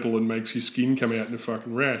bright purple and makes your skin come out in a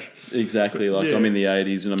fucking rash. Exactly. I'm in the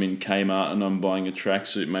 80s and I'm in Kmart and I'm buying a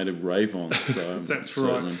tracksuit made of Ray Von. So that's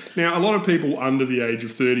right. Now, a lot of people under the age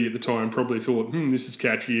of 30 at the time probably thought, this is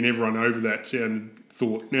catchy, and everyone over that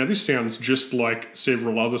thought, now this sounds just like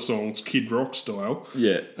several other songs, Kid Rock style.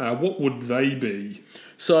 Yeah. What would they be?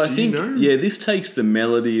 So I think, this takes the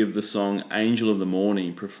melody of the song Angel of the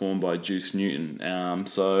Morning performed by Juice Newton.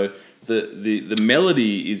 So the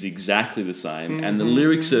melody is exactly the same and the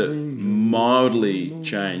lyrics are mildly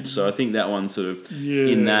changed. So I think that one sort of,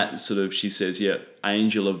 in that sort of, she says,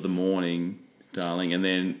 Angel of the Morning, darling. And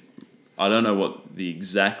then I don't know what the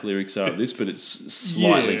exact lyrics are of this, but it's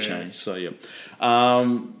slightly changed. So,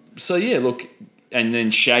 look... And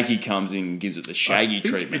then Shaggy comes in and gives it the Shaggy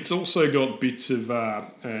treatment. It's also got bits of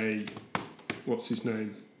what's his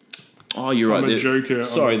name? Oh, you're right. I'm a joker.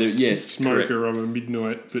 Sorry, I'm a smoker. Correct. I'm a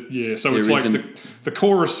midnight. But yeah, so it's like the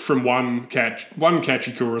chorus from one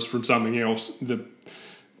catchy chorus from something else, the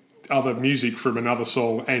other music from another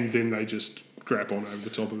song, and then they just crap on over the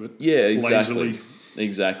top of it. Yeah, exactly. Lazily.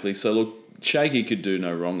 Exactly. So look, Shaggy could do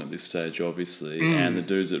no wrong at this stage, obviously, and the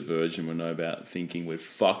dudes at Virgin were no doubt thinking we've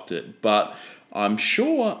fucked it. But I'm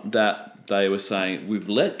sure that they were saying, we've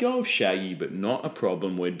let go of Shaggy, but not a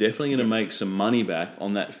problem. We're definitely going to make some money back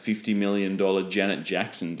on that $50 million Janet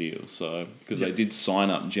Jackson deal. So, because they did sign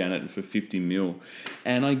up Janet for $50 million.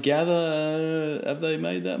 And I gather, have they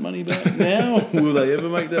made that money back now? Will they ever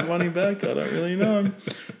make that money back? I don't really know.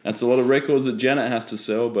 That's a lot of records that Janet has to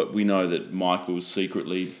sell, but we know that Michael's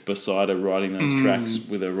secretly beside her writing those tracks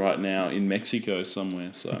with her right now in Mexico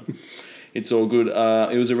somewhere. So it's all good.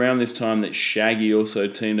 It was around this time that Shaggy also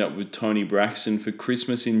teamed up with Tony Braxton for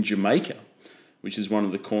Christmas in Jamaica, which is one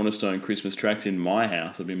of the cornerstone Christmas tracks in my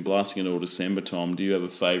house. I've been blasting it all December, Tom. Do you have a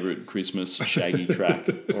favourite Christmas Shaggy track,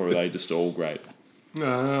 or are they just all great?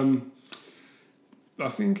 I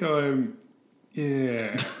think I'm...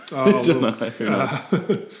 Yeah. Oh, Don't know. Who knows?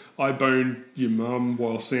 I boned your mum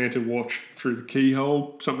while Santa watched through the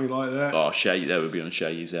keyhole, something like that. Oh, Shaggy, that would be on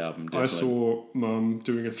Shaggy's album, definitely. I saw mum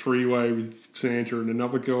doing a 3-way with Santa and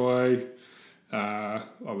another guy. I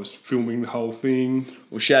was filming the whole thing.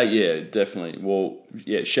 Well, Shaggy, yeah, definitely. Well,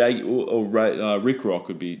 yeah, Shaggy or Rick Rock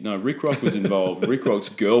would be... No, Rick Rock was involved. Rick Rock's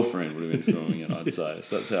girlfriend would have been filming it, I'd say.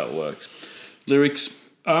 So that's how it works. Lyrics?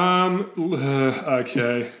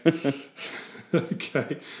 Okay.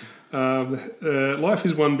 Okay. Life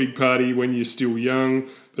is one big party when you're still young,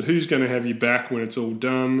 but who's going to have you back when it's all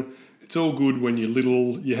done? It's all good when you're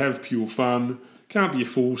little, you have pure fun. Can't be a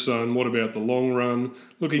fool, son, what about the long run?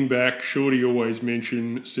 Looking back, Shorty always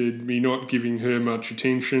said me not giving her much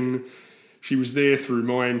attention. She was there through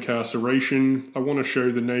my incarceration. I want to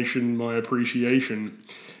show the nation my appreciation.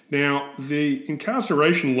 Now, the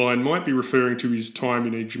incarceration line might be referring to his time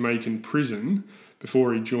in a Jamaican prison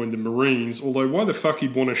before he joined the Marines, although why the fuck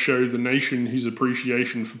he'd want to show the nation his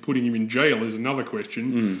appreciation for putting him in jail is another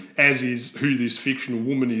question, as is who this fictional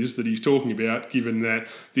woman is that he's talking about, given that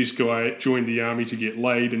this guy joined the army to get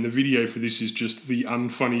laid, and the video for this is just the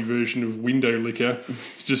unfunny version of Window Licker.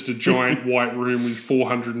 It's just a giant white room with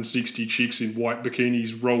 460 chicks in white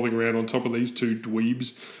bikinis rolling around on top of these two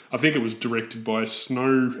dweebs. I think it was directed by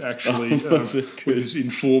Snow, actually, with his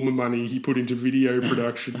Informer money he put into video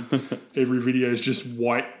production. Every video is just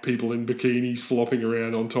white people in bikinis flopping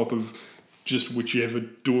around on top of just whichever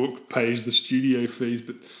dork pays the studio fees.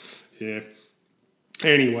 But, yeah.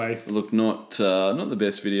 Anyway. Look, not the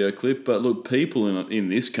best video clip, but look, people in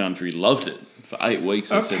this country loved it. For 8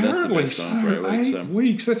 weeks, I said that's the best song for 8 weeks. 8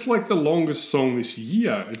 weeks. That's like the longest song this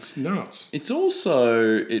year. It's nuts. It's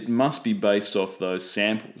also, it must be based off those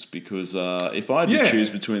samples, because if I had to choose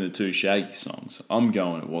between the two Shaggy songs, I'm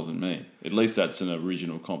going It Wasn't Me. At least that's an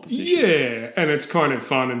original composition. Yeah, and it's kind of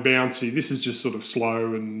fun and bouncy. This is just sort of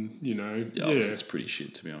slow and, It's pretty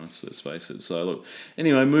shit, to be honest, let's face it. So, look,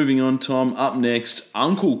 anyway, moving on, Tom. Up next,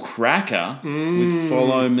 Uncle Cracker with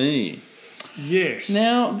Follow Me. Yes.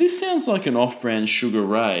 Now, this sounds like an off-brand Sugar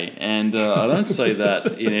Ray, and I don't say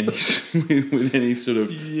that in any with any sort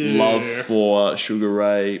of love for Sugar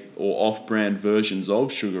Ray or off-brand versions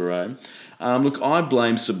of Sugar Ray. Look, I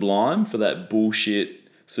blame Sublime for that bullshit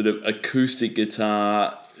sort of acoustic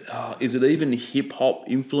guitar. Is it even hip-hop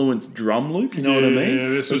influenced drum loop? You know what I mean? Yeah,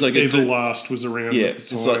 this was like Everlast was around at the time.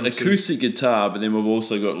 It's like acoustic guitar, but then we've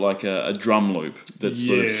also got like a drum loop that's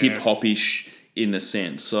sort of hip-hop-ish in a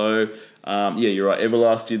sense. So... you're right.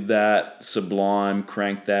 Everlast did that. Sublime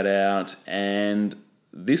cranked that out. And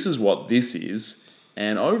this is what this is.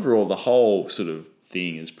 And overall, the whole sort of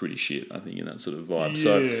thing is pretty shit, I think, in that sort of vibe. Yeah.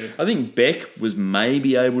 So I think Beck was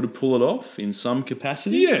maybe able to pull it off in some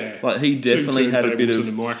capacity. Yeah. Like, he definitely had a bit of... and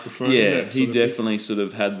a microphone. Yeah, he definitely sort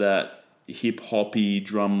of had that hip-hoppy,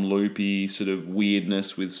 drum loopy sort of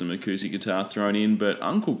weirdness with some acoustic guitar thrown in. But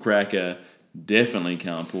Uncle Cracker... definitely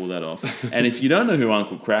can't pull that off. And if you don't know who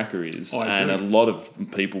Uncle Cracker is, and a lot of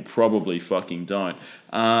people probably fucking don't,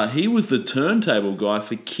 he was the turntable guy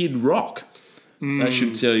for Kid Rock. That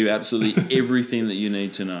should tell you absolutely everything that you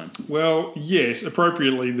need to know. Well, yes,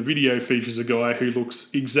 appropriately, the video features a guy who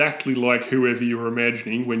looks exactly like whoever you're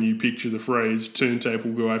imagining when you picture the phrase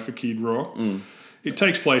turntable guy for Kid Rock. It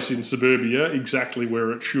takes place in suburbia, exactly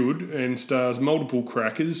where it should, and stars multiple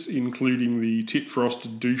crackers, including the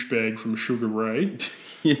tit-frosted douchebag from Sugar Ray.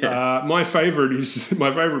 Yeah. My favourite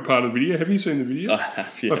part of the video. Have you seen the video? I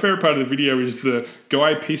have, yeah. My favourite part of the video is the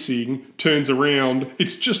guy pissing, turns around,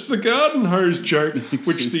 it's just the garden hose joke,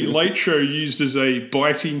 which the Late Show used as a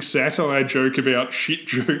biting satire joke about shit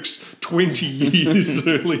jokes 20 years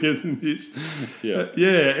earlier than this.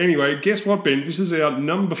 Anyway, guess what, Ben? This is our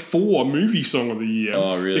number 4 movie song of the year.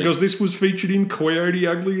 Oh, really? Because this was featured in Coyote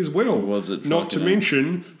Ugly as well. Was it? Not to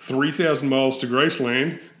mention 3,000 Miles to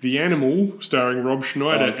Graceland, The Animal, starring Rob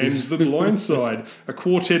Schneider, Oh, and The Blind Side, a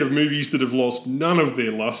quartet of movies that have lost none of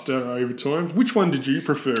their lustre over time. Which one did you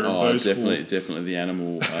prefer of those definitely The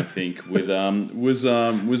Animal. I think with was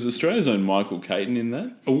Australia's own Michael Caton in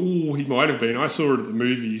that? Oh, he might have been. I saw it at the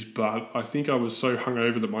movies, but I think I was so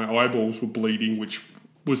hungover that my eyeballs were bleeding, which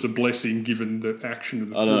was a blessing given the action of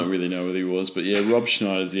the I film. don't really know whether he was, but yeah, Rob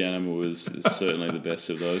Schneider's The Animal is certainly the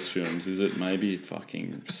best of those films. Is it? Maybe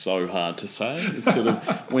fucking so hard to say. It's sort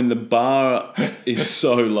of when the bar is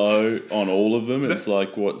so low on all of them. It's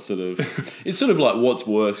like it's sort of like what's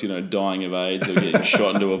worse, dying of AIDS or getting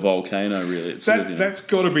shot into a volcano. Really, it's That's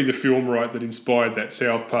got to be the film, right, that inspired that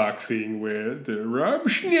South Park thing where the Rob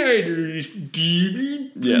Schneider is...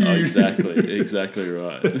 Yeah, exactly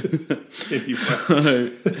right. Anyway. So,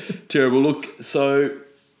 terrible. Look, so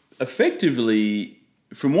effectively,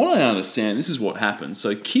 from what I understand, this is what happened.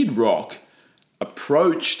 So Kid Rock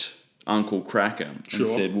approached Uncle Kracker and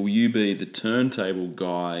said, will you be the turntable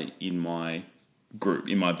guy in my group,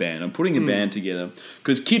 in my band? I'm putting a band together.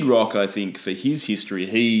 Because Kid Rock, I think, for his history,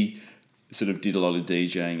 he sort of did a lot of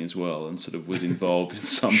DJing as well and sort of was involved in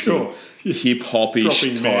some sort of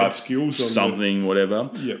hip-hop-ish type something, whatever,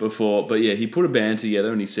 before. But yeah, he put a band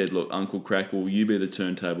together and he said, look, Uncle Cracker, will you be the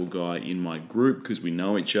turntable guy in my group because we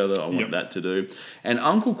know each other? I want that to do. And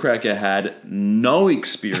Uncle Cracker had no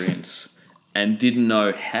experience and didn't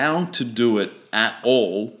know how to do it at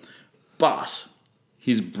all, but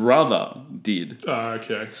his brother did.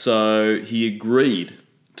 Okay. So he agreed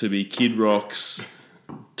to be Kid Rock's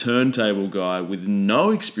turntable guy with no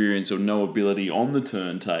experience or no ability on the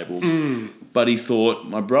turntable, but he thought,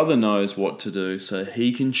 my brother knows what to do, so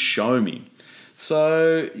he can show me.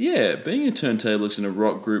 So, yeah, being a turntablist in a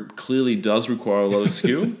rock group clearly does require a lot of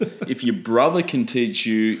skill. If your brother can teach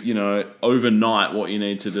you, overnight what you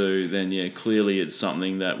need to do, then, yeah, clearly it's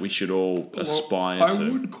something that we should all aspire to. I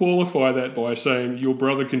would qualify that by saying your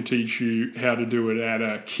brother can teach you how to do it at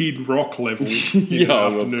a Kid Rock level in the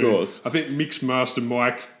afternoon. Of course. I think Mixmaster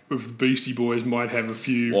Mike of the Beastie Boys might have a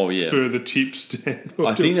few further tips.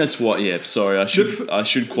 I think that's what. Yeah, sorry, I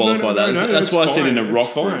should qualify that. That's why I said in a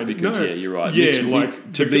rock group because you're right. Yeah,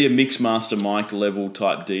 to be a Mixmaster Mike level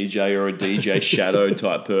type DJ or a DJ Shadow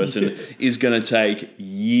type person is going to take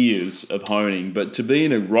years of honing. But to be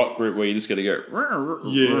in a rock group where you just got to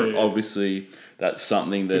go, obviously. That's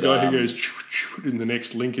something that the guy who goes in the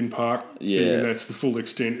next Linkin Park thing, and that's the full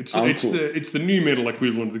extent. It's the new metal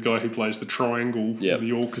equivalent of the guy who plays the triangle in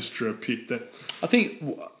the orchestra pit. That I think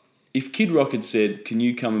if Kid Rock had said, "Can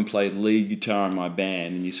you come and play lead guitar in my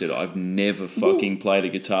band?" and you said, "I've never fucking played a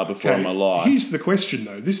guitar before in my life." Here's the question,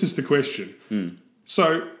 though. This is the question.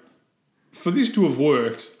 So, for this to have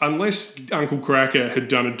worked, unless Uncle Cracker had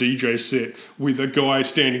done a DJ set with a guy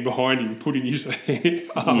standing behind him, putting his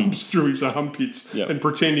arms through his armpits and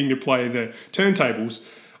pretending to play the turntables,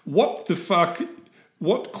 what the fuck,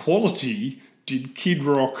 what quality did Kid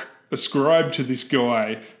Rock ascribe to this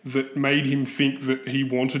guy that made him think that he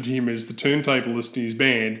wanted him as the turntablist in his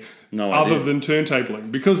band other than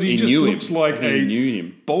turntabling? Because he just looks like a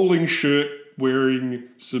bowling shirt wearing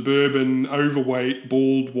suburban, overweight,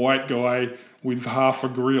 bald, white guy with half a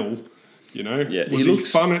grill, Yeah, was he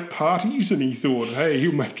fun at parties and he thought, hey,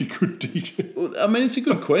 he'll make a good DJ? Well, I mean, it's a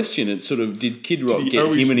good question. It's sort of, did Kid Rock get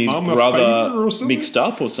him and his brother mixed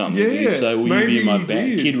up or something? Yeah, so will you be in my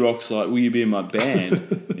band? Kid Rock's like, will you be in my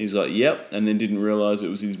band? He's like, yep, and then didn't realise it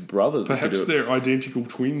was his brother. Perhaps they're identical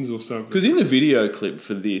twins or something. Because in the video clip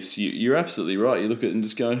for this, you're absolutely right. You look at it and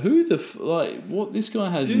just going, who the what? This guy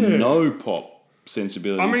has no pop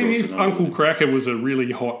sensibilities. I mean, if Uncle Cracker was a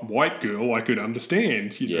really hot white girl, I could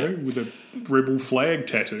understand, with a rebel flag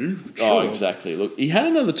tattoo. Sure. Oh, exactly. Look, he had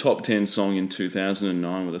another top 10 song in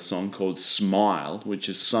 2009 with a song called Smile, which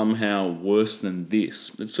is somehow worse than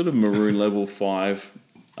this. It's sort of Maroon level 5...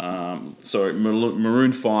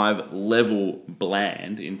 Maroon 5 level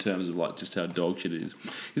bland in terms of just how dog shit it is.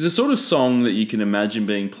 It's a sort of song that you can imagine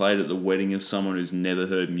being played at the wedding of someone who's never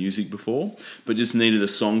heard music before, but just needed a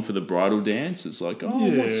song for the bridal dance. It's like,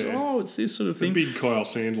 it's this sort of thing. A big Kyle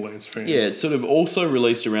Sandilands fan. Yeah, it's sort of also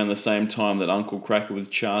released around the same time that Uncle Cracker was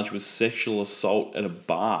charged with sexual assault at a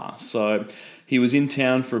bar. So he was in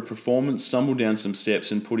town for a performance, stumbled down some steps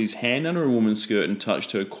and put his hand under a woman's skirt and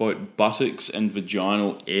touched her, quote, buttocks and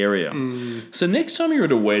vaginal area. So next time you're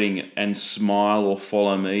at a wedding and Smile or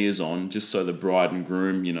Follow Me is on, just so the bride and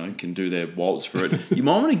groom, can do their waltz for it, you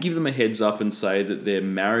might want to give them a heads up and say that their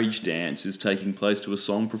marriage dance is taking place to a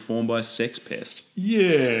song performed by Sex Pest.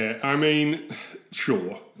 Yeah, I mean,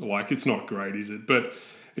 sure. It's not great, is it? But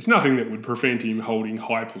it's nothing that would prevent him holding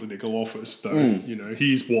high political office, though.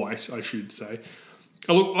 He's white, I should say.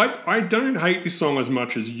 Look, I don't hate this song as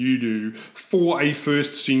much as you do for a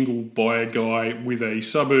first single by a guy with a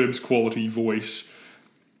suburbs quality voice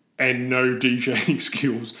and no DJing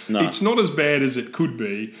skills. No. It's not as bad as it could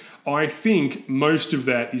be. I think most of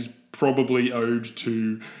that is probably owed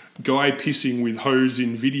to guy pissing with hose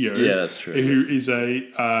in video. Yeah, that's true. Who is a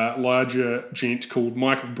larger gent called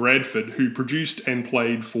Michael Bradford, who produced and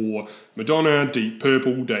played for Madonna, Deep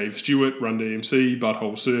Purple, Dave Stewart, Run DMC,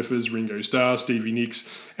 Butthole Surfers, Ringo Starr, Stevie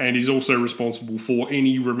Nicks, and is also responsible for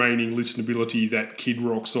any remaining listenability that Kid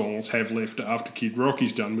Rock songs have left after Kid Rock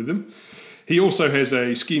is done with them. He also has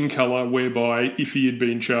a skin colour whereby if he had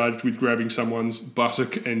been charged with grabbing someone's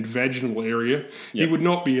buttock and vaginal area, he would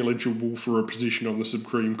not be eligible for a position on the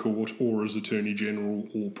Supreme Court or as Attorney General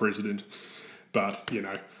or President. But,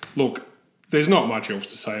 look, there's not much else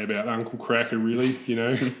to say about Uncle Cracker, really,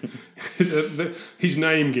 His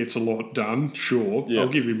name gets a lot done, sure. Yeah. I'll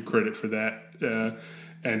give him credit for that.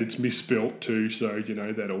 And it's misspelt too, so,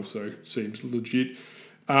 that also seems legit.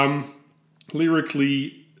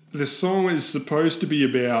 Lyrically, the song is supposed to be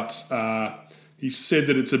about, he said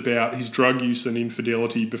that it's about his drug use and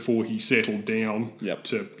infidelity before he settled down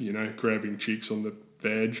to, grabbing chicks on the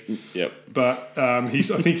vag. Yep. But I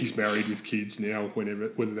think he's married with kids now, whether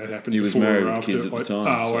that happened He was before married or with after. kids at the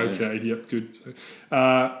time. Oh, okay, yep, good.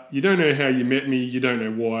 So, you don't know how you met me, you don't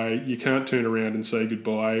know why, you can't turn around and say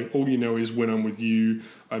goodbye. All you know is when I'm with you,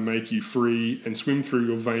 I make you free and swim through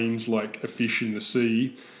your veins like a fish in the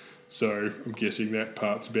sea. So I'm guessing that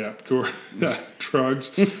part's about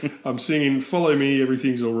drugs. I'm singing, follow me,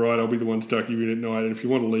 everything's all right. I'll be the one to tuck you in at night. And if you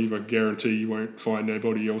want to leave, I guarantee you won't find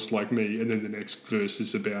nobody else like me. And then the next verse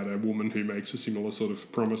is about a woman who makes a similar sort of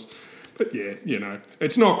promise. But yeah,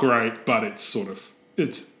 it's not great, but it's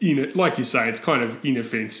like you say, it's kind of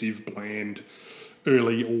inoffensive, bland,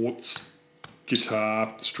 early aughts,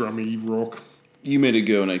 guitar, strummy rock. You meet a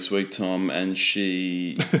girl next week, Tom, and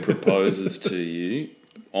she proposes to you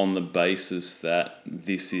on the basis that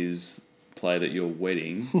this is played at your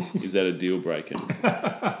wedding. Is that a deal breaker?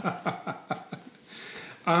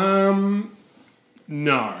 No.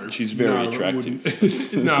 She's very attractive.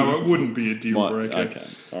 It wouldn't be a deal breaker. Okay,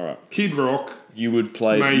 all right. Kid Rock. You'd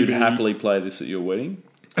happily play this at your wedding?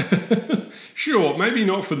 Sure, maybe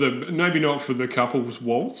not for the couple's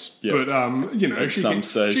waltz, but she can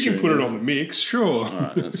put it on the mix. Sure. All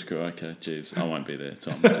right, that's cool. Okay, jeez, I won't be there,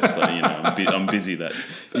 Tom. Just letting you know, I'm busy that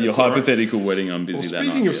your hypothetical wedding. I'm busy that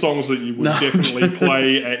night. Speaking of songs that you would definitely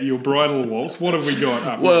play at your bridal waltz, what have we got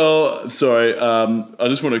up? Well, sorry, I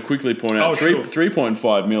just want to quickly point out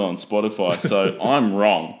 3.5 mil on Spotify. So I'm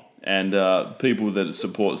wrong. And people that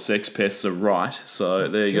support Sex Pests are right. So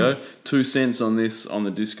there you go. 2 cents on this on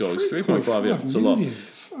the Discogs. 3.5, yeah, it's a lot.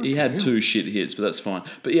 He had 2 shit hits, but that's fine.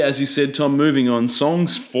 But yeah, as you said, Tom, moving on,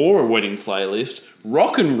 songs for a wedding playlist.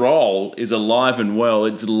 Rock and roll is alive and well.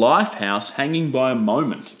 It's Lifehouse, Hanging by a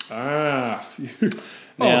Moment. Now,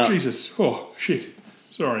 Jesus. Oh, shit.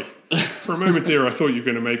 Sorry. For a moment there, I thought you were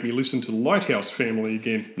going to make me listen to Lighthouse Family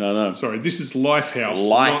again. No. Sorry, this is Lifehouse,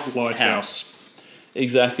 not Lighthouse.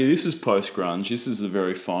 Exactly. This is post-grunge. This is the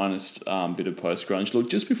very finest bit of post-grunge. Look,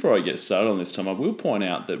 just before I get started on this, Tom, I will point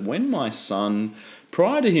out that when my son,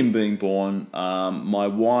 prior to him being born, my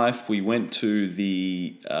wife, we went to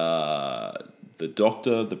the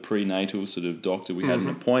doctor, the prenatal sort of doctor. We had an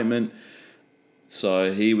appointment.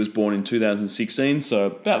 So he was born in 2016, so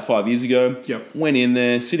about 5 years ago. Yep. Went in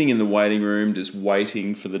there, sitting in the waiting room, just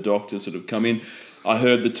waiting for the doctor to sort of come in. I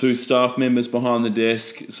heard the 2 staff members behind the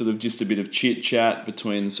desk, sort of just a bit of chit-chat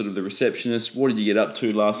between sort of the receptionist. What did you get up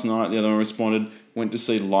to last night? The other one responded, went to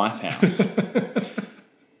see Lifehouse.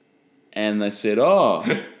 And they said, oh,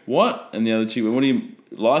 what? And the other chick went, what do you...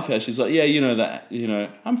 Lifehouse? She's like, yeah,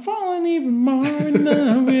 I'm falling even more in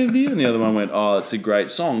love with you. And the other one went, oh, it's a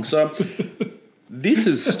great song. So this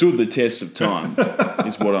has stood the test of time,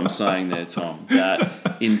 is what I'm saying there, Tom. That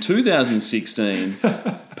in 2016...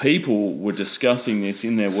 people were discussing this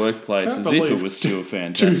in their workplace as if it was still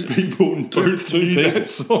fantastic. 2 people both knew that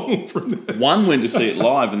song from that. One went to see it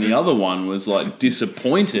live and the other one was like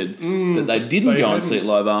disappointed that they didn't go and see it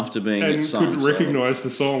live after being at sung. And couldn't recognise the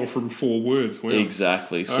song from 4 words. Wow.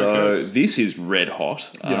 Exactly. So this is red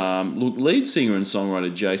hot. Yeah. Look, lead singer and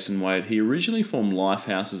songwriter Jason Wade, he originally formed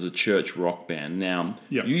Lifehouse as a church rock band. Now,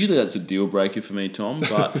 usually that's a deal breaker for me, Tom,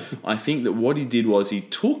 but I think that what he did was he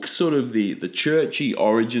took sort of the churchy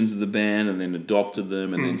origins of the band and then adopted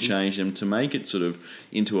them and then changed them to make it sort of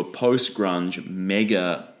into a post-grunge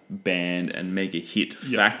mega band and mega hit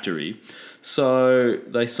factory. So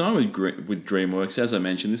they signed with DreamWorks, as I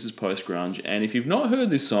mentioned. This is post-grunge, and if you've not heard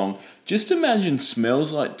this song, just imagine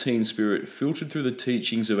 "Smells Like Teen Spirit" filtered through the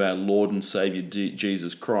teachings of our Lord and Savior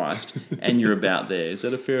Jesus Christ, and you're about there. Is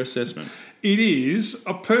that a fair assessment? It is.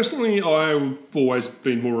 Personally, I've always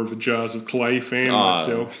been more of a Jars of Clay fan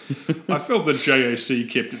myself. I felt that JOC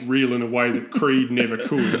kept it real in a way that Creed never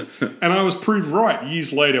could. And I was proved right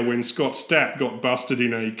years later when Scott Stapp got busted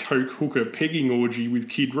in a coke hooker pegging orgy with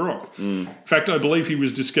Kid Rock. In fact, I believe he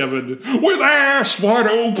was discovered with ass wide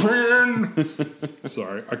open.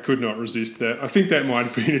 Sorry, I could not resist that. I think that might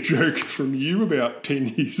have been a joke from you about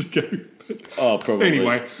 10 years ago. Oh, probably.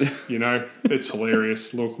 Anyway, it's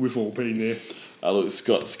hilarious. Look, we've all been there. Look,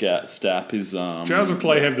 Scott Stapp is... Jars of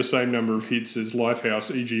Clay have the same number of hits as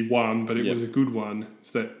Lifehouse, e.g. one, but it was a good one.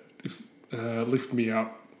 So that Lift Me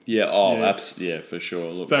Up. Yeah, yeah, for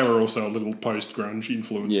sure. Look, they were also a little post-grunge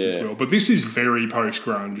influenced as well. But this is very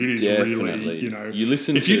post-grunge. It is definitely. really, you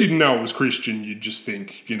listen if you didn't know it was Christian, you'd just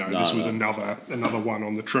think, this was another one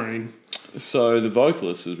on the train. So the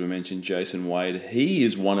vocalist, as we mentioned, Jason Wade, he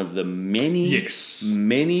is one of the many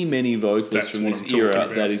vocalists from this era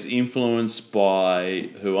that is influenced by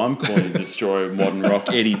who I'm calling the destroyer of modern rock,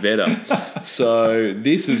 Eddie Vedder. So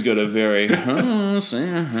this has got a very it's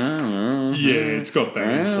got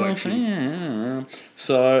that inflection.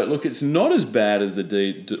 So look, it's not as bad as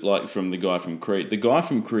from the guy from Creed. The guy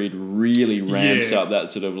from Creed really ramps up that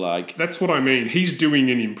sort of like. That's what I mean. He's doing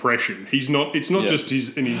an impression. He's not. It's not just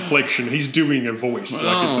an inflection. He's doing a voice.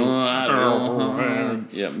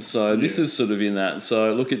 So this is sort of in that.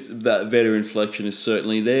 So look, it's that Vedder inflection is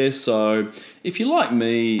certainly there. So if you like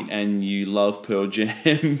me and you love Pearl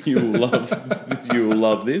Jam, you will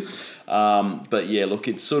love this. But yeah, look,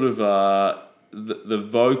 it's sort of the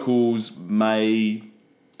vocals may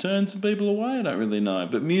turn some people away. I don't really know,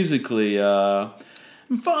 but musically, I'm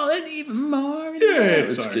falling even more.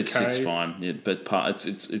 It's fine. Yeah, but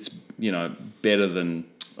it's better than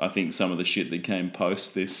I think some of the shit that came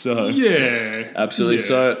post this. So absolutely. Yeah.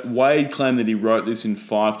 So Wade claimed that he wrote this in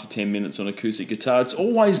 5 to 10 minutes on acoustic guitar. It's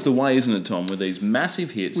always the way, isn't it, Tom? With these massive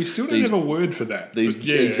hits, we still don't have a word for that.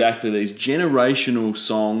 Exactly these generational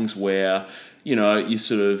songs where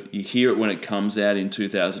you hear it when it comes out in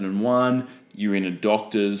 2001. You're in a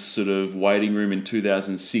doctor's sort of waiting room in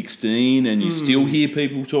 2016 and you still hear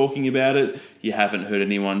people talking about it. You haven't heard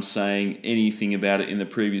anyone saying anything about it in the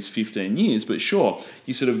previous 15 years. But sure,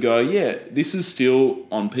 you sort of go, this is still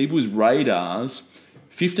on people's radars.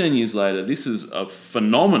 15 years later, this is a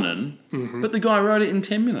phenomenon, but the guy wrote it in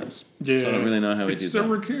 10 minutes. Yeah. So I don't really know how he did that. It's a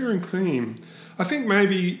recurring theme. I think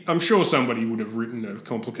I'm sure somebody would have written a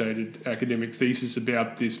complicated academic thesis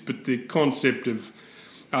about this, but the concept of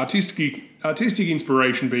artistic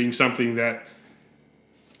inspiration being something that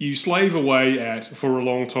you slave away at for a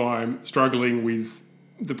long time, struggling with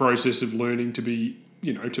the process of learning to be,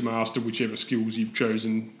 to master whichever skills you've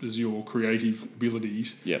chosen as your creative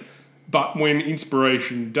abilities. Yep. But when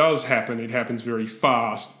inspiration does happen, it happens very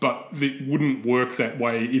fast, but it wouldn't work that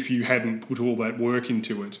way if you hadn't put all that work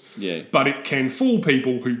into it. Yeah. But it can fool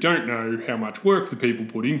people who don't know how much work the people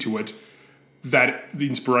put into it, that the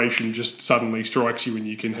inspiration just suddenly strikes you and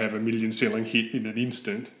you can have a million-selling hit in an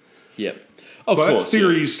instant. Yep. Of course. That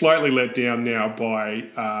theory is slightly let down now by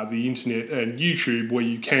the internet and YouTube, where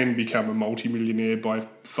you can become a multimillionaire by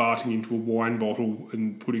farting into a wine bottle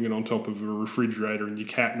and putting it on top of a refrigerator and your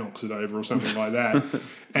cat knocks it over or something like that.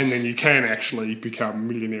 And then you can actually become a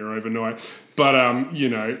millionaire overnight. But,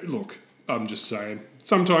 look, I'm just saying.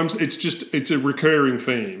 Sometimes it's a recurring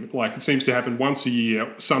theme. Like, it seems to happen once a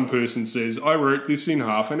year. Some person says, I wrote this in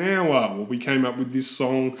half an hour. Or we came up with this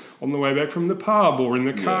song on the way back from the pub or in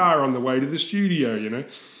the car on the way to the studio,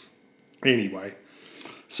 Anyway.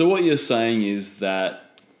 So what you're saying is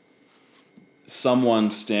that someone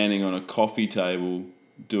standing on a coffee table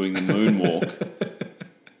doing the moonwalk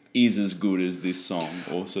is as good as this song,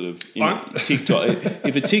 or sort of TikTok.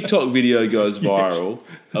 If a TikTok video goes viral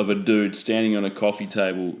of a dude standing on a coffee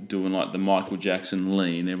table doing like the Michael Jackson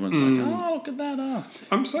lean, everyone's like, "Oh, look at that!"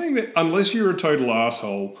 I'm saying that unless you're a total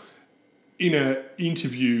asshole in an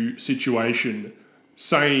interview situation,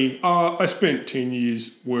 saying, I spent 10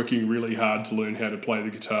 years working really hard to learn how to play the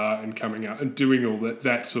guitar and coming out and doing all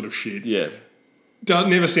that sort of shit. Yeah.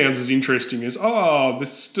 Never sounds as interesting as,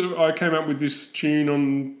 I came up with this tune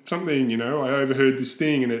on something, I overheard this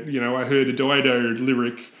thing and I heard a Dido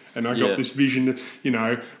lyric and I got this vision,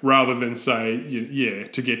 rather than say,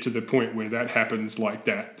 to get to the point where that happens like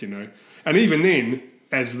that, And even then,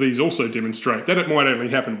 as these also demonstrate, that it might only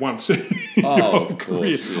happen once in Oh, your of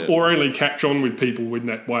career, course, yeah. or only catch on with people in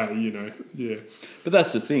that way, you know. Yeah. But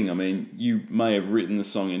that's the thing. I mean, you may have written the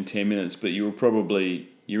song in 10 minutes, but you're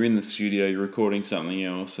in the studio, you're recording something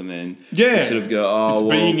else, and then Yeah. you sort of go, oh, It's well,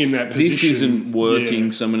 being in that this position. isn't working, Yeah.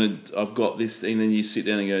 so I've got this thing, and then you sit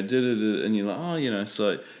down and go, da-da-da, and you're like, oh, you know,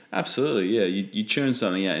 so absolutely, yeah, you churn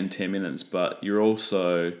something out in 10 minutes, but you're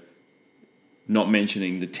also not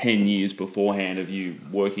mentioning the 10 years beforehand of you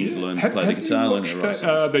working to learn to play the guitar, learn to write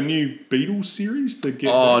songs. The new Beatles series? The Get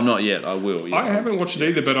Oh, Back? not yet. I will. Yeah. I haven't watched it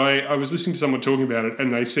either, but I was listening to someone talking about it,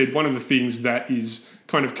 and they said one of the things that is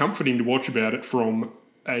kind of comforting to watch about it from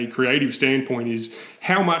a creative standpoint is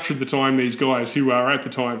how much of the time these guys, who are at the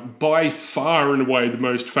time by far and away the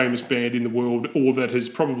most famous band in the world, or that has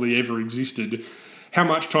probably ever existed, how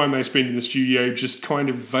much time they spend in the studio just kind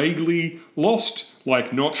of vaguely lost,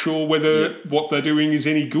 like not sure whether what they're doing is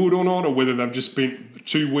any good or not, or whether they've just spent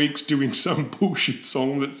 2 weeks doing some bullshit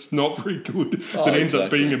song that's not very good, that ends up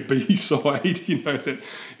being a B-side, you know. That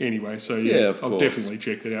anyway, so yeah, of I'll course. definitely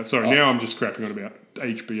check that out. Sorry, now I'm just crapping on about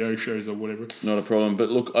HBO shows or whatever. Not a problem. But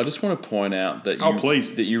look, I just want to point out that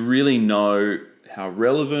Please. that you really know how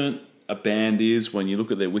relevant a band is when you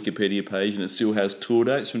look at their Wikipedia page and it still has tour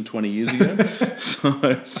dates from 20 years ago.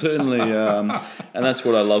 So certainly, and that's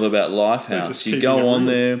what I love about Lifehouse. just You keeping go it on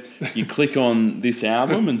real. there, you click on this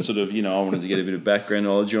album and sort of, you know, I wanted to get a bit of background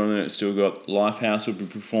knowledge on it. It's still got Lifehouse will be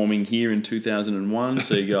performing here in 2001.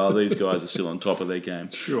 So you go, oh, these guys are still on top of their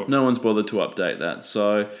game. Sure. No one's bothered to update that.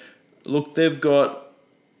 So look, they've got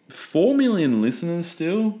 4 million listeners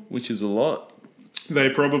still, which is a lot. They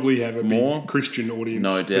probably have a More? big Christian audience.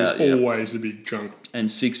 No doubt, There's yeah. always a big chunk. And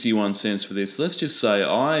 61 cents for this. Let's just say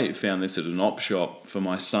I found this at an op shop for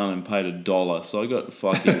my son and paid $1. So I got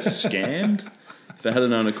fucking scammed. If I had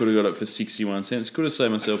known, I could have got it for 61 cents. Could have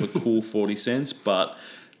saved myself a cool 40 cents, but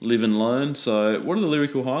live and learn. So what are the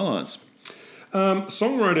lyrical highlights?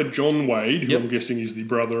 Songwriter John Wade, who Yep. I'm guessing is the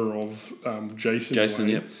brother of Jason Wade,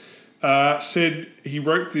 Yep. said he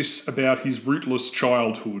wrote this about his rootless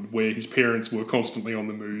childhood where his parents were constantly on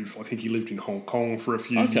the move. I think he lived in Hong Kong for a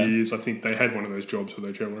few years. I think they had one of those jobs where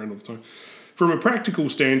they travel around all the time. From a practical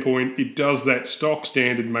standpoint, it does that stock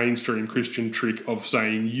standard mainstream Christian trick of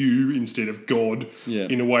saying you instead of God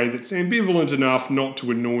in a way that's ambivalent enough not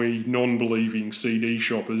to annoy non-believing CD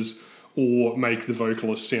shoppers or make the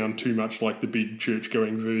vocalists sound too much like the big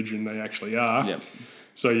church-going virgin they actually are. Yep.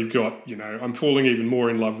 So you've got, you know, I'm falling even more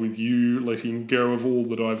in love with you, letting go of all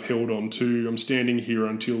that I've held on to. I'm standing here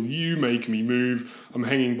until you make me move. I'm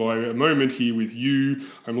hanging by a moment here with you.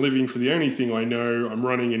 I'm living for the only thing I know. I'm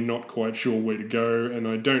running and not quite sure where to go. And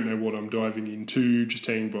I don't know what I'm diving into. Just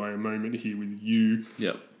hanging by a moment here with you.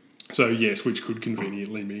 Yep. So, yes, which could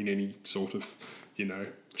conveniently mean any sort of, you know,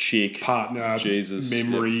 Chick. partner, Jesus.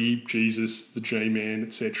 memory, Jesus, the J-Man,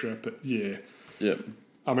 etc. But, yeah. Yep.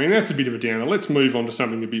 I mean, that's a bit of a downer. Let's move on to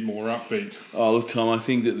something a bit more upbeat. Oh, look, Tom, I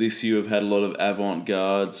think that this year we've had a lot of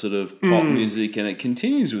avant-garde sort of pop music, and it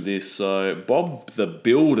continues with this. So, Bob the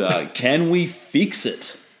Builder, can we fix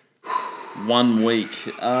it? 1 week.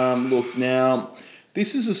 Look, now,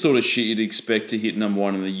 this is the sort of shit you'd expect to hit number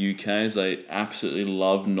one in the UK, as they absolutely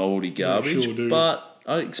love novelty garbage. sure do. But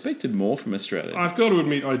I expected more from Australia. I've got to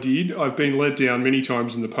admit I did. I've been let down many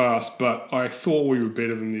times in the past, but I thought we were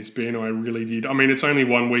better than this, Ben. I really did. I mean, it's only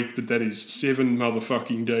 1 week, but that is 7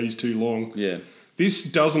 motherfucking days too long. Yeah. This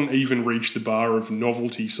doesn't even reach the bar of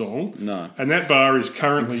novelty song. No. And that bar is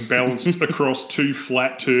currently balanced across 2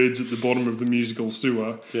 flat turds at the bottom of the musical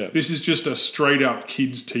sewer. Yeah. This is just a straight up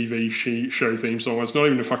kids' TV show theme song. It's not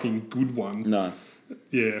even a fucking good one. No.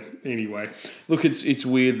 Yeah, anyway. Look, it's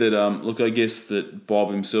weird that I guess that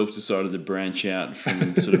Bob himself decided to branch out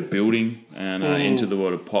from sort of building and into the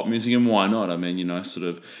world of pop music, and why not? I mean, you know, sort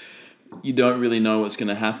of, you don't really know what's going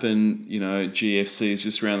to happen. You know, GFC is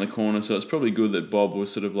just around the corner, so it's probably good that Bob was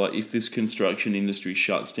sort of like, if this construction industry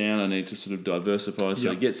shuts down, I need to sort of diversify,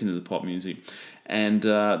 so he gets into the pop music. And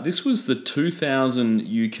this was the 2000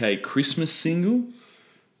 UK Christmas single.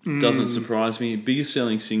 Doesn't surprise me. Biggest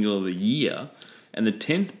selling single of the year. And the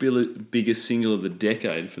 10th biggest single of the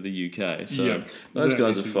decade for the UK. So those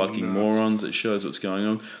guys are fucking morons. It shows what's going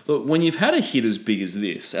on. Look, when you've had a hit as big as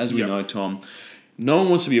this, as we know, Tom, no one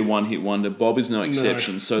wants to be a one-hit wonder. Bob is no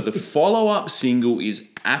exception. So the follow-up single is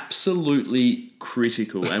absolutely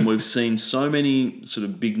critical. And we've seen so many sort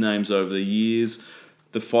of big names over the years.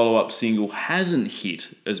 The follow-up single hasn't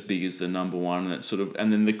hit as big as the number one,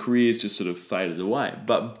 and then the career's just sort of faded away.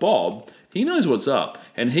 But Bob, he knows what's up,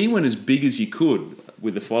 and he went as big as you could.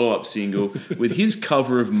 with the follow-up single with his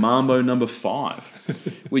cover of Mambo No.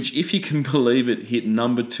 5, which, if you can believe it, hit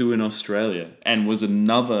number 2 in Australia and was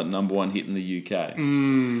another number 1 hit in the UK.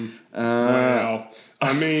 Wow.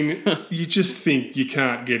 I mean, you just think you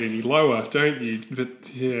can't get any lower, don't you? But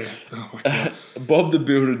yeah, oh my God. Bob the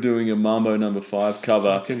Builder doing a Mambo No. 5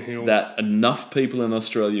 cover Fucking hell. that enough people in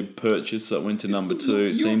Australia purchased that went to number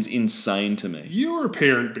 2 seems insane to me. You're a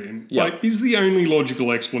parent, Ben. Yeah. Like, is the only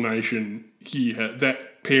logical explanation here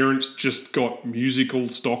that parents just got musical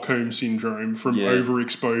Stockholm syndrome from Yeah.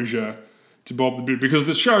 overexposure to Bob the Builder? Because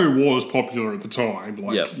the show was popular at the time.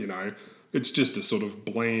 Like, Yep. you know, it's just a sort of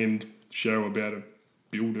bland show about a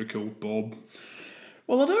builder called Bob.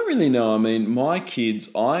 Well, I don't really know. I mean, my kids,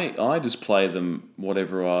 I just play them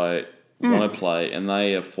whatever I want to play, and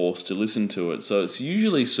they are forced to listen to it. So it's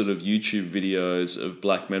usually sort of YouTube videos of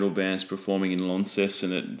black metal bands performing in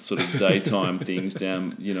Launceston at sort of daytime things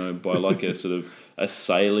down, you know, by like a sort of a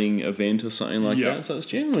sailing event or something like Yeah. that. So it's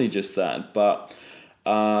generally just that. But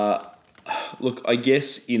look, I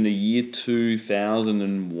guess in the year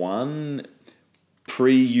 2001,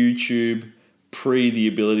 pre-YouTube, pre the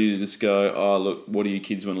ability to just go, oh, look, what do you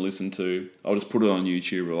kids want to listen to? I'll just put it on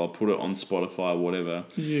YouTube or I'll put it on Spotify or whatever.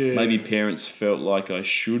 Yeah. Maybe parents felt like I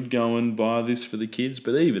should go and buy this for the kids,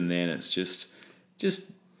 but even then it's just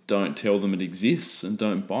don't tell them it exists and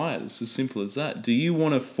don't buy it. It's as simple as that. Do you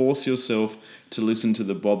want to force yourself to listen to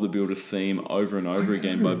the Bob the Builder theme over and over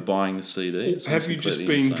again by buying the CD? It Have seems you just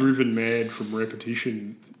completely been insane. driven mad from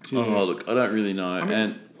repetition? Yeah. Oh, look, I don't really know.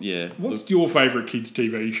 And yeah. What's your favourite kids'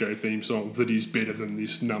 TV show theme song that is better than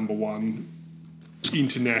this number 1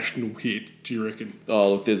 international hit, do you reckon?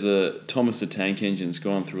 Oh, look, there's a Thomas the Tank Engine's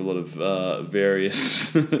gone through a lot of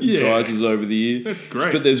various Yeah. guises over the year. That's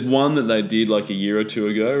great. But there's one that they did like a year or two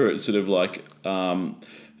ago where it's sort of like, I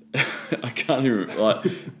can't even, like,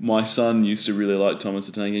 my son used to really like Thomas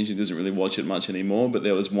the Tank Engine. He doesn't really watch it much anymore, but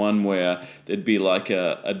there was one where there'd be like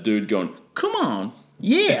a dude going, come on,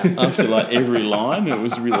 yeah, after like every line. It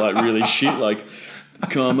was really shit, like,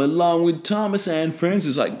 come along with Thomas and friends.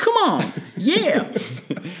 It's like, come on, yeah.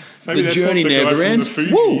 Maybe The that's journey what the guy never from ends. The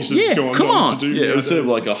Fugees Woo, has yeah, gone come on. to do Yeah, it was sort of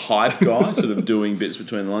nowadays. like a hype guy, sort of doing bits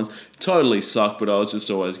between the lines. Totally sucked, but I was just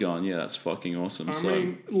always going, yeah, that's fucking awesome. I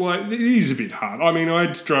mean, like, it is a bit hard. I mean,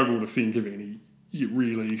 I'd struggle to think of any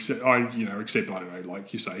really, except I don't know,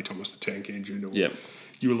 like you say, Thomas the Tank Engine or Yep.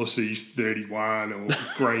 Ulysses 31 or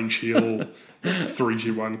Grange Hill,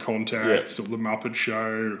 321 Contact or The Muppet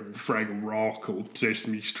Show or Fraggle Rock or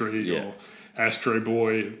Sesame Street Yeah. or Astro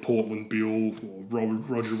Boy, Portland Bill or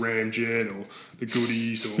Roger Ramjet or The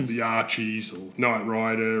Goodies or The Archies or Knight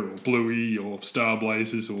Rider or Bluey or Star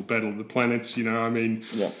Blazers or Battle of the Planets, you know, I mean,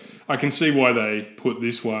 Yeah. I can see why they put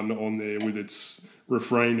this one on there with its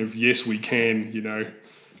refrain of yes we can, you know,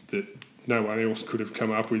 that no one else could have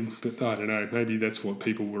come up with, but I don't know, maybe that's what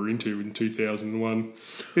people were into in 2001.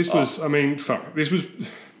 This was, this was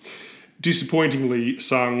disappointingly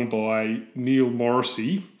sung by Neil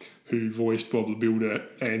Morrissey, who voiced Bob the Builder,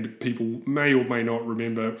 and people may or may not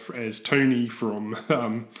remember as Tony from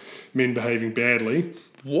Men Behaving Badly.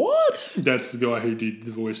 What? That's the guy who did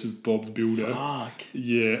the voice of Bob the Builder. Fuck.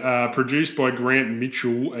 Yeah, produced by Grant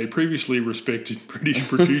Mitchell, a previously respected British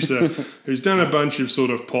producer who's done a bunch of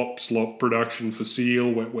sort of pop slop production for Seal,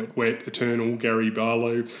 Wet, Wet, Wet, Eternal, Gary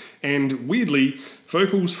Barlow, and weirdly,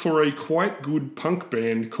 vocals for a quite good punk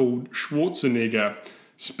band called Schwarzenegger,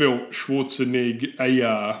 spelt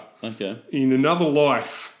Schwarzenegger. Okay. In Another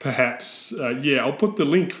Life, perhaps. I'll put the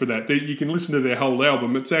link for that. You can listen to their whole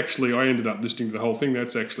album. It's actually, I ended up listening to the whole thing.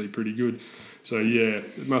 That's actually pretty good. So, yeah,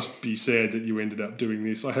 it must be sad that you ended up doing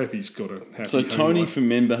this. I hope he's got a happy So home Tony life. from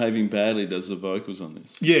Men Behaving Badly does the vocals on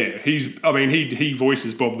this. Yeah, he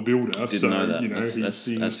voices Bob the Builder. Didn't so, know that. You know, he That's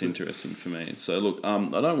sings interesting for me. So look, I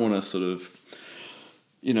don't want to sort of,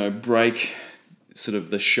 break sort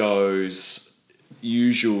of the show's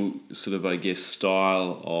usual sort of, I guess,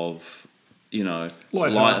 style of,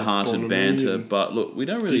 light-hearted comedy banter. and But look, we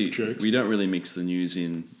don't dick jokes. really mix the news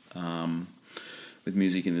in with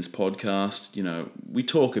music in this podcast. We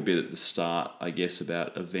talk a bit at the start, I guess,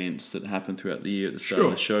 about events that happen throughout the year at the start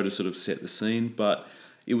of the show to sort of set the scene. But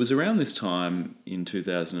it was around this time in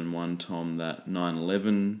 2001, Tom, that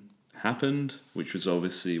 9/11 happened, which was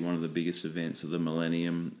obviously one of the biggest events of the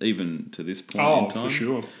millennium, even to this point in time. for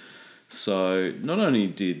sure. So not only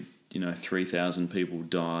did 3,000 people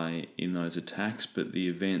die in those attacks, but the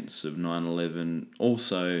events of 9/11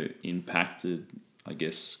 also impacted, I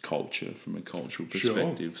guess, culture from a cultural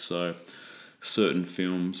perspective. So certain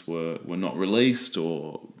films were not released,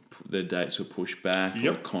 or their dates were pushed back,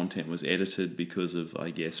 or content was edited because of, I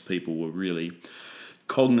guess, people were really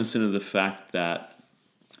cognizant of the fact that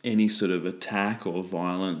any sort of attack or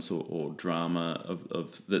violence or drama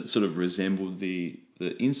of that sort of resembled the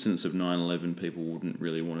instance of 9/11 people wouldn't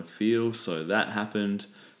really want to feel. So that happened.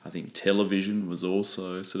 I think television was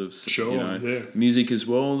also sort of, Sure, music as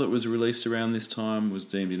well that was released around this time was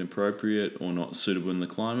deemed inappropriate or not suitable in the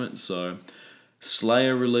climate. So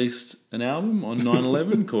Slayer released an album on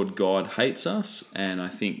 9/11 called God Hates Us, and I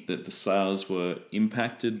think that the sales were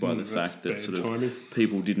impacted by the that's fact that bad sort of timing.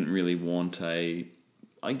 people didn't really want a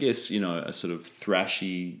sort of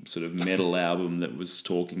thrashy sort of metal album that was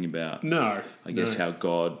talking about, No. I guess, how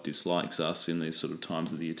God dislikes us in these sort of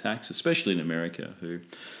times of the attacks, especially in America, who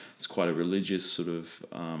it's quite a religious sort of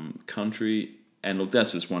country. And look,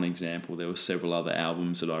 that's just one example. There were several other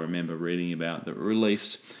albums that I remember reading about that were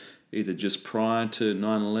released either just prior to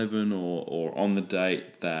 9/11 or on the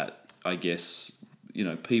date that I guess,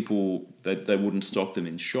 people, they wouldn't stock them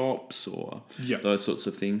in shops or Yep. those sorts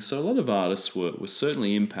of things. So a lot of artists were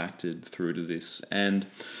certainly impacted through to this. And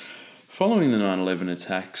following the 9/11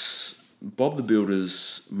 attacks, Bob the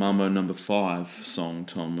Builder's Mambo No. 5 song,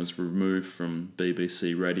 Tom, was removed from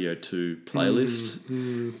BBC Radio 2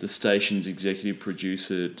 playlist. The station's executive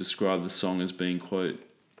producer described the song as being, quote,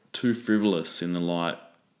 too frivolous in the light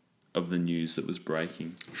of the news that was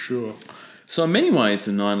breaking. Sure. So in many ways,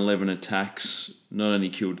 the 9/11 attacks not only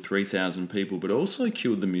killed 3,000 people, but also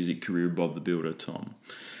killed the music career of Bob the Builder, Tom.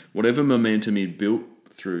 Whatever momentum he'd built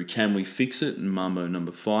through Can We Fix It and Mambo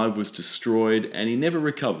No. 5 was destroyed, and he never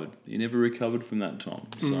recovered. He never recovered from that, Tom.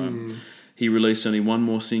 So he released only one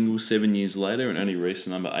more single 7 years later and only reached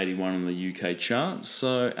number 81 on the UK charts.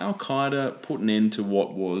 So Al-Qaeda put an end to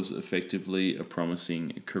what was effectively a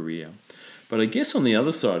promising career. But I guess on the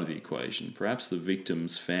other side of the equation, perhaps the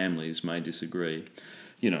victims' families may disagree.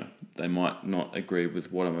 They might not agree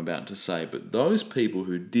with what I'm about to say, but those people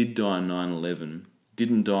who did die in 9/11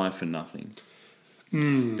 didn't die for nothing.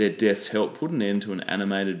 Their deaths helped put an end to an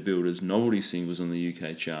animated builder's novelty singles on the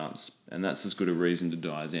UK charts, and that's as good a reason to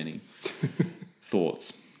die as any.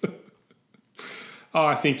 Thoughts? Oh,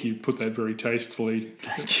 I think you put that very tastefully.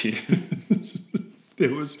 Thank you.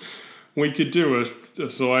 We could do a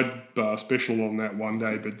sidebar special on that one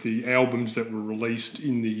day, but the albums that were released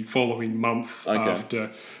in the following month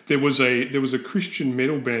after, there was a Christian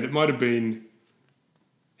metal band. It might have been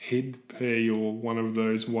Headpay or one of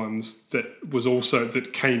those ones that was also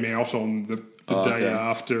that came out on the day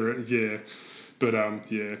after. Yeah, but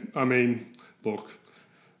I mean, look.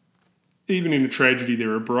 Even in a tragedy,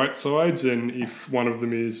 there are bright sides, and if one of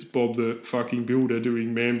them is Bob the fucking Builder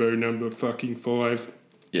doing Mambo No. 5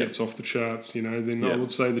 gets off the charts, then I would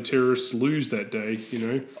say the terrorists lose that day,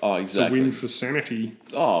 Oh, exactly. It's a win for sanity.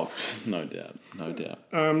 Oh, no doubt.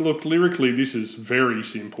 Look, lyrically, this is very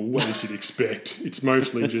simple, as you'd expect. It's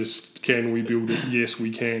mostly just, can we build it? Yes, we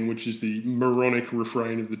can, which is the moronic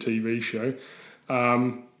refrain of the TV show.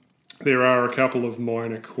 There are a couple of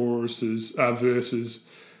minor verses.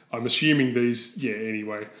 I'm assuming these,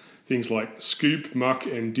 anyway. Things like Scoop, Muck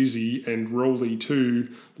and Dizzy and Rolly too,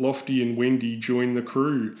 Lofty and Wendy join the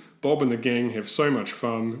crew. Bob and the gang have so much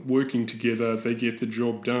fun. Working together, they get the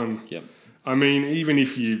job done. Yep. I mean, even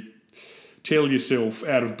if you tell yourself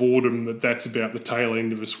out of boredom that that's about the tail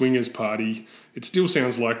end of a swingers party, it still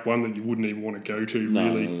sounds like one that you wouldn't even want to go to,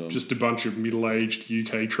 really. No. Just a bunch of middle-aged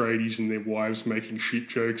UK tradies and their wives making shit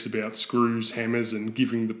jokes about screws, hammers and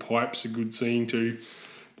giving the pipes a good scene to.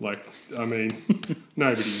 Nobody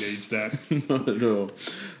needs that. Not at all.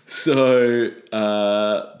 So,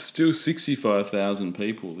 still 65,000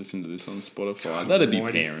 people listen to this on Spotify. That'd be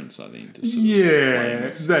parents, I think. To sort of blame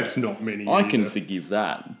us. That's not many. I can forgive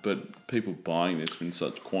that, but people buying this in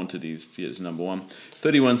such quantities is number one.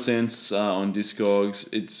 31 cents on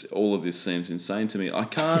Discogs. It's all of this seems insane to me. I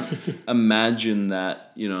can't imagine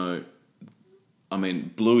that,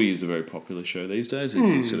 Bluey is a very popular show these days, as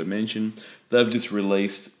you sort of mentioned. They've just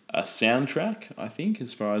released a soundtrack, I think,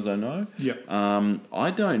 as far as I know. Yeah.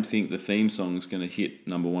 I don't think the theme song is going to hit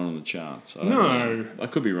number one on the charts. I don't know. I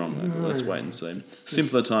could be wrong, though, but let's wait and see.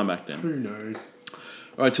 Simpler time back then. Who knows?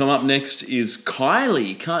 All right, Tom, up next is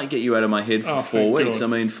Kylie. Can't get you out of my head for 4 weeks.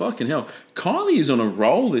 God. Fucking hell. Kylie is on a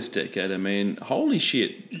roll this decade. Holy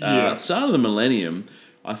shit. Yeah. Start of the millennium,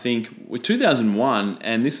 I think, with 2001,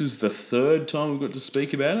 and this is the third time we've got to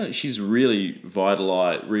speak about it. She's really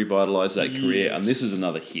revitalised that career, and this is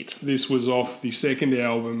another hit. This was off the second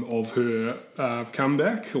album of her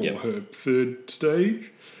comeback, or her third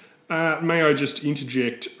stage. May I just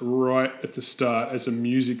interject right at the start as a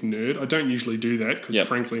music nerd? I don't usually do that because,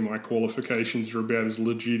 frankly, my qualifications are about as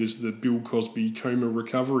legit as the Bill Cosby Coma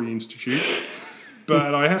Recovery Institute.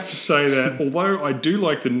 But I have to say that although I do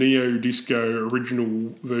like the Neo Disco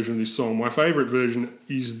original version of this song, my favourite version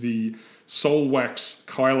is the Soulwax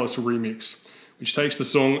Kylus remix, which takes the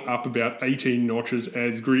song up about 18 notches,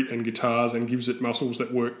 adds grit and guitars, and gives it muscles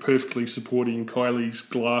that work perfectly supporting Kylie's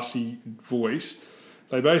glassy voice.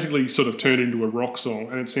 They basically sort of turn it into a rock song,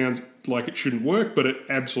 and it sounds like it shouldn't work, but it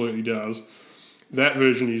absolutely does. That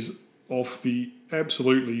version is off the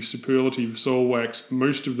absolutely superlative Soulwax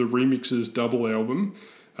Most of the Remixes double album.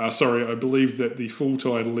 I believe that the full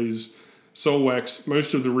title is Soulwax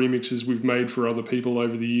Most of the Remixes We've Made for Other People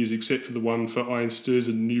Over the Years, except for the one for Iron Stirs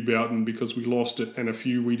and Newboughton, because we lost it, and a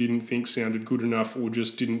few we didn't think sounded good enough or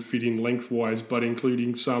just didn't fit in lengthwise, but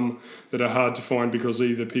including some that are hard to find because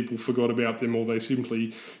either people forgot about them or they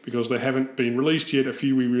simply, because they haven't been released yet. A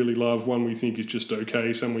few we really love, one we think is just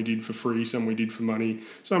okay, some we did for free, some we did for money,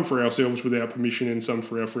 some for ourselves without permission, and some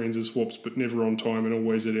for our friends as swaps, but never on time and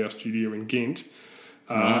always at our studio in Ghent.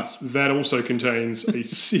 Nice. That also contains a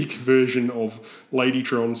sick version of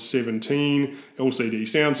Ladytron 17, LCD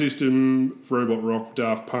Sound System, Robot Rock,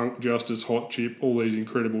 Daft Punk, Justice, Hot Chip, all these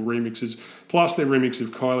incredible remixes, plus their remix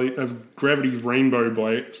of Gravity's Rainbow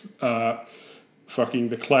by fucking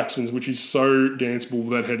the Klaxons, which is so danceable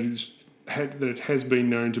that it has been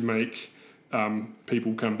known to make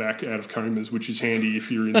people come back out of comas, which is handy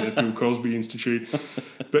if you're in the Bill Cosby Institute.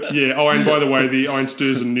 But yeah, and by the way, the Iron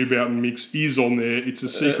Stirs and Newboughton mix is on there. It's a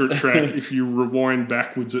secret track if you rewind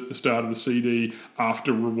backwards at the start of the CD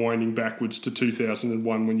after rewinding backwards to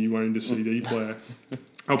 2001 when you owned a CD player.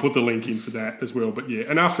 I'll put the link in for that as well. But yeah,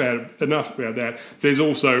 enough about that. There's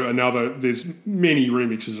also there's many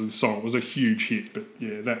remixes of the song. It was a huge hit, but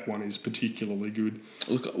yeah, that one is particularly good.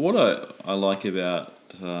 Look, what I like about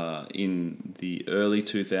in the early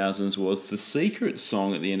 2000s was the secret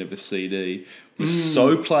song at the end of a CD was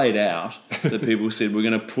so played out that people said we're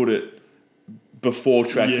going to put it before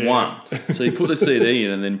track one. So you put the CD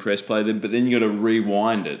in and then press play, but then you got to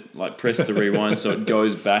rewind it, like press the rewind so it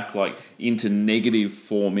goes back like into negative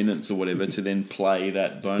 4 minutes or whatever to then play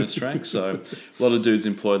that bonus track. So a lot of dudes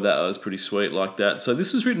employed that. It was pretty sweet like that. So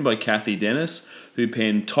this was written by Kathy Dennis, who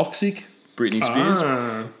penned Toxic, Britney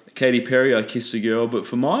Spears. Katy Perry, I Kissed a Girl, but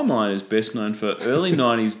for my mind is best known for early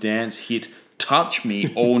 90s dance hit Touch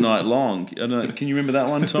Me All Night Long. I don't know, can you remember that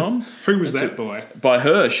one, Tom? Who was that by? By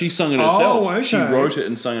her. She sung it herself. Oh, okay. She wrote it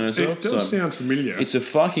and sung it herself. It does sound familiar. It's a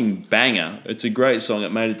fucking banger. It's a great song.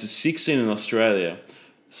 It made it to 16 in Australia.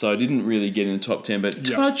 So I didn't really get in the top 10, but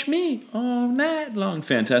Touch Me All Night Long.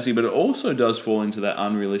 Fantastic. But it also does fall into that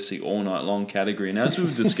unrealistic all night long category. And as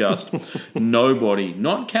we've discussed, nobody,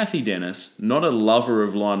 not Kathy Dennis, not a lover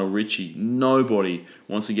of Lionel Richie, nobody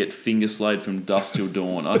wants to get finger slayed from dusk till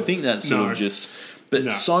dawn. I think that's sort of just... But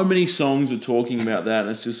so many songs are talking about that, and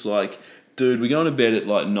it's just like... Dude, we're going to bed at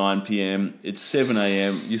like 9 p.m. It's 7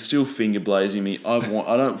 a.m. You're still finger blazing me. I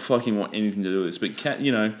don't fucking want anything to do with this.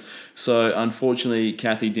 But, so unfortunately,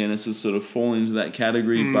 Kathy Dennis has sort of fallen into that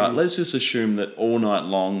category. But let's just assume that all night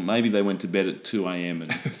long, maybe they went to bed at 2 a.m.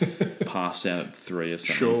 and passed out at 3 or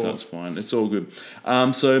something. Sure. So it's fine. It's all good.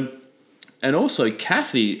 And also,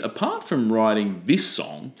 Kathy, apart from writing this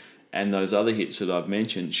song and those other hits that I've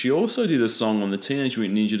mentioned, she also did a song on the Teenage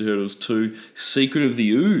Mutant Ninja Turtles 2 Secret of the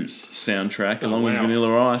Ooze soundtrack along with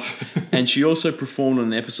Vanilla Ice. And she also performed on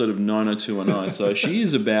an episode of 90210. So she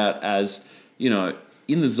is about as, in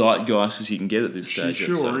the zeitgeist as you can get at this stage. She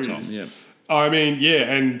sure is. Yeah. I mean, yeah,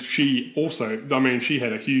 and she also, she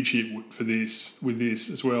had a huge hit with this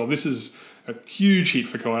as well. This is a huge hit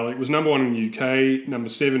for Kylie. It was number 1 in the UK, number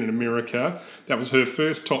 7 in America. That was her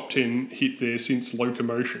first top 10 hit there since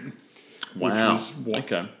Locomotion. Wow. Which was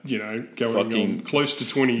going on close to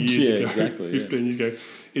 20 years ago. Exactly, 15 years ago.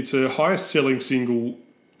 It's her highest selling single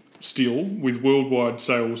still, with worldwide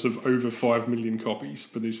sales of over 5 million copies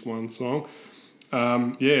for this one song.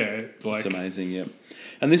 It's amazing, yeah.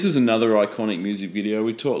 And this is another iconic music video.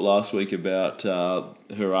 We talked last week about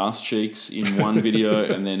her ass cheeks in one video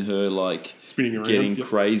and then her spinning around, getting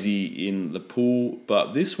crazy in the pool.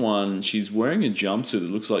 But this one, she's wearing a jumpsuit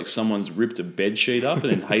that looks like someone's ripped a bed sheet up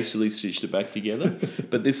and then hastily stitched it back together.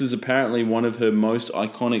 But this is apparently one of her most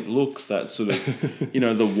iconic looks, that sort of,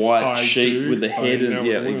 the white sheet with the head.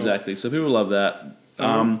 Exactly. So people love that.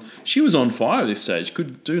 She was on fire at this stage.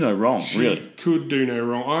 Could do no wrong, really. Could do no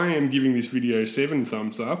wrong. I am giving this video 7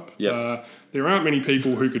 thumbs up. Yep. There aren't many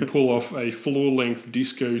people who could pull off a floor-length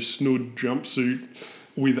disco snood jumpsuit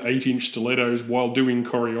with 8-inch stilettos while doing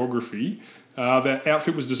choreography. That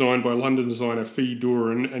outfit was designed by London designer Fee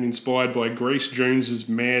Doran and inspired by Grace Jones's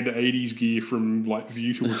mad 80s gear from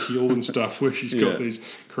View to a Kill and stuff, where she's got these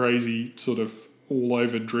crazy sort of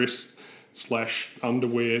all-over dress /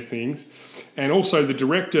 underwear things. And also the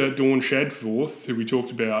director, Dawn Shadforth, who we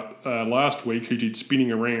talked about last week, who did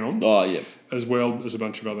Spinning Around, Oh, yeah. as well as a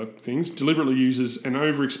bunch of other things, deliberately uses an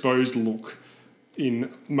overexposed look in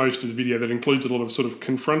most of the video that includes a lot of sort of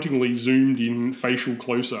confrontingly zoomed in facial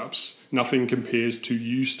close-ups. Nothing compares to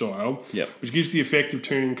You style, Yep. which gives the effect of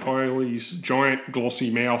turning Kylie's giant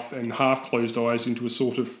glossy mouth and half-closed eyes into a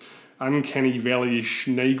sort of uncanny valley-ish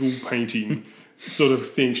Nagel painting sort of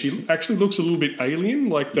thing. She actually looks a little bit alien,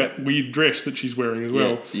 like that weird dress that she's wearing as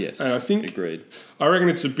well. Yes. I think Agreed. I reckon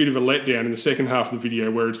it's a bit of a letdown in the second half of the video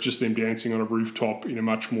where it's just them dancing on a rooftop in a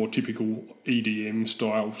much more typical EDM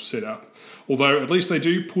style setup. Although at least they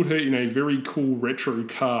do put her in a very cool retro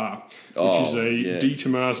car, which is a Di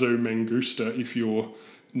Tommaso Mangusta if you're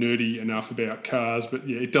nerdy enough about cars. But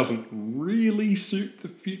yeah, it doesn't really suit the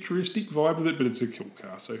futuristic vibe of it, but it's a cool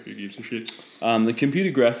car, so who gives a shit? The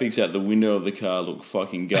computer graphics out the window of the car look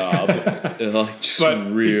fucking garb. Like just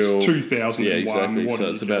But real. it's 2001. Yeah, exactly. What So are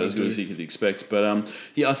it's you about gonna as good do? as you could expect. But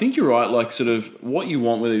yeah, I think you're right. Like, sort of, what you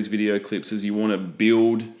want with these video clips is you want to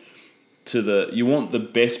build to you want the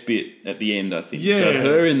best bit at the end. I think. Yeah. So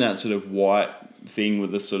her in that sort of white thing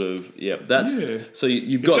with the sort of that's so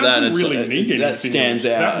you've got that. And doesn't really need that anything stands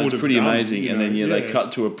else. out. That And it's would've pretty done, amazing. you And then know, they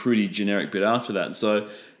cut to a pretty generic bit after that. So.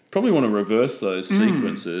 Probably want to reverse those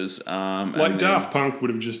sequences. Like and then- Daft Punk would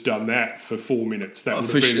have just done that for 4 minutes. That would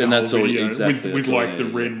for have sure, been and the that's whole all- video exactly, with that's all like I the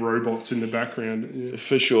needed, red robots in the background. Yeah.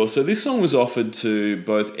 For sure. So this song was offered to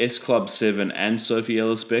both S Club 7 and Sophie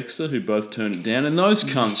Ellis Bextor, who both turned it down. And those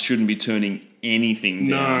cunts shouldn't be turning anything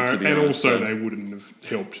down, No, to be and honest. also So, they wouldn't have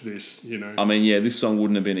helped this, you know. I mean, yeah, this song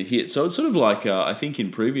wouldn't have been a hit. So it's sort of like, I think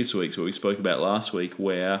in previous weeks, what we spoke about last week,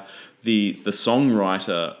 where the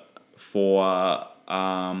songwriter for...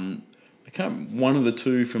 one of the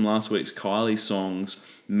two from last week's Kylie songs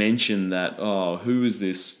mentioned that, who is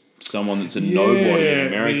this? Someone that's a nobody in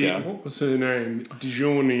America. What was her name?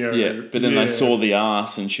 DiGiorno. Yeah, but then they saw the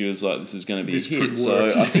ass and she was like, this is going to be This a hit. could So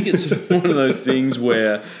work. I think it's sort of one of those things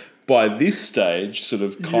where by this stage, sort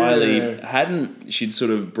of Kylie she'd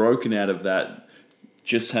sort of broken out of that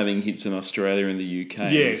just having hits in Australia and the UK. And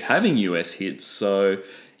was Yes. having US hits. So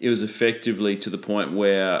it was effectively to the point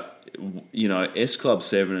where, you know, S Club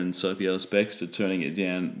 7 and Sophie Ellis Bextor turning it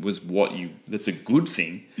down was that's a good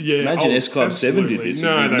thing. Yeah, Imagine S Club 7 did absolutely. this.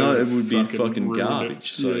 No, it would be fucking fucking ruined it.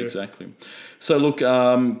 garbage. So Yeah. exactly. So look,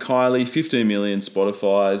 Kylie, 15 million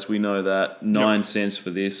Spotify's. We know that. 9 cents for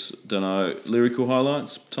this. Don't know. Lyrical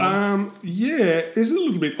highlights, Tom? Yeah, it's a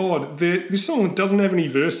little bit odd. This song doesn't have any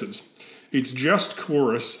verses. It's just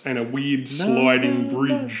chorus and a weird sliding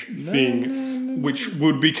bridge thing, which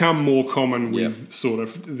would become more common with sort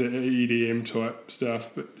of the EDM type stuff.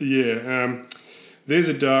 But yeah, there's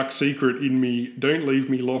a dark secret in me. Don't leave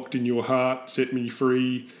me locked in your heart. Set me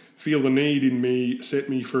free. Feel the need in me. Set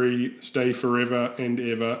me free. Stay forever and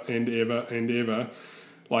ever and ever and ever.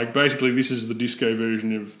 Like, basically, this is the disco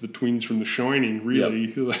version of the twins from The Shining,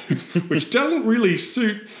 really, which doesn't really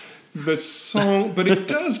suit the song, but it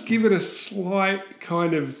does give it a slight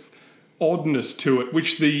kind of oddness to it,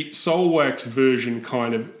 which the Soulwax version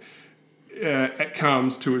kind of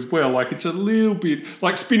comes to as well. Like, it's a little bit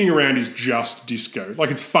like Spinning Around is just disco.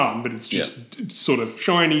 Like, it's fun, but it's just sort of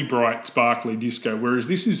shiny, bright, sparkly disco. Whereas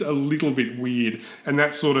this is a little bit weird, and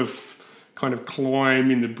that sort of kind of climb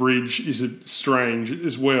in the bridge is strange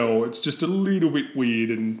as well. It's just a little bit weird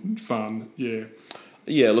and fun. Yeah.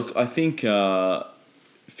 Yeah, look, I think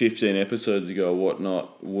 15 episodes ago or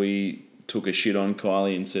whatnot, we took a shit on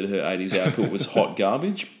Kylie and said her 80s output was hot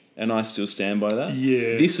garbage. And I still stand by that.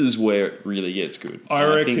 Yeah. This is where it really gets good. I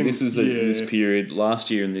And reckon, think this is this period,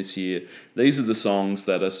 last year and this year, these are the songs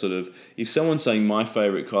that are sort of, if someone's saying my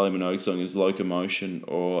favourite Kylie Minogue song is Locomotion,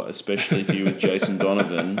 or Especially For You with Jason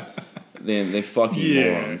Donovan, then they're fucking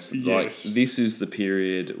morons. Like, this is the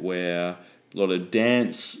period where a lot of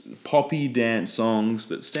poppy dance songs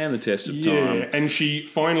that stand the test of time. Yeah, and she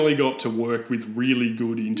finally got to work with really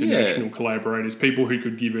good international collaborators, people who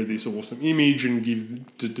could give her this awesome image and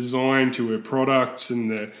give the design to her products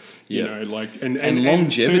and the, you know, like, and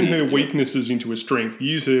longevity. turn her weaknesses into a strength,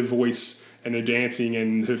 use her voice and her dancing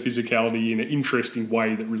and her physicality in an interesting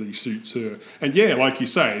way that really suits her. And yeah, like you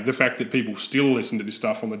say, the fact that people still listen to this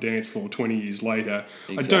stuff on the dance floor 20 years later,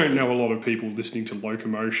 I don't know a lot of people listening to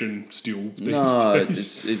Locomotion still these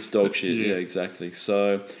days. It's dog shit. Yeah, exactly.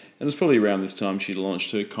 So, and it was probably around this time she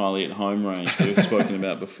launched her Kylie at Home range that we've spoken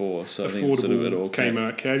about before. So I think it's sort of it all came.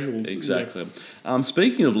 Kmart casuals. Exactly.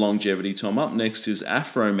 Speaking of longevity, Tom, up next is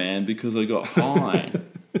Afro Man, Because I Got High.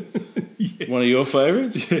 One of your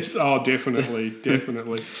favourites? Yes, oh, definitely.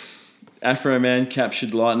 Afro Man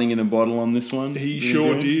captured lightning in a bottle on this one. He You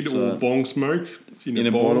sure know, did, so- or bong smoke in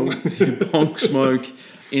a bottle, bonk smoke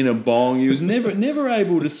in a bong. He was never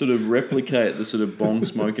able to sort of replicate the sort of bong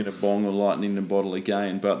smoke in a bong or lightning in a bottle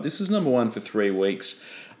again. But this is number one for 3 weeks.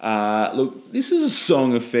 Look, this is a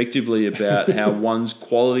song effectively about how one's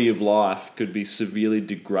quality of life could be severely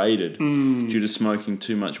degraded due to smoking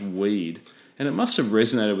too much weed. And it must have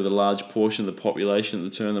resonated with a large portion of the population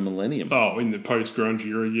at the turn of the millennium. Oh, in the post-grunge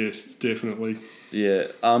era, yes, definitely. Yeah,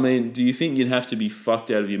 I mean, do you think you'd have to be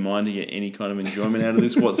fucked out of your mind to get any kind of enjoyment out of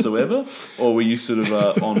this whatsoever? Or were you sort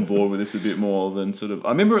of on board with this a bit more than sort of... I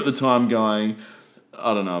remember at the time going,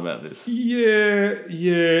 I don't know about this. Yeah,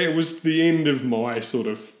 it was the end of my sort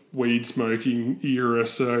of weed smoking era,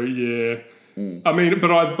 so yeah. I mean,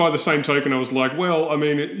 but by the same token, I was like, well, I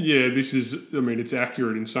mean, it's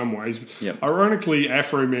accurate in some ways. Yep. Ironically,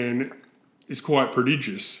 Afro Man is quite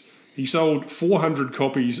prodigious. He sold 400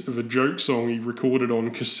 copies of a joke song he recorded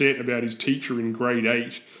on cassette about his teacher in grade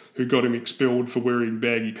 8 who got him expelled for wearing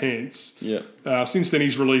baggy pants. Yeah. Since then,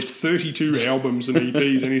 he's released 32 albums and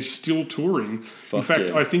EPs and he's still touring. In fact,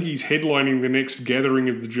 yeah. I think he's headlining the next gathering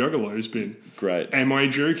of the Juggalos, Ben. Great. Am I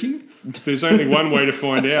joking? There's only one way to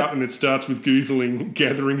find out, and it starts with Googling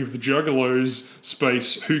Gathering of the Juggalos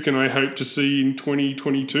space. Who can I hope to see in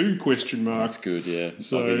 2022? Question mark. That's good, yeah.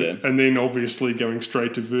 So, I'll be there. and then obviously going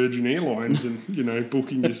straight to Virgin Airlines and,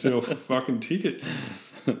 booking yourself a fucking ticket.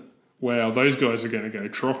 Wow, those guys are going to go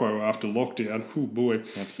troppo after lockdown. Oh, boy.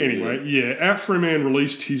 Absolutely. Anyway, yeah, Afro Man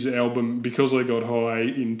released his album Because I Got High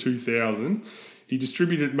in 2000. He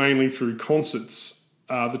distributed it mainly through concerts.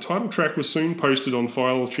 The title track was soon posted on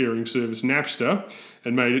file-sharing service Napster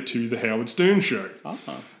and made it to The Howard Stern Show.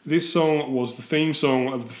 This song was the theme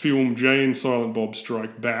song of the film Jay and Silent Bob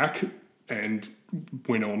Strike Back and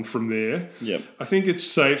went on from there. Yep. I think it's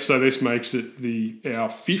safe, so this makes it our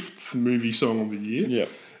 5th movie song of the year. Yep.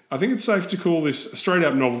 I think it's safe to call this a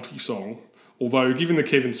straight-up novelty song, although given the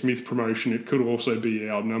Kevin Smith promotion, it could also be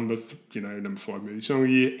our number 5 movie song of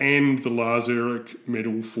the year and the Lars Ulrich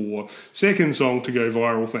medal for second song to go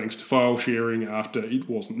viral thanks to file sharing after It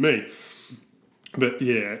Wasn't Me. But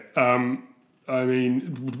yeah, I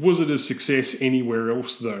mean, was it a success anywhere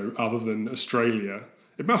else though, other than Australia?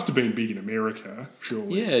 It must have been big in America,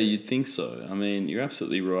 surely. Yeah, you'd think so. I mean, you're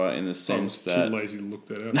absolutely right in the sense I was that... too lazy to look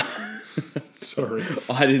that up. Sorry.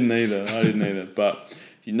 I didn't either. But,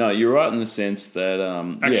 you're right in the sense that...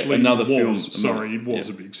 Actually, another it film... was. Sorry, it was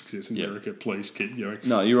a big success in America. Please keep going.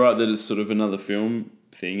 No, you're right that it's sort of another film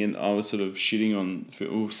thing, and I was sort of shitting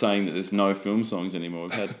on... saying that there's no film songs anymore.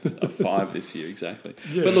 We've had a 5 this year, exactly.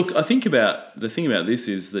 Yeah. But look, I think the thing about this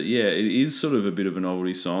is that, it is sort of a bit of a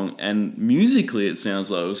novelty song, and musically it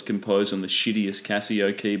sounds like it was composed on the shittiest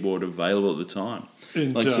Casio keyboard available at the time.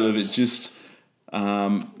 It like, does. sort of, it just...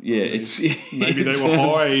 it's... Maybe they were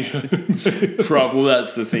high. Well,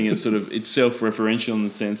 that's the thing. It's self-referential in the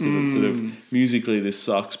sense that it's sort of musically this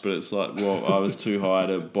sucks, but it's like, well, I was too high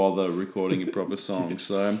to bother recording a proper song.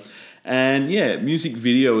 So, and music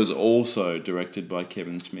video is also directed by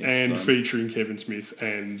Kevin Smith And featuring Kevin Smith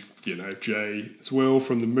and, Jay as well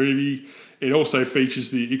from the movie. It also features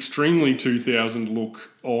the extremely 2000 look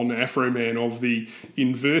on Afro Man of the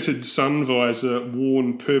inverted sun visor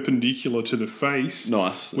worn perpendicular to the face.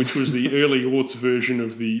 Nice. Which was the early aughts version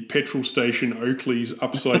of the petrol station Oakley's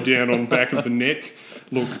upside down on back of the neck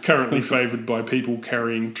look, currently favoured by people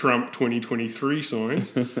carrying Trump 2023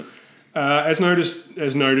 signs. As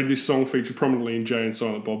noted, this song featured prominently in Jay and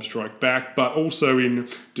Silent Bob Strike Back, but also in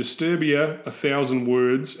Disturbia, 1,000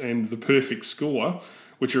 Words, and The Perfect Score,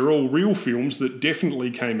 which are all real films that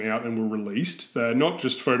definitely came out and were released. They're not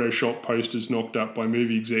just Photoshop posters knocked up by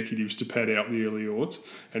movie executives to pad out the early aughts,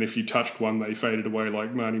 and if you touched one, they faded away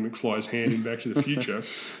like Marty McFly's hand in Back to the Future.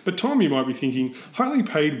 But Tom, you might be thinking, highly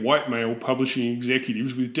paid white male publishing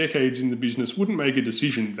executives with decades in the business wouldn't make a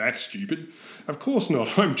decision that stupid. Of course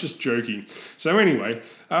not, I'm just joking. So anyway,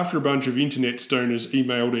 after a bunch of internet stoners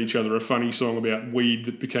emailed each other a funny song about weed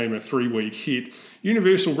that became a 3-week hit,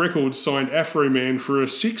 Universal Records signed Afro Man for a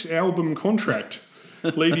 6-album contract,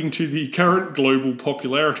 leading to the current global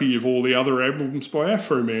popularity of all the other albums by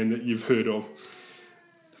Afro Man that you've heard of,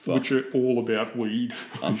 which are all about weed.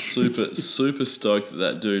 I'm super stoked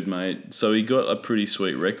that dude, mate. So he got a pretty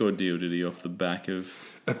sweet record deal, did he, off the back of...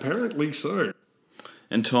 Apparently so.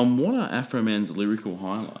 And Tom, what are Afro Man's lyrical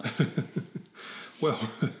highlights? Well,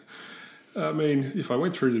 I mean, if I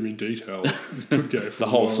went through them in detail, it could go for The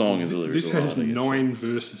whole song is a lyrical This has highlight, I guess. 9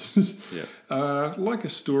 verses. Yeah. Like a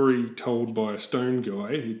story told by a stone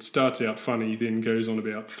guy, it starts out funny, then goes on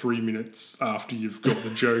about 3 minutes after you've got the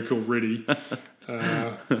joke already.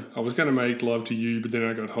 I was going to make love to you, but then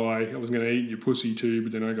I got high. I was going to eat your pussy too,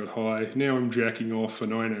 but then I got high. Now I'm jacking off,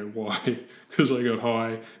 and I know why. Because I got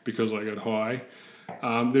high. Because I got high.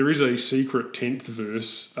 There is a secret 10th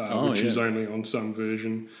verse, which is only on some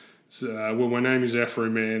version. Well, my name is Afro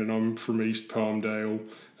Man, and I'm from East Palmdale.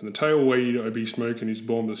 And the tail weed I be smoking is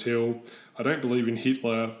bomb as hell. I don't believe in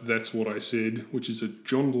Hitler, that's what I said, which is a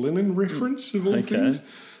John Lennon reference of all things.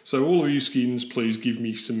 So all of you skins, please give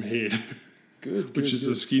me some head. Good. Which is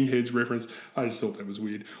a Skinheads reference. I just thought that was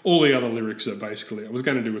weird. All the other lyrics are basically, I was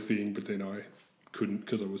going to do a thing, but then I couldn't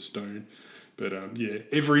because I was stoned. But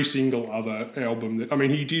every single other album that, I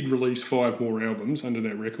mean, he did release 5 more albums under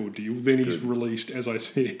that record deal. Then he's released, as I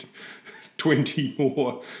said, 20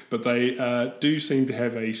 more. But they do seem to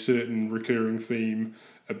have a certain recurring theme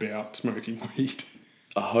about smoking weed.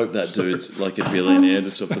 I hope that dude's like a billionaire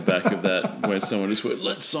just off the back of that, where someone just went,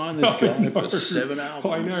 let's sign this guy for 7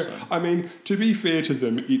 albums. I know. So. I mean, to be fair to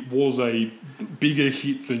them, it was a bigger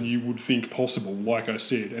hit than you would think possible, like I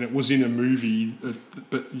said. And it was in a movie,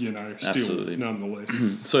 but, still, Absolutely. Nonetheless.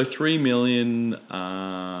 So 3 million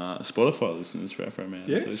Spotify listeners for Afro Man.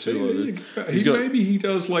 Yeah, so maybe he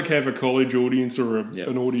does like have a college audience or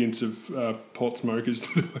an audience of pot smokers.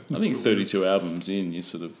 I think 32 albums in, you're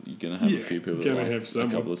going to have a few people that like have a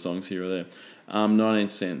couple of songs here or there. 19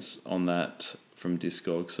 cents on that from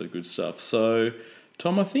Discogs, so good stuff. So,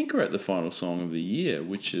 Tom, I think we're at the final song of the year,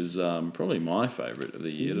 which is probably my favourite of the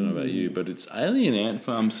year. I don't know about you, but it's Alien Ant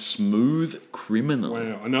Farm Smooth Criminal.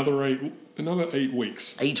 Wow, another 8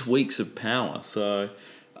 weeks. 8 weeks of power. So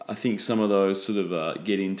I think some of those sort of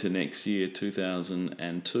get into next year,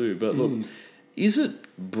 2002. But look, is it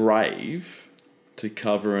brave to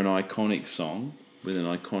cover an iconic song with an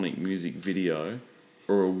iconic music video,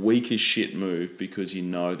 or a weak as shit move because you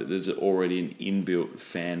know that there's already an inbuilt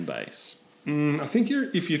fan base? I think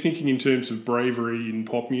if you're thinking in terms of bravery in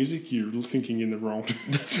pop music, you're thinking in the wrong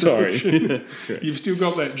Sorry. You've still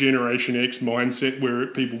got that Generation X mindset where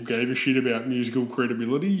people gave a shit about musical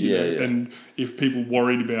credibility. You know, and if people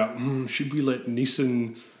worried about, should we let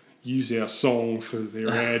Nissan use our song for their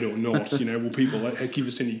ad or not? Will people give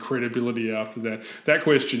us any credibility after that?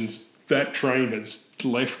 That train has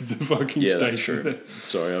left the fucking station. That's true.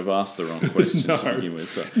 Sorry, I've asked the wrong question to begin with.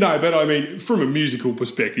 So. No, but I mean, from a musical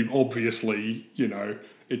perspective, obviously,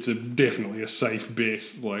 it's definitely a safe bet.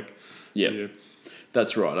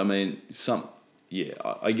 That's right. I mean,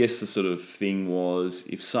 I guess the sort of thing was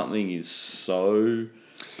if something is so...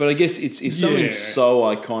 But I guess if something's so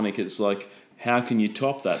iconic, it's like, how can you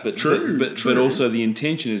top that? But true. But also the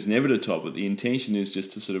intention is never to top it. The intention is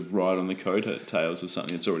just to sort of ride on the coattails of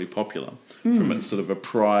something that's already popular from a sort of a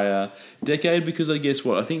prior decade. Because I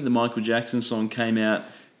think the Michael Jackson song came out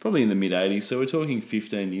probably in the mid-'80s, so we're talking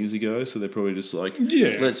 15 years ago. So they're probably just like,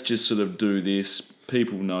 let's just sort of do this.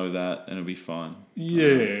 People know that, and it'll be fine.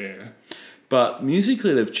 Yeah. But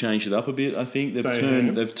musically, they've changed it up a bit. I think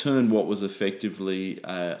they've turned what was effectively,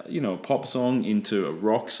 a pop song into a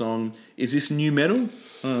rock song. Is this new metal?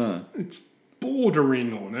 I don't know. It's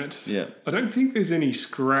bordering on it. Yeah. I don't think there's any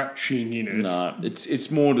scratching in it. No,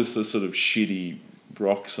 it's more just a sort of shitty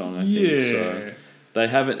rock song. I think. Yeah. So they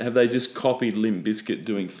haven't. Have they just copied Limp Bizkit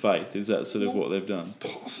doing Faith? Is that sort of what they've done?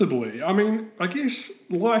 Possibly. I mean, I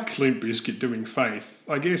guess like Limp Bizkit doing Faith,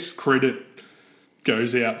 I guess credit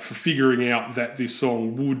goes out for figuring out that this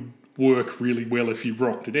song would work really well if you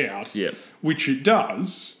rocked it out, which it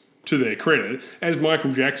does, to their credit. As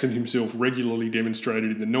Michael Jackson himself regularly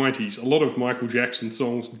demonstrated in the 90s, a lot of Michael Jackson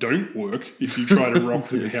songs don't work if you try to rock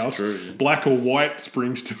them out. True, Black or White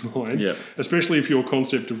springs to mind, especially if your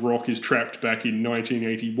concept of rock is trapped back in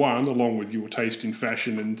 1981, along with your taste in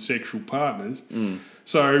fashion and sexual partners.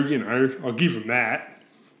 So, I'll give them that,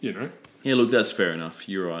 Yeah, look, that's fair enough.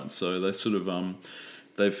 You're right. So they sort of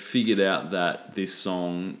they've figured out that this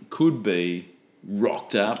song could be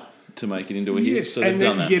rocked up to make it into a hit. So they've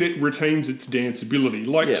done that. Yet it retains its danceability,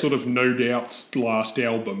 sort of No Doubt's last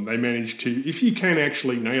album. They managed to, if you can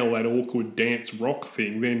actually nail that awkward dance rock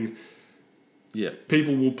thing, then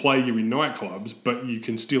people will play you in nightclubs, but you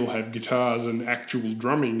can still have guitars and actual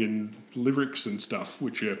drumming and lyrics and stuff,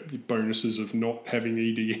 which are bonuses of not having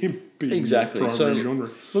EDM being the primary genre.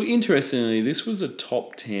 Look, interestingly, this was a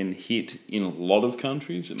top 10 hit in a lot of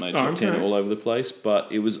countries. It made top 10 all over the place,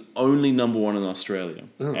 but it was only number 1 in Australia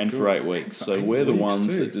for 8 weeks. So we're the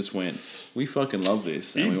ones that just went, we fucking love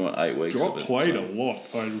this, and we want 8 weeks of it. Got played a lot.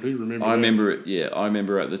 I do remember I remember it, I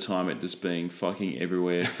remember at the time it just being fucking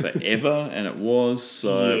everywhere forever, and it was.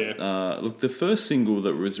 So, look, the first single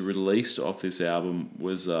that was released off this album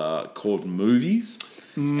was called Movies.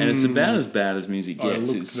 and it's about as bad as music I gets.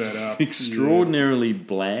 looked It's that up, extraordinarily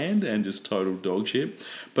bland and just total dog shit.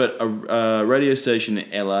 But a radio station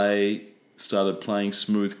in LA started playing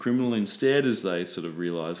Smooth Criminal instead, as they sort of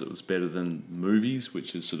realised it was better than movies,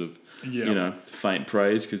 which is sort of, faint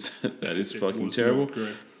praise, because that is fucking was terrible. not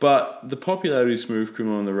great. But the popularity of Smooth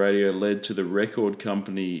Criminal on the radio led to the record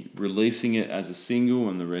company releasing it as a single,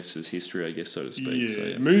 and the rest is history, I guess, so to speak. Yeah, So,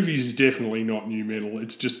 yeah. movies is definitely not new metal.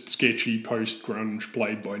 It's just sketchy post-grunge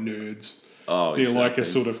played by nerds. Oh, They're like a exactly.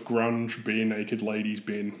 sort of grunge bare naked ladies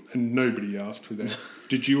band, and nobody asked for that.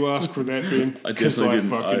 Did you ask for that, Ben? I 'Cause definitely didn't.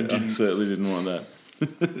 fucking I didn't. certainly didn't want that.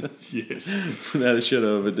 Yes. Without a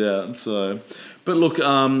shadow of a doubt. So, but look,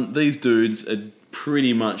 these dudes are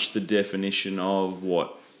pretty much the definition of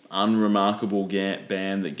what unremarkable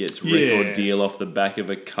band that gets record Yeah. deal off the back of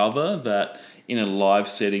a cover that in a live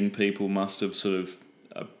setting people must have sort of,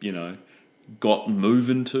 got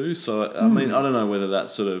moving to. So, I mean, I don't know whether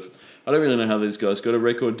that's sort of. I don't really know how these guys got a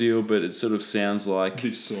record deal, but it sort of sounds like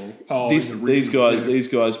This song. Oh, these in the these original, guys yeah. these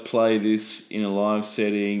guys play this in a live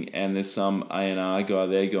setting, and there's some A&R guy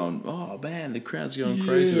there going, "Oh man, the crowd's going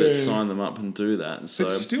crazy. Let's Yeah. sign them up and do that." So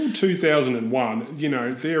It's still 2001.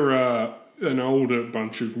 There are an older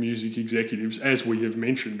bunch of music executives, as we have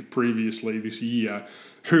mentioned previously this year,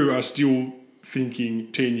 who are still thinking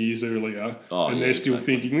 10 years earlier, Oh, and yeah, they're still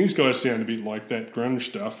exactly. thinking, these guys sound a bit like that grunge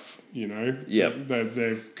stuff, Yep.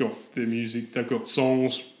 They've got their music, they've got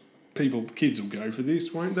songs. Kids will go for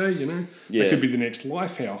this, won't they? Yeah. They could be the next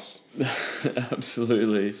Lifehouse.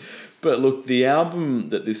 absolutely. But look, the album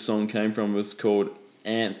that this song came from was called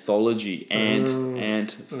Anthology.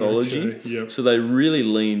 Anthology. okay, yep. So they really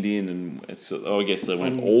leaned in, and I guess they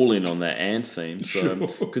went all in on that ant theme. So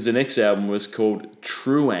because the next album was called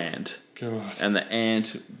True Ant. God. And the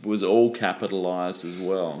ant was all capitalised as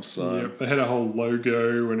well. So Yep, they had a whole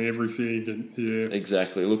logo and everything, and yeah.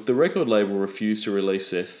 exactly. Look, the record label refused to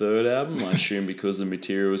release their third album, I assume because the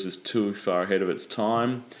material was just too far ahead of its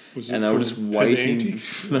time. Was And it they were just called waiting.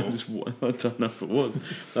 pedantic? They were just, I don't know if it was.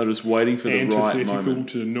 They were just waiting for the right Antithetical moment.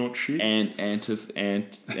 to not shit.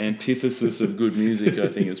 Antithesis of good music, I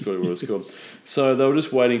think is probably what it's called. So they were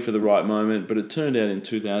just waiting for the right moment, but it turned out in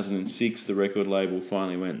 2006 the record label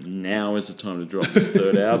finally went, now is the time to drop this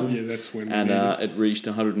third album. Yeah, that's when. And we needed it reached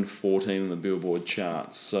 114 on the Billboard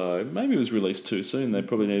charts. So maybe it was released too soon. They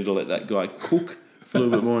probably needed to let that guy cook for a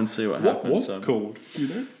little bit more and see what what happened. was So it called? Do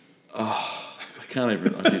you know? I can't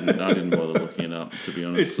even. I didn't bother looking it up, to be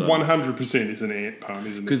honest. It's 100% is an ant pun,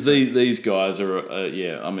 isn't it? Because these guys are,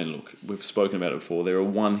 I mean, look, we've spoken about it before. They're a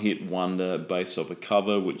one-hit wonder based off a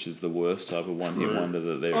cover, which is the worst type of one-hit wonder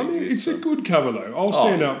that there I mean, exists. it's a good cover though. I'll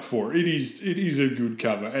stand up for it. It is a good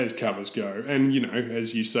cover as covers go, and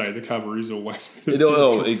as you say, the cover is always.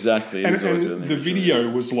 Exactly. It And, is always better than the original. video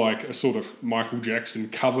was like a sort of Michael Jackson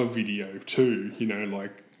cover video too.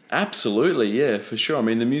 Like. Absolutely, yeah, for sure. I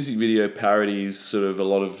mean, the music video parodies sort of a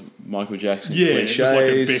lot of Michael Jackson Yeah, cliches. it was like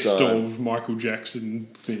a best so- of Michael Jackson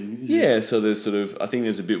thing. Yeah, so there's sort of, I think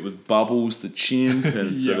there's a bit with Bubbles, the chimp,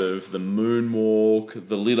 and sort Yeah. of the moonwalk,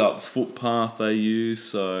 the lit up footpath they use.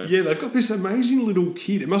 So Yeah, they've got this amazing little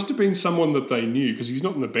kid. It must have been someone that they knew because he's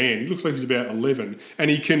not in the band. He looks like he's about 11 and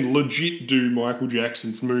he can legit do Michael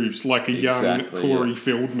Jackson's moves like a young Exactly, Corey yeah.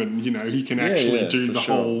 Feldman. He can actually yeah, do for the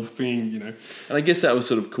sure. whole thing, And I guess that was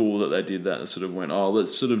sort of cool that they did that. They sort of went, oh,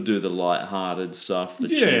 let's sort of do the light-hearted stuff, the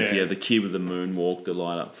Yeah. chimp, the kid with the moonwalk, the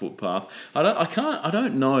light-up footpath. I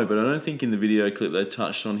don't know, but I don't think in the video clip they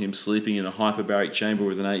touched on him sleeping in a hyperbaric chamber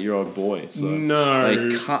with an 8-year-old boy. So No,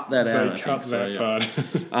 they cut that out. I They cut think, so, that yeah.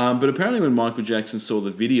 part. But apparently when Michael Jackson saw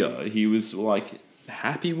the video, he was like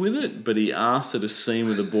happy with it, but he asked that a scene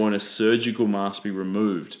with a boy in a surgical mask be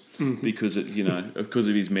removed. Because because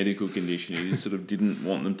of his medical condition, he just sort of didn't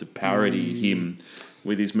want them to parody him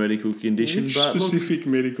with his medical condition. Which But look, specific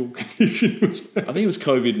medical condition was that? I think it was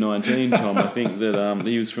COVID-19, Tom. I think that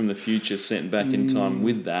he was from the future sent back in time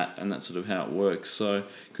with that, and that's sort of how it works. So,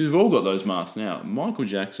 because we've all got those masks now. Michael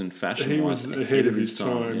Jackson, fashion-wise, He was ahead of his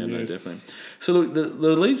time, Yeah, no, yes. definitely. So, look,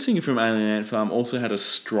 the lead singer from Alien Ant Farm also had a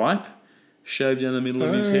stripe shaved down the middle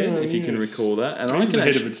of his head, if you can yes. recall that. And He I was can ahead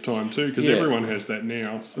actually, of its time too because Yeah. everyone has that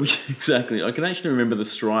now. So. exactly. I can actually remember the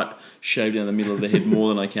stripe shaved down the middle of the head more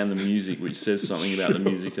than I can the music, which says something about the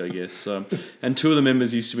music, I guess. So, and two of the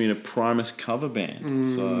members used to be in a Primus cover band.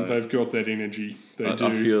 So They've got that energy. They do.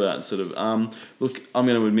 I feel that sort of. Look, I'm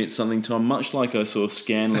going to admit something, Tom. Much like I saw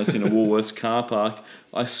Scandalous in a Woolworths car park,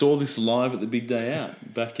 I saw this live at the Big Day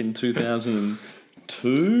Out back in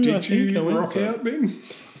 2002. Did I think. you rock out, Ben?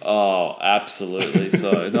 Oh, absolutely.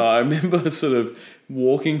 So, no, I remember sort of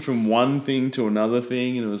walking from one thing to another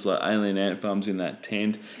thing, and it was like Alien Ant Farm's in that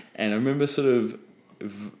tent, and I remember sort of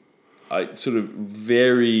I sort of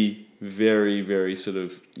very, very, very sort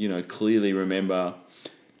of, clearly remember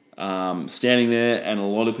standing there and a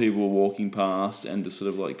lot of people were walking past and just sort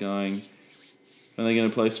of like going, are they going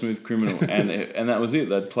to play Smooth Criminal? And that was it.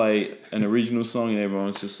 They'd play an original song and everyone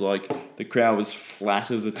was just like, the crowd was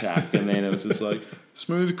flat as a tack. And then it was just like,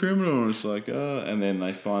 Smooth Criminal. And it's like, oh. And then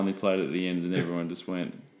they finally played it at the end and everyone just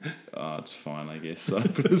went, oh, it's fine, I guess. So,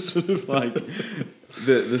 but it was sort of like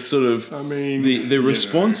the sort of, I mean, the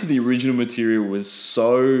response to the original material was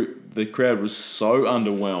so, the crowd was so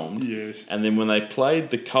underwhelmed. Yes. And then when they played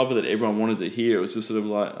the cover that everyone wanted to hear, it was just sort of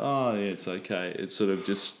like, oh, yeah, it's okay. It's sort of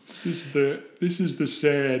just... This is the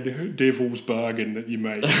sad devil's bargain that you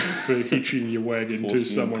make for hitching your wagon to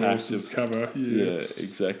someone else's cover. Yeah,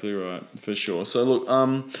 exactly right, for sure. So look,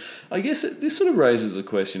 I guess this sort of raises a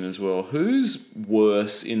question as well. Who's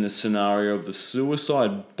worse in the scenario of the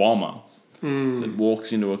suicide bomber that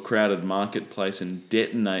walks into a crowded marketplace and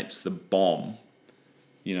detonates the bomb?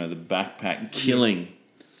 The backpack, killing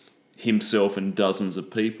himself and dozens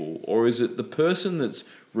of people? Or is it the person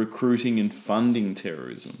that's recruiting and funding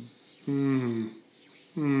terrorism? I mean,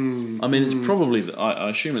 it's probably, I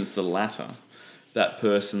assume it's the latter. That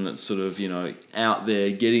person that's sort of, out there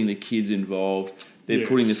getting the kids involved. They're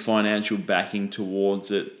putting the financial backing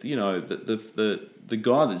towards it. The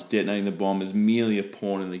guy that's detonating the bomb is merely a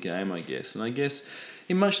pawn in the game, I guess. And I guess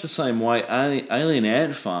in much the same way, Alien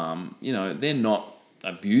Ant Farm, they're not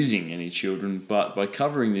abusing any children, but by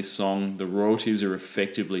covering this song, the royalties are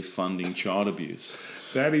effectively funding child abuse.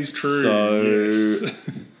 That is true. So yes.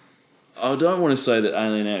 I don't want to say that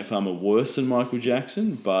Alien Ant Farm are worse than Michael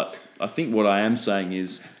Jackson, but I think what I am saying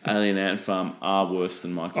is Alien Ant Farm are worse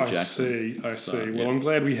than Michael Jackson. I see. Well, I'm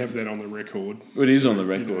glad we have that on the record. It is on the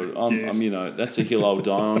record. Yes. That's a hill I'll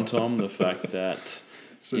die on, Tom. The fact that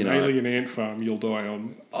it's an Alien Ant Farm you'll die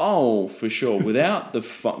on. Oh, for sure. Without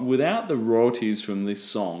the royalties from this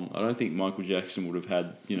song, I don't think Michael Jackson would have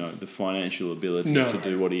had the financial ability to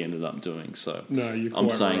do what he ended up doing. So no, you're quite I'm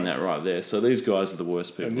saying right. that right there. So these guys are the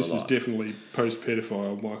worst people. And this alive. is definitely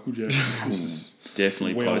post-pedophile Michael Jackson. This is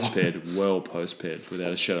definitely post-ped, well post-ped,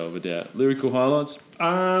 without a shadow of a doubt. Lyrical highlights?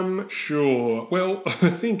 Sure. Well,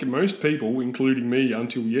 I think most people, including me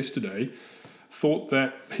until yesterday, thought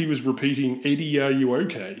that he was repeating Eddie, are you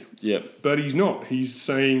okay? Yep. But he's not. He's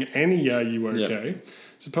saying Annie, are you okay? Yep.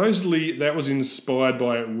 Supposedly that was inspired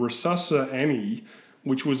by Resusci Annie,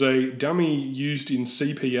 which was a dummy used in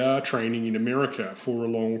CPR training in America for a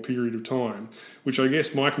long period of time, which I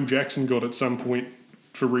guess Michael Jackson got at some point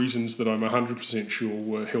for reasons that I'm 100% sure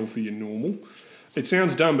were healthy and normal. It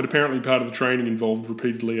sounds dumb, but apparently part of the training involved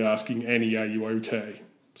repeatedly asking Annie, are you okay?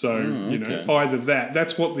 So, either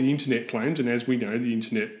that's what the internet claims, and as we know, the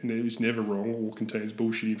internet is never wrong or contains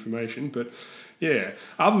bullshit information. But, yeah,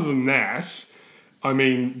 other than that, I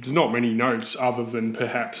mean, there's not many notes other than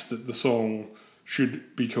perhaps that the song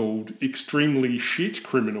should be called Extremely Shit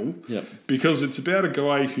Criminal, because it's about a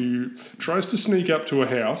guy who tries to sneak up to a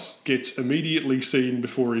house, gets immediately seen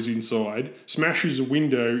before he's inside, smashes a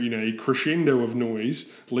window in a crescendo of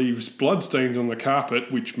noise, leaves bloodstains on the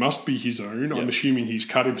carpet, which must be his own. I'm assuming he's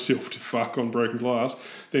cut himself to fuck on broken glass,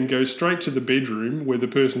 then goes straight to the bedroom where the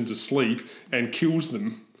person's asleep and kills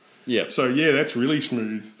them. Yeah. So, yeah, that's really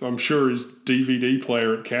smooth. I'm sure his DVD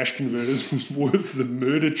player at Cash Converters was worth the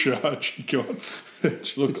murder charge he got.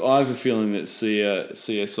 Look, I have a feeling that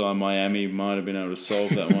CSI Miami might have been able to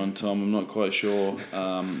solve that one, Tom. I'm not quite sure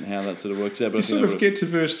how that sort of works out. But you sort of get to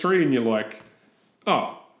verse 3 and you're like,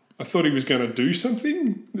 oh, I thought he was going to do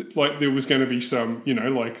something. Like there was going to be some,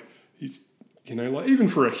 like even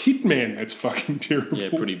for a hitman, that's fucking terrible. Yeah,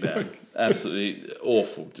 pretty bad. Absolutely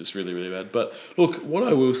awful. Just really, really bad. But look, what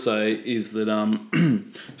I will say is that,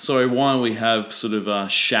 while we have sort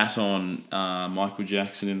of shat on Michael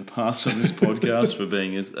Jackson in the past on this podcast for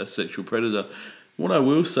being a sexual predator, what I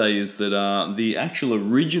will say is that the actual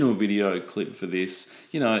original video clip for this,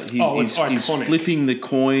 he's flipping the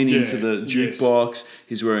coin into the jukebox. Yes.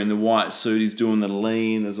 He's wearing the white suit. He's doing the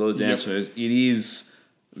lean. There's a lot of dance moves. It is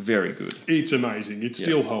very good. It's amazing. It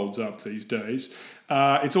still holds up these days.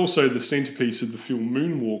 It's also the centerpiece of the film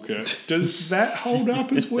Moonwalker. Does that hold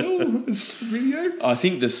up as well as the video? I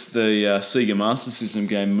think the Sega Master System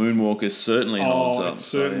game Moonwalker certainly holds up. It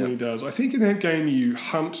certainly does. I think in that game you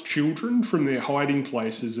hunt children from their hiding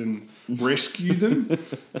places and rescue them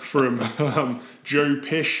from Joe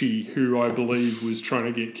Pesci, who I believe was trying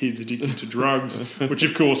to get kids addicted to drugs, which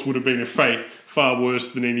of course would have been a fate far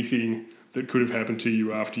worse than anything that could have happened to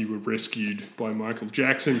you after you were rescued by Michael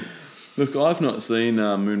Jackson. Look, I've not seen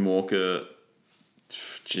Moonwalker.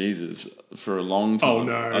 Jesus, for a long time. Oh,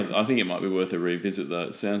 no. I think it might be worth a revisit though.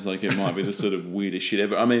 It sounds like it might be the sort of weirdest shit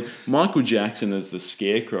ever. I mean, Michael Jackson as the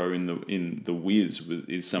Scarecrow in the Wiz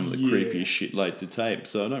is some of the creepiest shit laid to tape.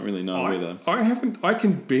 So I don't really know whether I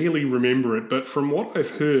can barely remember it, but from what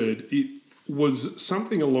I've heard, it was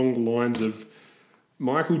something along the lines of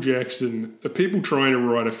Michael Jackson, people trying to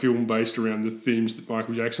write a film based around the themes that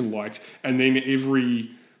Michael Jackson liked, and then every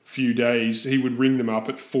few days he would ring them up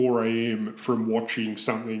at 4 a.m. from watching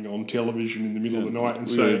something on television in the middle of the night and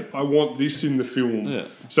say, I want this in the film. Yeah.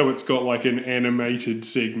 So it's got like an animated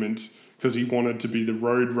segment because he wanted to be the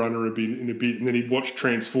Road Runner a bit, and then he'd watch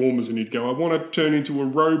Transformers and he'd go, I want to turn into a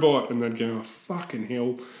robot, and they'd go, oh, fucking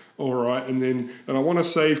hell, all right, and I want to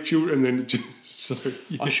save children, and then it just, so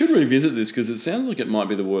yeah. I should revisit this because it sounds like it might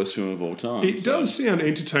be the worst film of all time. It does sound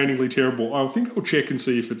entertainingly terrible. I think I'll check and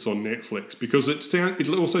see if it's on Netflix because it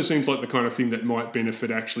also seems like the kind of thing that might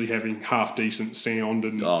benefit actually having half decent sound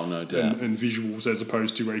and no doubt. and visuals as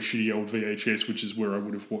opposed to a shitty old VHS, which is where I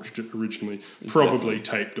would have watched it originally. Probably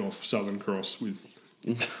taped off Southern Cross with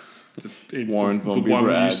Warren von the one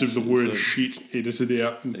Bibber use ads, of the word so- shit edited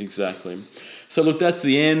out. Exactly. So look, that's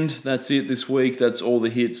the end. That's it this week. That's all the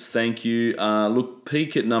hits. Thank you. Look,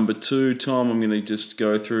 peak at number 2, Tom. I'm going to just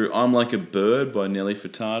go through "I'm Like a Bird" by Nelly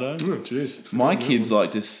Furtado. Oh, jeez. My kids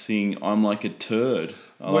like to sing "I'm Like a Turd."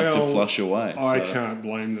 I like to Well, flush away. I so- can't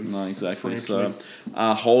blame them. No, exactly. frankly.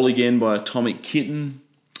 So, "Whole Again" by Atomic Kitten.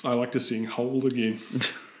 I like to sing "Hold Again."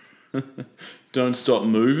 "Don't Stop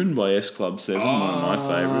Moving" by S Club 7, one of my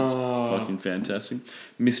favourites. Fucking fantastic.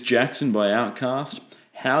 "Miss Jackson" by Outkast.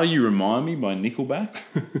 "How You Remind Me" by Nickelback.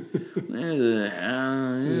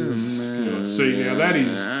 See, now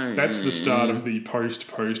that's the start of the post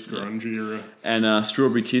grunge era. And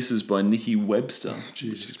 "Strawberry Kisses" by Nikki Webster, which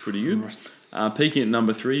is pretty good. Christ. Peaking at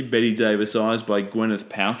number 3, "Betty Davis Eyes" by Gwyneth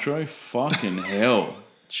Paltrow. Fucking hell.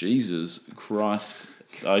 Jesus Christ.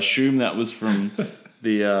 I assume that was from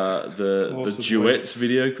the Possibly. Duets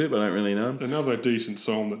video clip. I don't really know. Another decent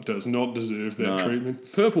song that does not deserve that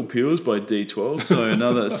treatment. "Purple Pills" by D12. So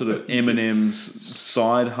another sort of Eminem's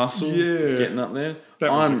side hustle getting up there.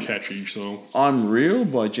 That was a catchy song. "I'm Real"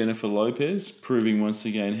 by Jennifer Lopez, proving once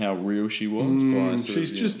again how real she was. By sort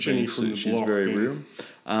she's of, just Jenny being from the she's block, very man. real.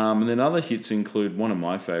 And then other hits include one of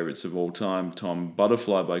my favourites of all time, Tom,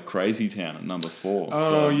 "Butterfly" by Crazy Town at number 4.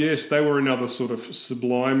 Oh, yes, they were another sort of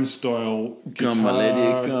Sublime style guitar, Come my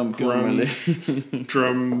lady, come my grunge, lady.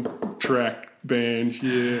 drum track band,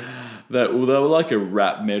 yeah. They were like a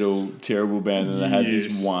rap metal terrible band, and they had this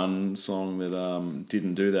Yes. one song that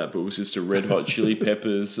didn't do that, but it was just a Red Hot Chili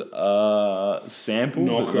Peppers sample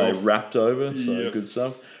that they Knockoff. rapped over. So Yep. good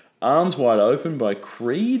stuff. "Arms Wide Open" by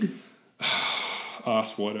Creed.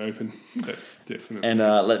 Ass Wide Open, that's definitely. And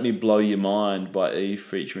 "Let Me Blow Your Mind" by Eve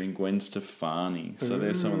featuring Gwen Stefani. So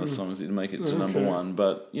there's some of the songs that didn't make it to number 1.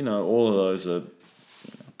 But, all of those are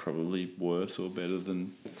probably worse or better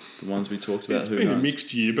than the ones we talked about. It's Who been knows? a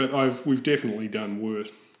mixed year, but we've definitely done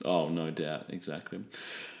worse. Oh, no doubt. Exactly.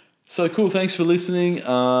 So cool. Thanks for listening.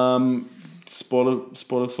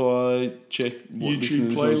 Spotify, check what YouTube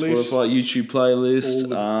listeners on playlist. Spotify. YouTube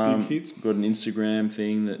playlist. All the big hits. Got an Instagram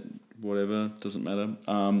thing that whatever, doesn't matter.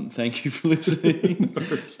 Thank you for listening.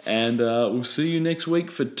 And we'll see you next week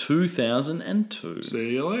for 2002. See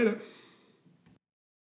you later.